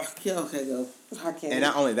 God. Okay, go. I can't. And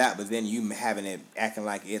not only that, but then you having it acting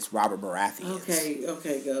like it's Robert Baratheon.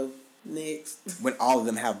 Okay, go. Next. When all of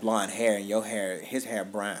them have blonde hair and his hair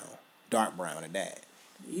brown. Dark brown at that.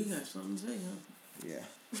 You got something to say, huh? Yeah.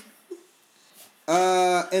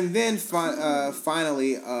 And then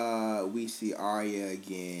finally, we see Arya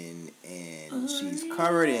again, and she's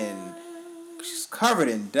covered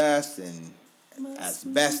in dust and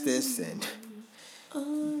asbestos and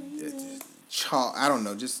chalk. I don't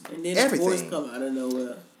know, just and then everything. The horse come out of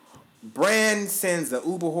nowhere. Bran sends the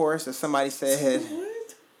Uber horse, as somebody said. What?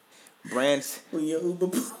 When your Uber.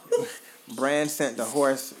 Bran sent the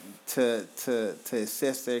horse to his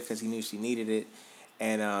sister because he knew she needed it.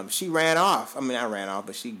 And she ran off. I mean, not ran off,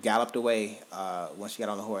 but she galloped away once she got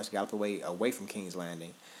on the horse, galloped away from King's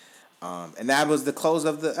Landing. And that was the close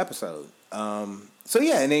of the episode. So,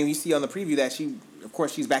 yeah, and then you see on the preview that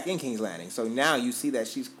she's back in King's Landing. So now you see that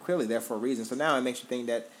she's clearly there for a reason. So now it makes you think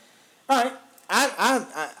that, all right,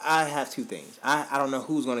 I have two things. I don't know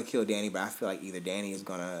who's going to kill Dany, but I feel like either Dany is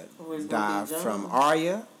going to die from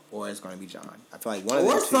Arya or it's going to be Jon. I feel like one of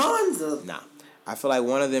them two. Or Sansa. Nah. I feel like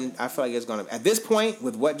one of them. I feel like it's gonna. At this point,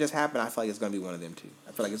 with what just happened, I feel like it's gonna be one of them two.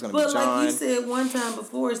 I feel like it's gonna be Jon. But like you said one time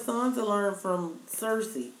before, Sansa learned from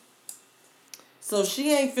Cersei, so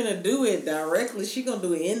she ain't finna do it directly. She gonna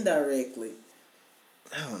do it indirectly.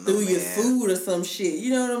 I don't know, through your food or some shit. You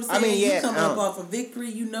know what I'm saying? I mean, yeah, you coming up off a victory.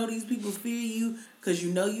 You know these people fear you because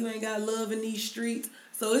you know you ain't got love in these streets.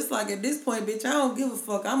 So it's like at this point, bitch, I don't give a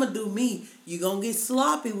fuck. I'm going to do me. You going to get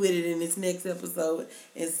sloppy with it in this next episode.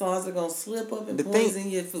 And Sansa going to slip up and poison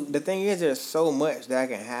your food. The thing is, there's so much that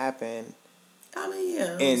can happen. I mean,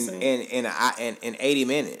 yeah. In 80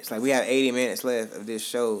 minutes. Like, we have 80 minutes left of this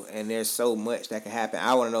show, and there's so much that can happen.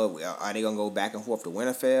 I want to know, are they going to go back and forth to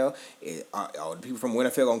Winterfell? Are the people from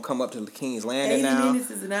Winterfell going to come up to the King's Landing now? 80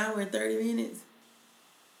 minutes is an hour and 30 minutes?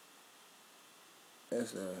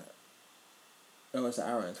 It's an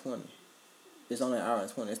hour and 20. It's only an hour and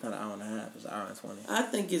 20. It's not an hour and a half. It's an hour and 20. I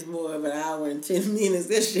think it's more of an hour and 10 minutes.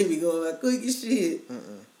 That shit be going like quick as shit.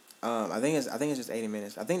 I think it's just 80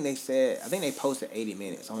 minutes. I think they posted 80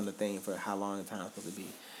 minutes on the thing for how long the time is supposed to be.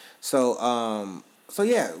 So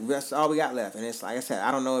yeah, that's all we got left. And it's like I said,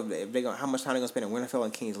 I don't know if they how much time they're gonna spend in Winterfell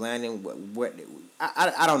and King's Landing.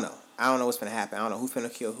 I don't know. I don't know what's gonna happen. I don't know who's gonna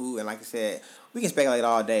kill who. And like I said, we can speculate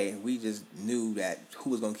all day. We just knew that who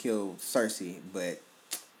was gonna kill Cersei, but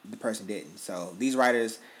the person didn't. So these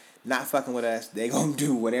writers not fucking with us. They gonna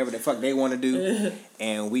do whatever the fuck they want to do,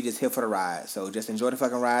 and we just here for the ride. So just enjoy the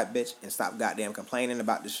fucking ride, bitch, and stop goddamn complaining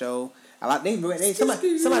about the show. Somebody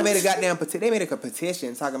made a goddamn they made a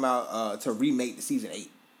petition talking about to remake the season 8.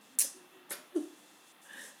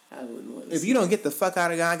 I wouldn't want to. If you don't get the fuck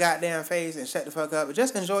out of your goddamn face and shut the fuck up,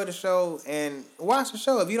 just enjoy the show and watch the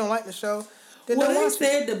show. If you don't like the show, then don't watch it. They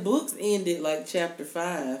said the books ended like chapter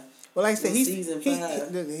 5. Well, like I said, season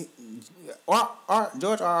 5.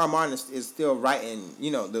 George R.R. Martin is still writing.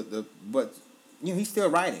 He's still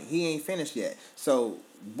writing. He ain't finished yet. So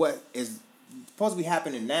what is supposed to be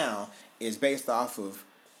happening now is based off of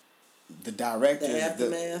the directors, the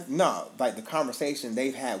aftermath. The conversation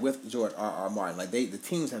they've had with George R.R. Martin. Like the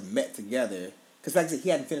teams have met together because, like I said, he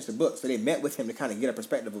hadn't finished the book, so they met with him to kind of get a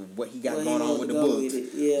perspective of what he got going on with the books.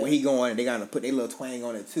 Where he going, they got to put their little twang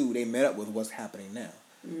on it too. They met up with what's happening now.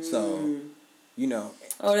 So,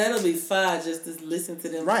 Oh, that'll be fine just to listen to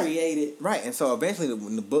them create it. Right, and so eventually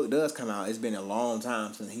when the book does come out, it's been a long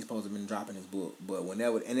time since he's supposed to have been dropping his book. But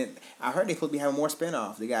I heard they're supposed to be having more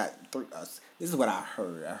spinoffs. They got 3. This is what I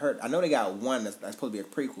heard. I know they got one that's supposed to be a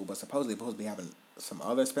prequel, but supposedly they're supposed to be having some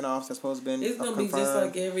other spinoffs that's supposed to be. It's gonna be just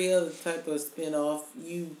like every other type of spinoff.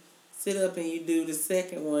 You sit up and you do the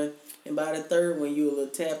second one, and by the third one, you're a little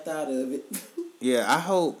tapped out of it. Yeah, I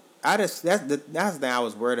hope. That's the thing I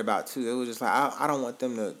was worried about too. It was just like I don't want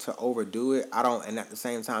them to overdo it. And at the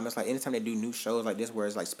same time, it's like anytime they do new shows like this, where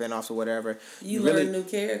it's like spinoffs or whatever, you learn new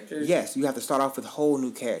characters. Yes, you have to start off with whole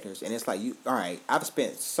new characters, and it's like all right. I've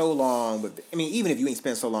spent so long with. I mean, even if you ain't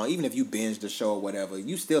spent so long, even if you binge the show or whatever,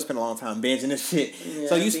 you still spend a long time binging this shit. Yeah,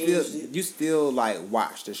 so you still like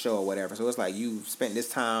watch the show or whatever. So it's like you spent this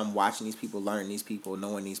time watching these people, learning these people,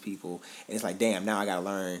 knowing these people, and it's like damn, now I gotta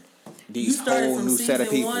learn these whole new set of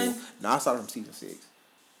people. 1? No, I started from season 6.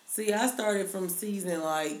 See, I started from season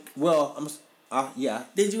Well, yeah.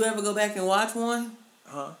 Did you ever go back and watch one?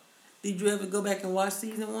 Huh? Did you ever go back and watch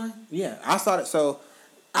season 1? Yeah, I started. So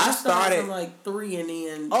I started from 3 and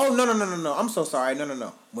then. Oh no! I'm so sorry.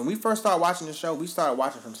 No. When we first started watching the show, we started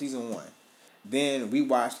watching from season 1. Then we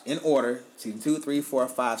watched in order season 2, 3, 4,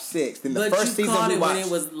 5, 6. Then the first season we watched. When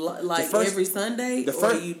it was every Sunday,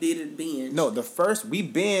 or you did it binge? No, we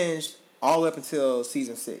binged all up until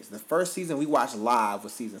season 6. The first season we watched live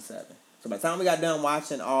was season 7. So by the time we got done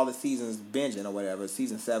watching all the seasons binging or whatever,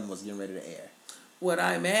 season 7 was getting ready to air. What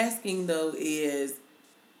I'm asking though is,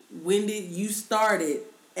 when did you started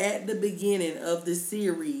at the beginning of the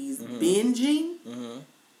series binging? Mm-hmm.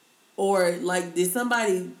 Or, did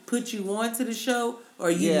somebody put you onto the show, or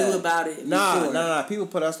you knew about it before? No. People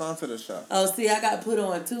put us onto the show. Oh, see, I got put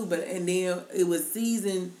on, too. And then it was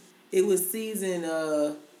season,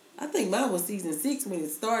 I think mine was season 6 when it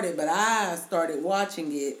started, but I started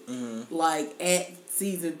watching it, at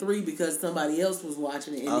season 3 because somebody else was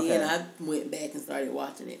watching it. And then I went back and started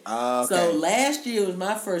watching it. Okay. So, last year was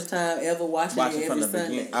my first time ever watching it every Sunday.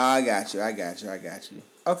 Beginning. I got you.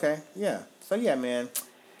 Okay, yeah. So, yeah, man.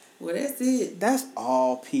 Well, that's it. That's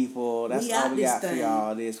all, people. That's all we got for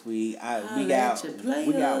y'all this week. We got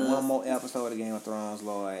one more episode of Game of Thrones,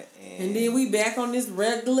 Lord. And then we back on this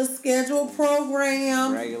regular scheduled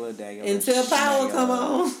program. Regular day. Until power come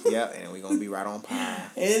on. Yep, and we're going to be right on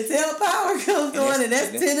power. Until power comes on, and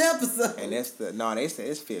that's 10 episodes. And they said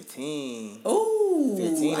it's 15. Ooh,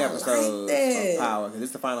 15 episodes of power, because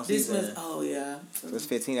it's the final season. Oh, yeah. So it's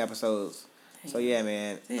 15 episodes. So yeah,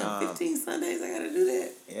 man. Damn, 15 Sundays I gotta do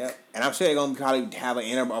that. Yep, and I'm sure they're gonna probably have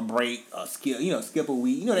a break, skip a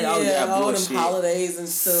week. They always have all bullshit. them holidays and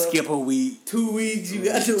stuff. Skip a week, 2 weeks. You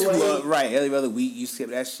got to wait. Right, every other week you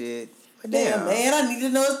skip that shit. But damn, man, I need to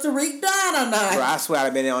know if Tariq died or not. Bro, I swear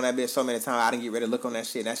I've been on that bitch so many times. I didn't get ready to look on that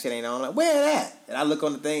shit. And that shit ain't on. I'm like, where that? And I look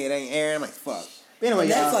on the thing, it ain't airing. I'm like, fuck. But anyway,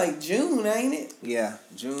 that's June, ain't it? Yeah,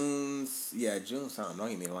 June something. Don't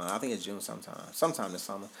get me wrong. I think it's June sometime this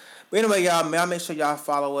summer. But anyway, y'all make sure y'all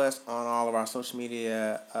follow us on all of our social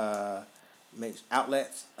media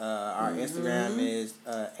outlets. Our Instagram is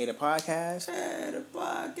Ada Podcast. Ada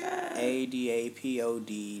Podcast.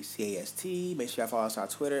 ADAPODCAST. Make sure y'all follow us on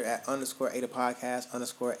Twitter at _Ada Podcast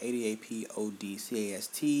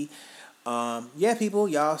 _ADAPODCAST. Yeah, people,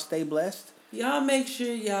 y'all stay blessed. Y'all make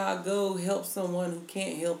sure y'all go help someone who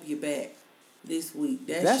can't help you back this week.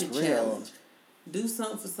 That's your challenge. Do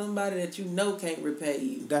something for somebody that you know can't repay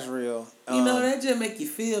you. That's real. That just make you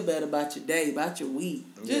feel better about your day, about your week.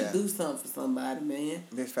 Just do something for somebody, man.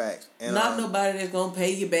 Big facts. And, not nobody that's going to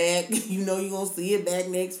pay you back. You know you're going to see it back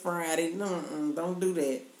next Friday. No, don't do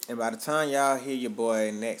that. And by the time y'all hear your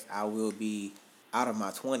boy next, I will be out of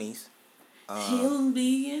my 20s. He'll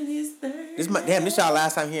be in his 30s. This y'all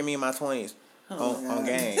last time hearing me in my 20s. On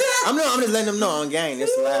game. I'm just letting them know on game. This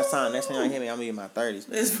is the last time. Next time y'all hear me, I'm gonna be in my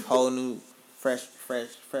 30s. Whole new, fresh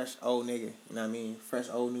old nigga. You know what I mean? Fresh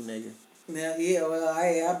old new nigga. Yeah. Well,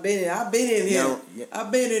 I've been in here. Yeah.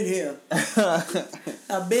 I've been in here.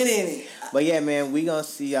 I've been in it. But yeah, man, we gonna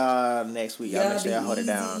see y'all next week. Y'all make sure y'all hold it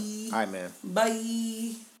down. All right, man. Bye.